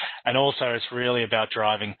suite. And also it's really about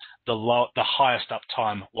driving the highest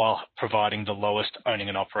uptime while providing the lowest owning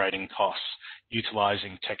and operating costs,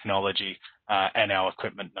 utilizing technology and our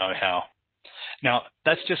equipment know-how. Now,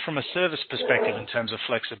 that's just from a service perspective in terms of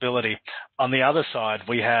flexibility. On the other side,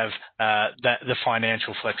 we have the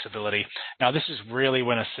financial flexibility. Now, this is really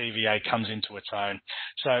when a CVA comes into its own.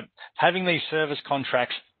 So having these service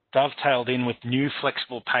contracts dovetailed in with new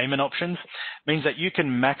flexible payment options means that you can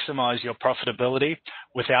maximize your profitability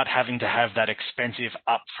without having to have that expensive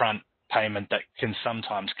upfront payment that can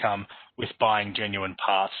sometimes come with buying genuine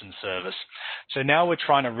parts and service. So now we're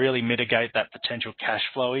trying to really mitigate that potential cash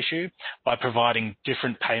flow issue by providing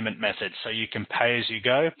different payment methods. So you can pay as you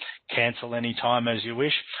go, cancel any time as you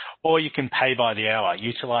wish, or you can pay by the hour.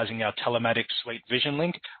 Utilizing our telematics suite Vision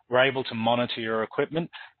Link, we're able to monitor your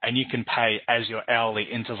equipment and you can pay as your hourly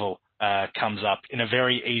interval comes up in a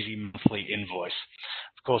very easy monthly invoice.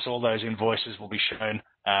 Of course, all those invoices will be shown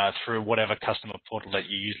through whatever customer portal that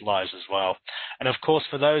you utilize as well. And of course,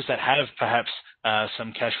 for those that have perhaps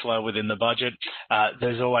some cash flow within the budget,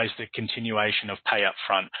 there's always the continuation of pay up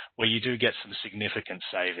front where you do get some significant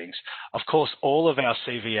savings. Of course, all of our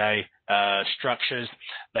CVA structures,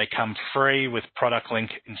 they come free with Product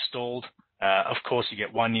Link installed. Of course, you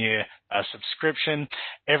get 1 year subscription.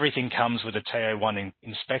 Everything comes with a TA1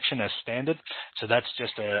 inspection as standard. So that's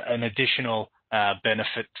just an additional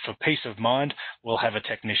benefit for peace of mind. We'll have a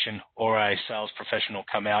technician or a sales professional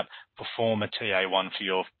come out, perform a TA1 for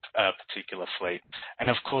your particular fleet. And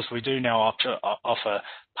of course, we do now offer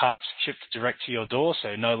parts shipped direct to your door.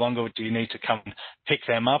 So no longer do you need to come and pick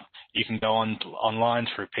them up. You can go online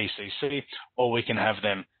through PCC, or we can have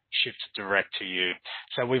them shipped direct to you.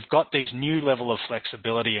 So we've got these new level of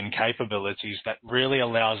flexibility and capabilities that really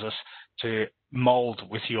allows us to mold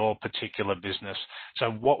with your particular business.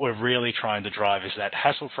 So what we're really trying to drive is that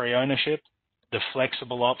hassle-free ownership, the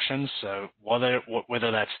flexible options, so whether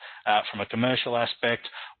that's from a commercial aspect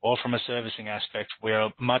or from a servicing aspect, we are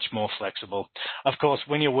much more flexible. Of course,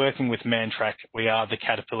 when you're working with Mantrac, we are the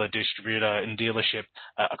Caterpillar distributor and dealership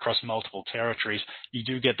across multiple territories. You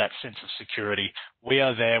do get that sense of security. We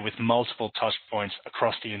are there with multiple touch points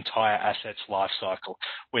across the entire asset's life cycle.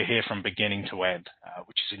 We're here from beginning to end,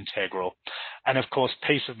 which is integral. And of course,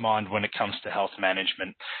 peace of mind when it comes to health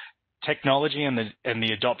management. Technology and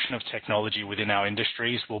the adoption of technology within our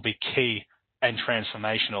industries will be key and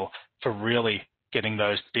transformational for really getting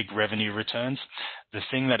those big revenue returns. The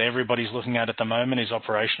thing that everybody's looking at the moment is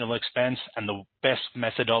operational expense, and the best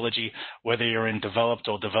methodology, whether you're in developed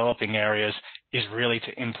or developing areas, is really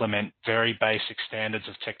to implement very basic standards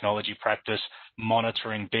of technology practice,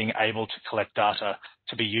 monitoring, being able to collect data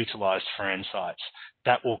to be utilized for insights.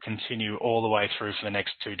 That will continue all the way through for the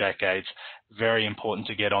next 2 decades. Very important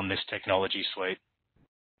to get on this technology suite.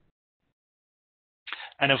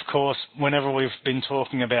 And of course, whenever we've been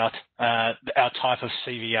talking about our type of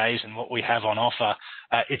CVAs and what we have on offer,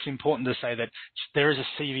 it's important to say that there is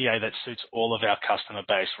a CVA that suits all of our customer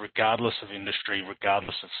base, regardless of industry,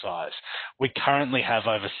 regardless of size. We currently have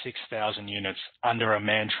over 6,000 units under a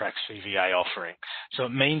Mantrac CVA offering. So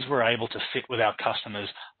it means we're able to fit with our customers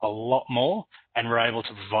a lot more, and we're able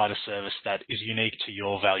to provide a service that is unique to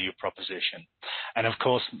your value proposition. And of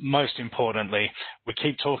course, most importantly, we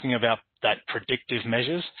keep talking about that predictive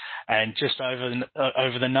measures, and just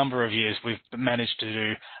over the number of years, we've managed to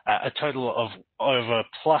do a total of over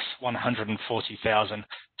plus 140,000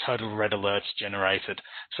 total red alerts generated.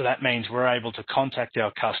 So that means we're able to contact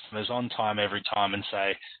our customers on time every time and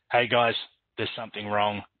say, hey guys, there's something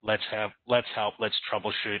wrong, let's help, let's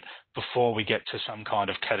troubleshoot before we get to some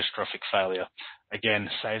kind of catastrophic failure. Again,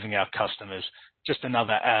 saving our customers, just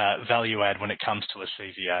another value add when it comes to a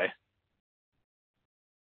CVA.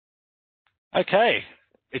 Okay,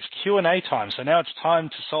 it's Q&A time, so now it's time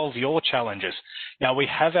to solve your challenges. Now, we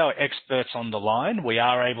have our experts on the line. We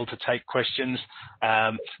are able to take questions,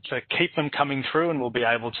 so keep them coming through, and we'll be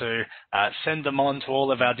able to send them on to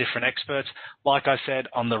all of our different experts. Like I said,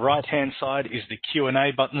 on the right-hand side is the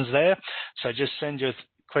Q&A buttons there, so just send your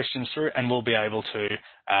questions through, and we'll be able to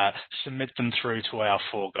submit them through to our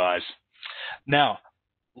 4 guys. Now,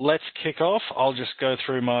 let's kick off. I'll just go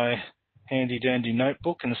through my handy-dandy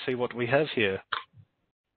notebook and see what we have here.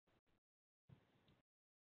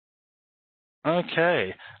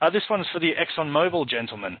 Okay, this one's for the ExxonMobil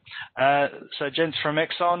gentleman. So gents from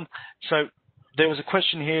Exxon, so there was a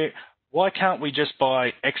question here, why can't we just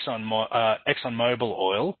buy ExxonMobil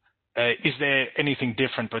oil? Is there anything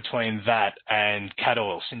different between that and cat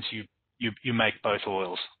oil, since you make both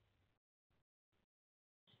oils?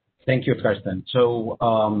 Thank you, Karsten. So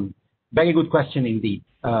very good question indeed.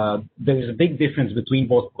 There is a big difference between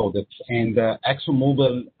both products, and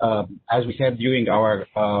ExxonMobil, as we said during our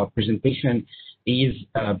presentation, is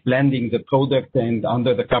blending the product and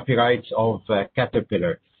under the copyrights of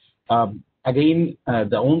Caterpillar. Again,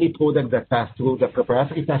 the only product that passed through the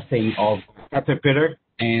preparatory testing of Caterpillar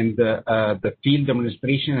and the field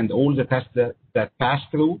demonstration and all the tests that passed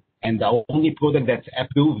through, and the only product that's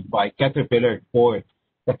approved by Caterpillar for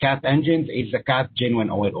the Cat engines is the Cat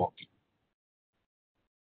genuine oil only.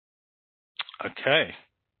 Okay,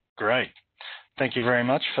 great. Thank you very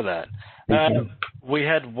much for that. Thank you. We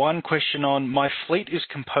had one question on, my fleet is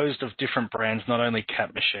composed of different brands, not only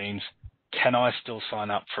Cat machines. Can I still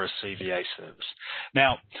sign up for a CVA service?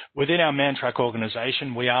 Now, within our Mantrac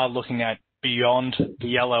organization, we are looking at beyond the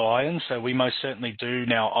yellow iron, so we most certainly do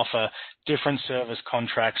now offer different service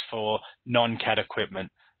contracts for non-Cat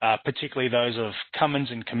equipment. Particularly those of Cummins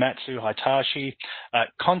and Komatsu, Hitachi.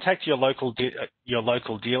 Contact your local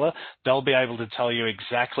dealer. They'll be able to tell you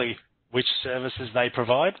exactly which services they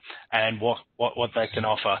provide and what they can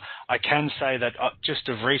offer. I can say that just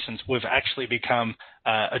of recent, we've actually become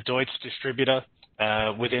a Deutsch distributor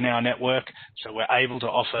within our network, so we're able to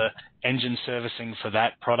offer engine servicing for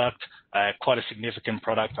that product, quite a significant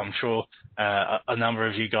product. I'm sure a number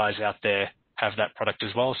of you guys out there have that product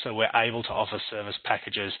as well, so we're able to offer service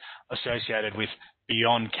packages associated with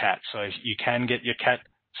beyond Cat. So if you can get your Cat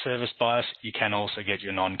service by us, you can also get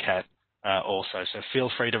your non-Cat also. So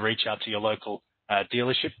feel free to reach out to your local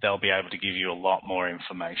dealership. They'll be able to give you a lot more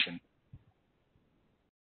information.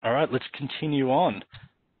 All right, let's continue on.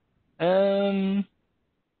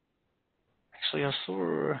 Actually, I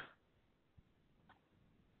saw...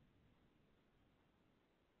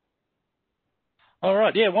 All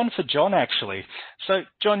right. Yeah, one for John, actually. So,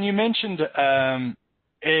 John, you mentioned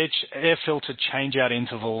air filter change-out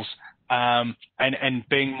intervals and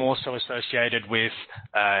being more so associated with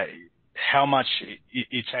how much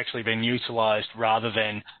it's actually been utilized rather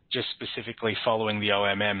than just specifically following the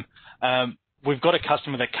OMM. We've got a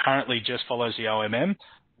customer that currently just follows the OMM.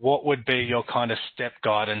 What would be your kind of step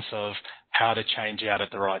guidance of how to change out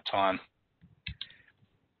at the right time?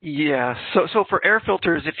 Yeah, so for air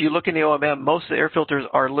filters, if you look in the OMM, most of the air filters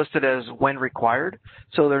are listed as when required,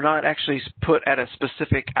 so they're not actually put at a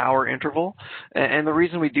specific hour interval. And the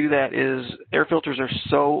reason we do that is air filters are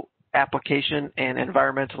so application and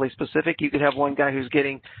environmentally specific. You could have one guy who's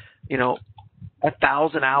getting,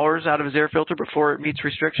 1,000 hours out of his air filter before it meets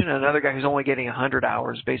restriction, and another guy who's only getting 100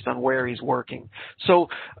 hours based on where he's working. So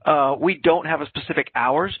we don't have a specific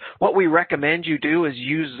hours. What we recommend you do is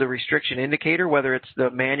use the restriction indicator, whether it's the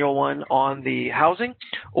manual one on the housing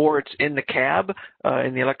or it's in the cab,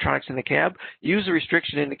 in the electronics in the cab. Use the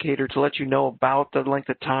restriction indicator to let you know about the length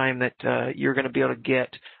of time that you're going to be able to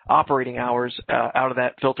get operating hours out of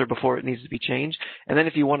that filter before it needs to be changed. And then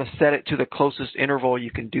if you want to set it to the closest interval, you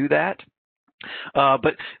can do that.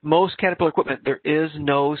 But most Caterpillar equipment, there is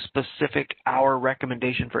no specific hour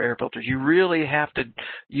recommendation for air filters. You really have to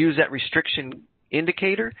use that restriction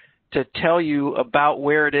indicator to tell you about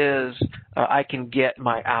where it is I can get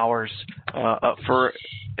my hours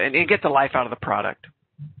and get the life out of the product.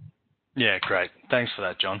 Yeah, great. Thanks for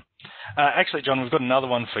that, John. Actually, John, we've got another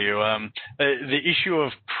one for you. The issue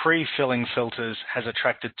of pre-filling filters has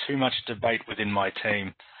attracted too much debate within my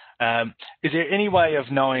team. Is there any way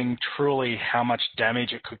of knowing truly how much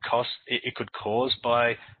damage it could cause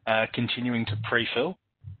by continuing to pre-fill?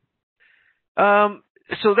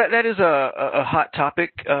 So that is a hot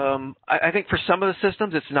topic. I think for some of the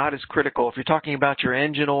systems, it's not as critical. If you're talking about your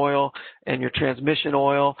engine oil and your transmission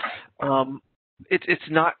oil, it's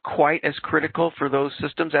not quite as critical for those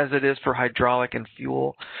systems as it is for hydraulic and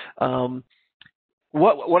fuel.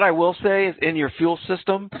 What I will say is in your fuel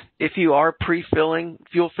system, if you are pre-filling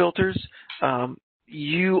fuel filters,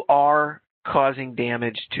 you are causing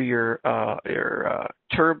damage to your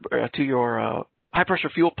high pressure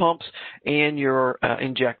fuel pumps and your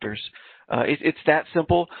injectors. It's that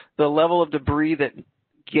simple. The level of debris that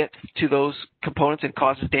gets to those components and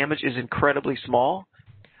causes damage is incredibly small.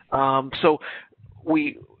 So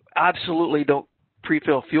we absolutely don't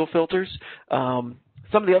pre-fill fuel filters.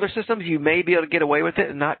 Some of the other systems, you may be able to get away with it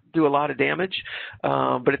and not do a lot of damage.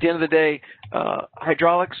 But at the end of the day,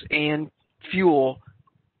 hydraulics and fuel,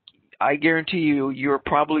 I guarantee you're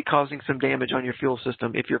probably causing some damage on your fuel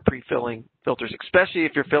system if you're pre-filling filters, especially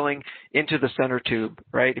if you're filling into the center tube,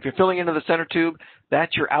 right? If you're filling into the center tube,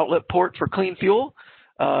 that's your outlet port for clean fuel,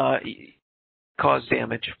 cause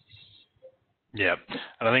damage. Yeah,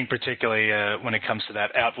 and I think particularly when it comes to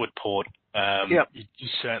that outward port, you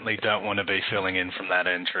certainly don't want to be filling in from that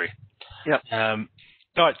entry. Yep.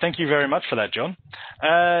 All right, thank you very much for that, John.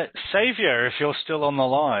 Xavier, if you're still on the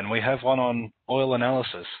line, we have one on oil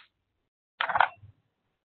analysis.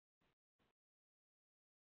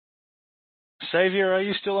 Xavier, are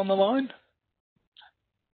you still on the line?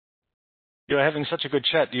 You're having such a good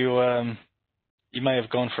chat. You may have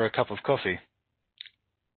gone for a cup of coffee.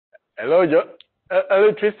 Hello,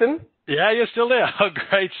 hello, Tristan. Yeah, you're still there. Oh,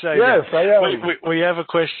 great, Xavier. Yes, I am. We have a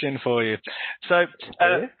question for you. So,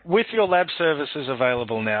 with your lab services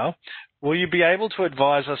available now, will you be able to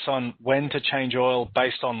advise us on when to change oil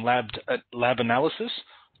based on lab analysis,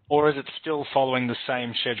 or is it still following the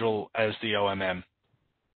same schedule as the OMM?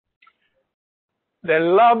 The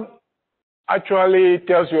lab actually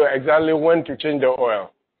tells you exactly when to change the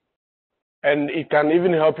oil, and it can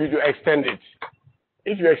even help you to extend it.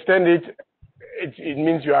 If you extend it, it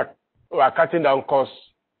means you are cutting down costs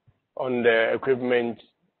on the equipment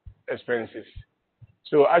expenses.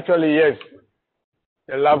 So actually, yes,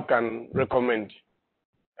 the lab can recommend.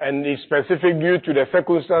 And it's specific due to the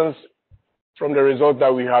circumstance from the result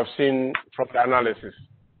that we have seen from the analysis.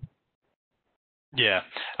 Yeah,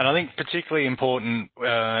 and I think particularly important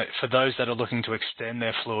for those that are looking to extend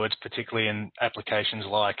their fluids, particularly in applications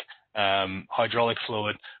like hydraulic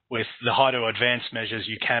fluid, with the high to advanced measures,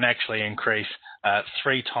 you can actually increase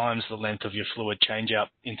 3 times the length of your fluid change-out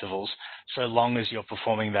intervals, so long as you're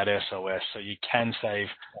performing that SOS. So you can save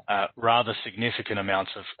rather significant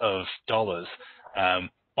amounts of dollars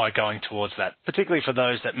by going towards that, particularly for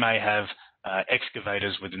those that may have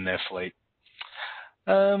excavators within their fleet.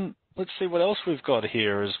 Let's see what else we've got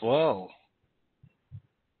here as well.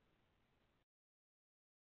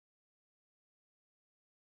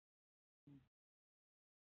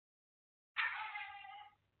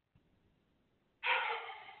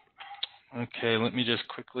 Okay, let me just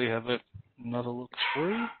quickly have another look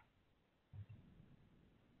through. Let's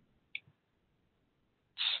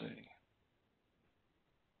see.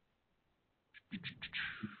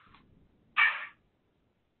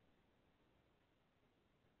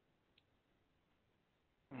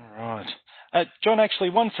 All right. John, actually,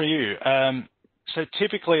 one for you. So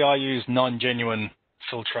typically I use non-genuine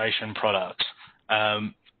filtration products.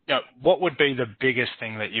 What would be the biggest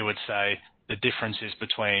thing that you would say the difference is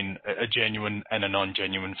between a genuine and a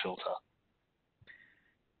non-genuine filter?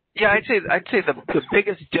 Yeah, I'd say the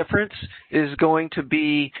biggest difference is going to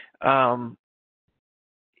be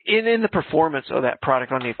in the performance of that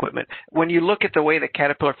product on the equipment. When you look at the way that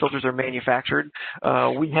Caterpillar filters are manufactured,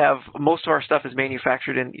 we have most of our stuff is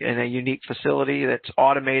manufactured in a unique facility that's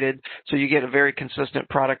automated, so you get a very consistent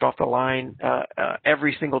product off the line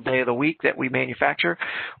every single day of the week that we manufacture.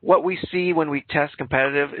 What we see when we test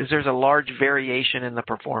competitive is there's a large variation in the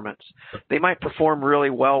performance. They might perform really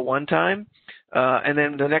well one time, and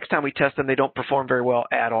then the next time we test them, they don't perform very well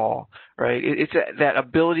at all, right? It's that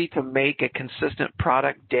ability to make a consistent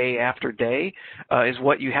product day after day is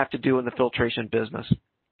what you have to do in the filtration business.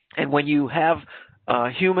 And when you have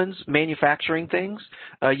humans manufacturing things,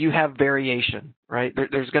 you have variation, right?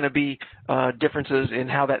 There's going to be differences in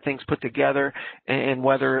how that thing's put together and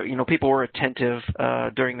whether, people were attentive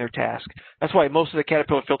during their task. That's why most of the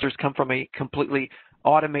Caterpillar filters come from a completely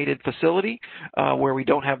automated facility where we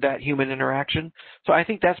don't have that human interaction. So I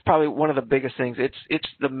think that's probably one of the biggest things. It's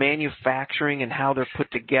the manufacturing and how they're put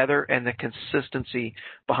together and the consistency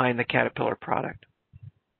behind the Caterpillar product.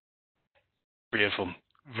 Beautiful.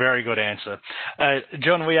 Very good answer.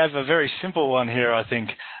 John, we have a very simple one here, I think.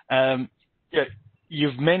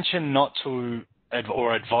 You've mentioned not to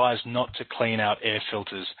or advised not to clean out air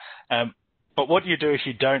filters. But what do you do if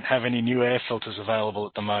you don't have any new air filters available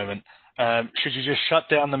at the moment? Should you just shut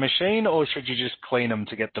down the machine or should you just clean them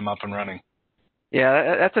to get them up and running?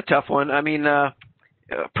 Yeah, that's a tough one. I mean,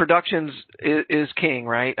 productions is king,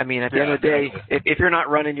 right? I mean, at the end of the day, if you're not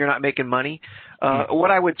running, you're not making money.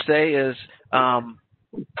 What I would say is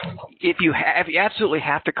if you absolutely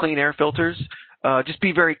have to clean air filters, just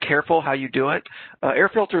be very careful how you do it.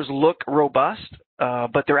 Air filters look robust,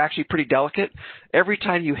 but they're actually pretty delicate. Every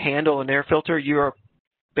time you handle an air filter, you're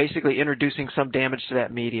basically introducing some damage to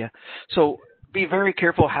that media. So be very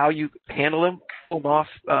careful how you handle them. Pull them off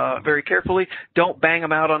very carefully. Don't bang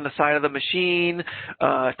them out on the side of the machine.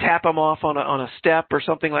 Tap them off on a step or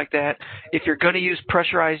something like that. If you're going to use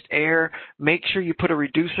pressurized air, make sure you put a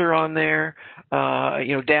reducer on there,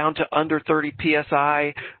 down to under 30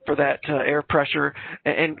 psi for that air pressure,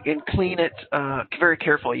 and clean it very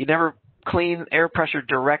carefully. You never clean air pressure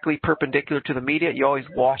directly perpendicular to the media. You always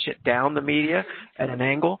wash it down the media at an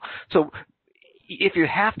angle. So if you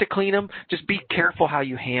have to clean them, just be careful how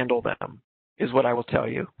you handle them, is what I will tell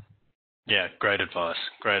you. Yeah, great advice.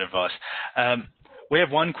 Great advice. We have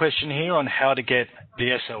one question here on how to get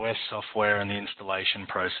the SOS software and the installation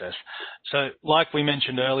process. So like we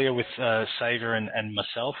mentioned earlier with Xavier and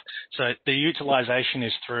myself, so the utilization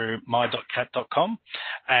is through my.cat.com,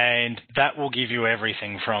 and that will give you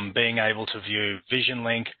everything from being able to view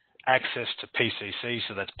VisionLink, access to PCC,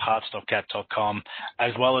 so that's parts.cat.com,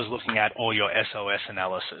 as well as looking at all your SOS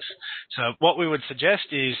analysis. So what we would suggest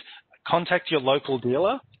is contact your local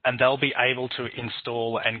dealer and they'll be able to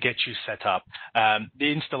install and get you set up.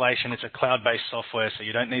 The installation is a cloud-based software, so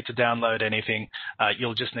you don't need to download anything.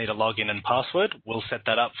 You'll just need a login and password. We'll set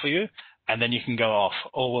that up for you, and then you can go off.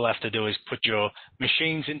 All we'll have to do is put your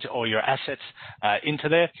machines into, or your assets into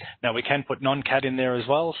there. Now, we can put non-CAT in there as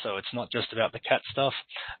well, so it's not just about the CAT stuff,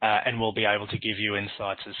 and we'll be able to give you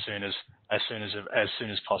insights as soon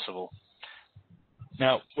as possible.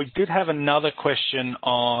 Now, we did have another question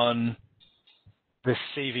on the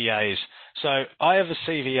CVAs. So I have a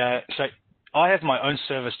CVA, so I have my own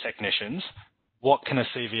service technicians. What can a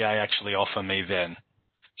CVA actually offer me then?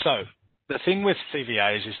 So the thing with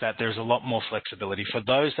CVAs is that there's a lot more flexibility. For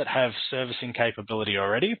those that have servicing capability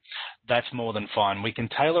already, that's more than fine. We can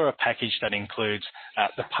tailor a package that includes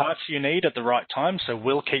the parts you need at the right time. So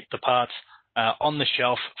we'll keep the parts on the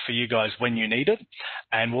shelf for you guys when you need it,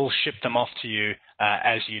 and we'll ship them off to you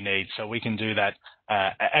as you need. So we can do that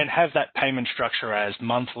and have that payment structure as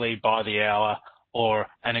monthly, by the hour, or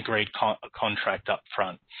an agreed contract up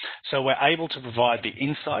front. So we're able to provide the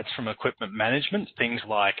insights from equipment management, things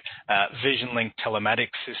like VisionLink telematics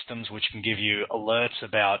systems, which can give you alerts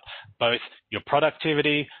about both your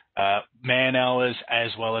productivity, man hours,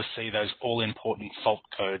 as well as see those all-important fault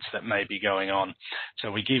codes that may be going on.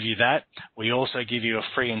 So we give you that. We also give you a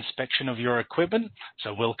free inspection of your equipment.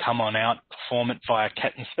 So we'll come on out, perform it via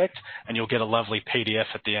Cat Inspect, and you'll get a lovely PDF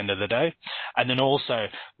at the end of the day. And then also,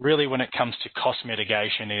 really when it comes to cost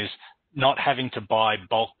mitigation is not having to buy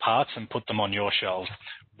bulk parts and put them on your shelves.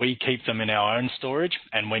 We keep them in our own storage,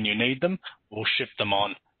 and when you need them, we'll ship them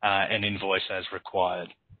on and invoice as required.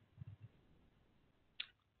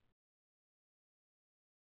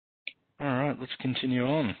 All right, let's continue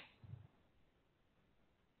on.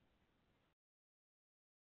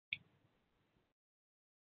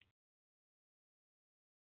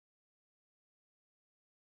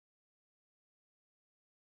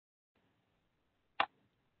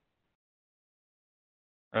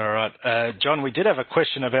 All right, John, we did have a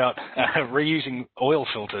question about reusing oil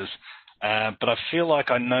filters, but I feel like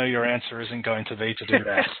I know your answer isn't going to be to do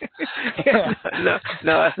that.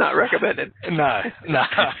 No, that's not recommended. No.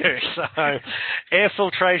 So air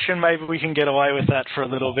filtration, maybe we can get away with that for a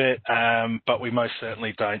little bit, but we most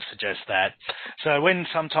certainly don't suggest that. So when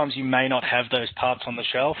sometimes you may not have those parts on the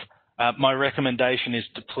shelf, my recommendation is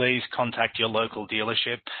to please contact your local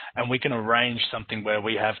dealership, and we can arrange something where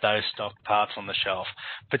we have those stock parts on the shelf.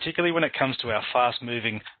 Particularly when it comes to our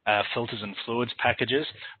fast-moving filters and fluids packages,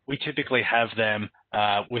 we typically have them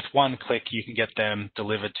with one click. You can get them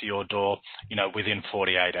delivered to your door, within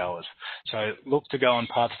 48 hours. So look to go on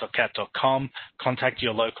parts.cat.com, contact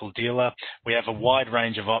your local dealer. We have a wide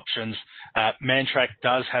range of options. Mantrac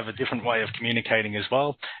does have a different way of communicating as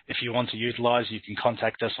well. If you want to utilize, you can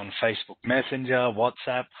contact us on Facebook Messenger,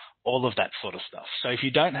 WhatsApp, all of that sort of stuff. So if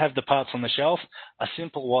you don't have the parts on the shelf, a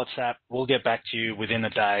simple WhatsApp, we'll get back to you within a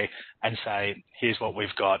day and say, here's what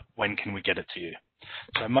we've got, when can we get it to you?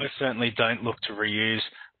 So most certainly don't look to reuse.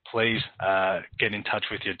 Please get in touch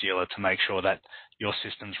with your dealer to make sure that your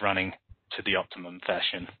system's running to the optimum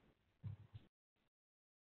fashion.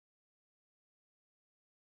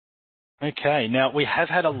 Okay, now we have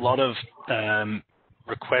had a lot of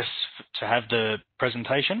requests to have the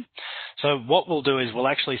presentation. So what we'll do is we'll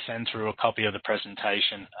actually send through a copy of the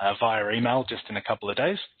presentation via email just in a couple of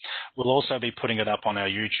days. We'll also be putting it up on our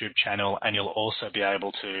YouTube channel, and you'll also be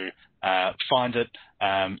able to find it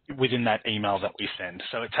within that email that we send.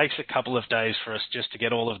 So it takes a couple of days for us just to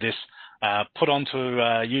get all of this put onto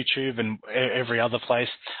YouTube and every other place,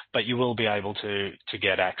 but you will be able to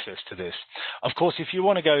get access to this. Of course, if you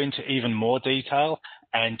want to go into even more detail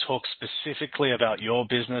and talk specifically about your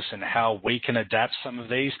business and how we can adapt some of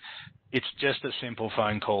these, it's just a simple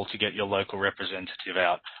phone call to get your local representative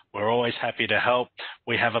out. We're always happy to help.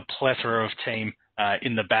 We have a plethora of team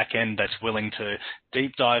in the back end that's willing to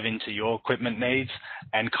deep dive into your equipment needs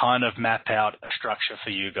and kind of map out a structure for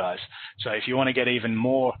you guys. So if you want to get even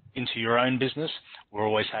more into your own business, we're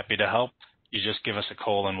always happy to help. You just give us a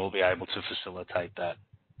call and we'll be able to facilitate that.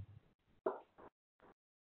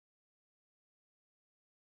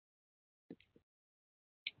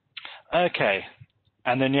 Okay,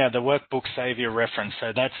 and then the workbook savior reference.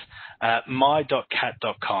 So that's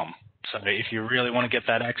my.cat.com. So if you really want to get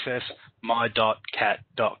that access,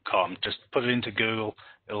 my.cat.com. Just put it into Google,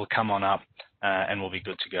 it'll come on up, and we'll be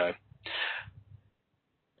good to go.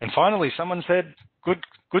 And finally, someone said,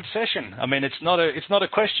 good session. I mean, it's not a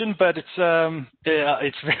question, but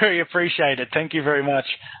it's very appreciated. Thank you very much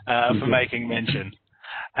for making mention.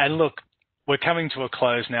 And look, we're coming to a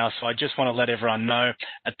close now, so I just want to let everyone know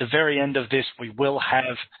at the very end of this, we will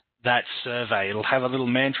have that survey. It'll have a little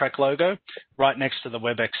Mantrac logo right next to the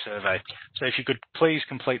WebEx survey. So if you could please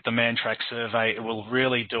complete the Mantrac survey, it will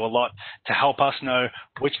really do a lot to help us know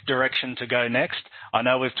which direction to go next. I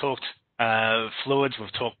know we've talked fluids,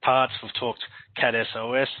 we've talked parts, we've talked CAT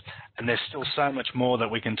SOS, and there's still so much more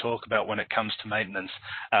that we can talk about when it comes to maintenance.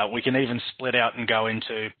 We can even split out and go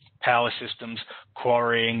into power systems,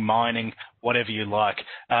 quarrying, mining, whatever you like.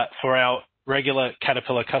 For our regular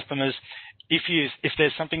Caterpillar customers, if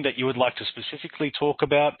there's something that you would like to specifically talk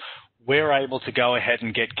about, we're able to go ahead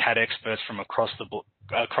and get CAT experts from across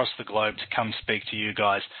the globe to come speak to you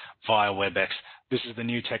guys via WebEx. This is the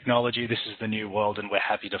new technology, this is the new world, and we're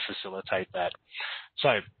happy to facilitate that.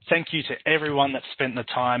 So thank you to everyone that spent the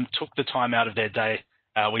time, took the time out of their day.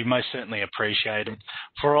 We most certainly appreciate it.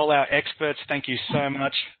 For all our experts, thank you so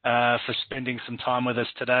much for spending some time with us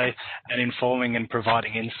today and informing and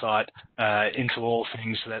providing insight into all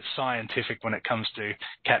things that's scientific when it comes to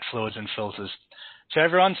CAT fluids and filters. So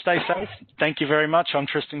everyone, stay safe. Thank you very much. I'm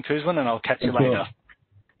Tristan Kuzlin, and I'll catch you later.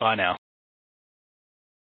 Bye now.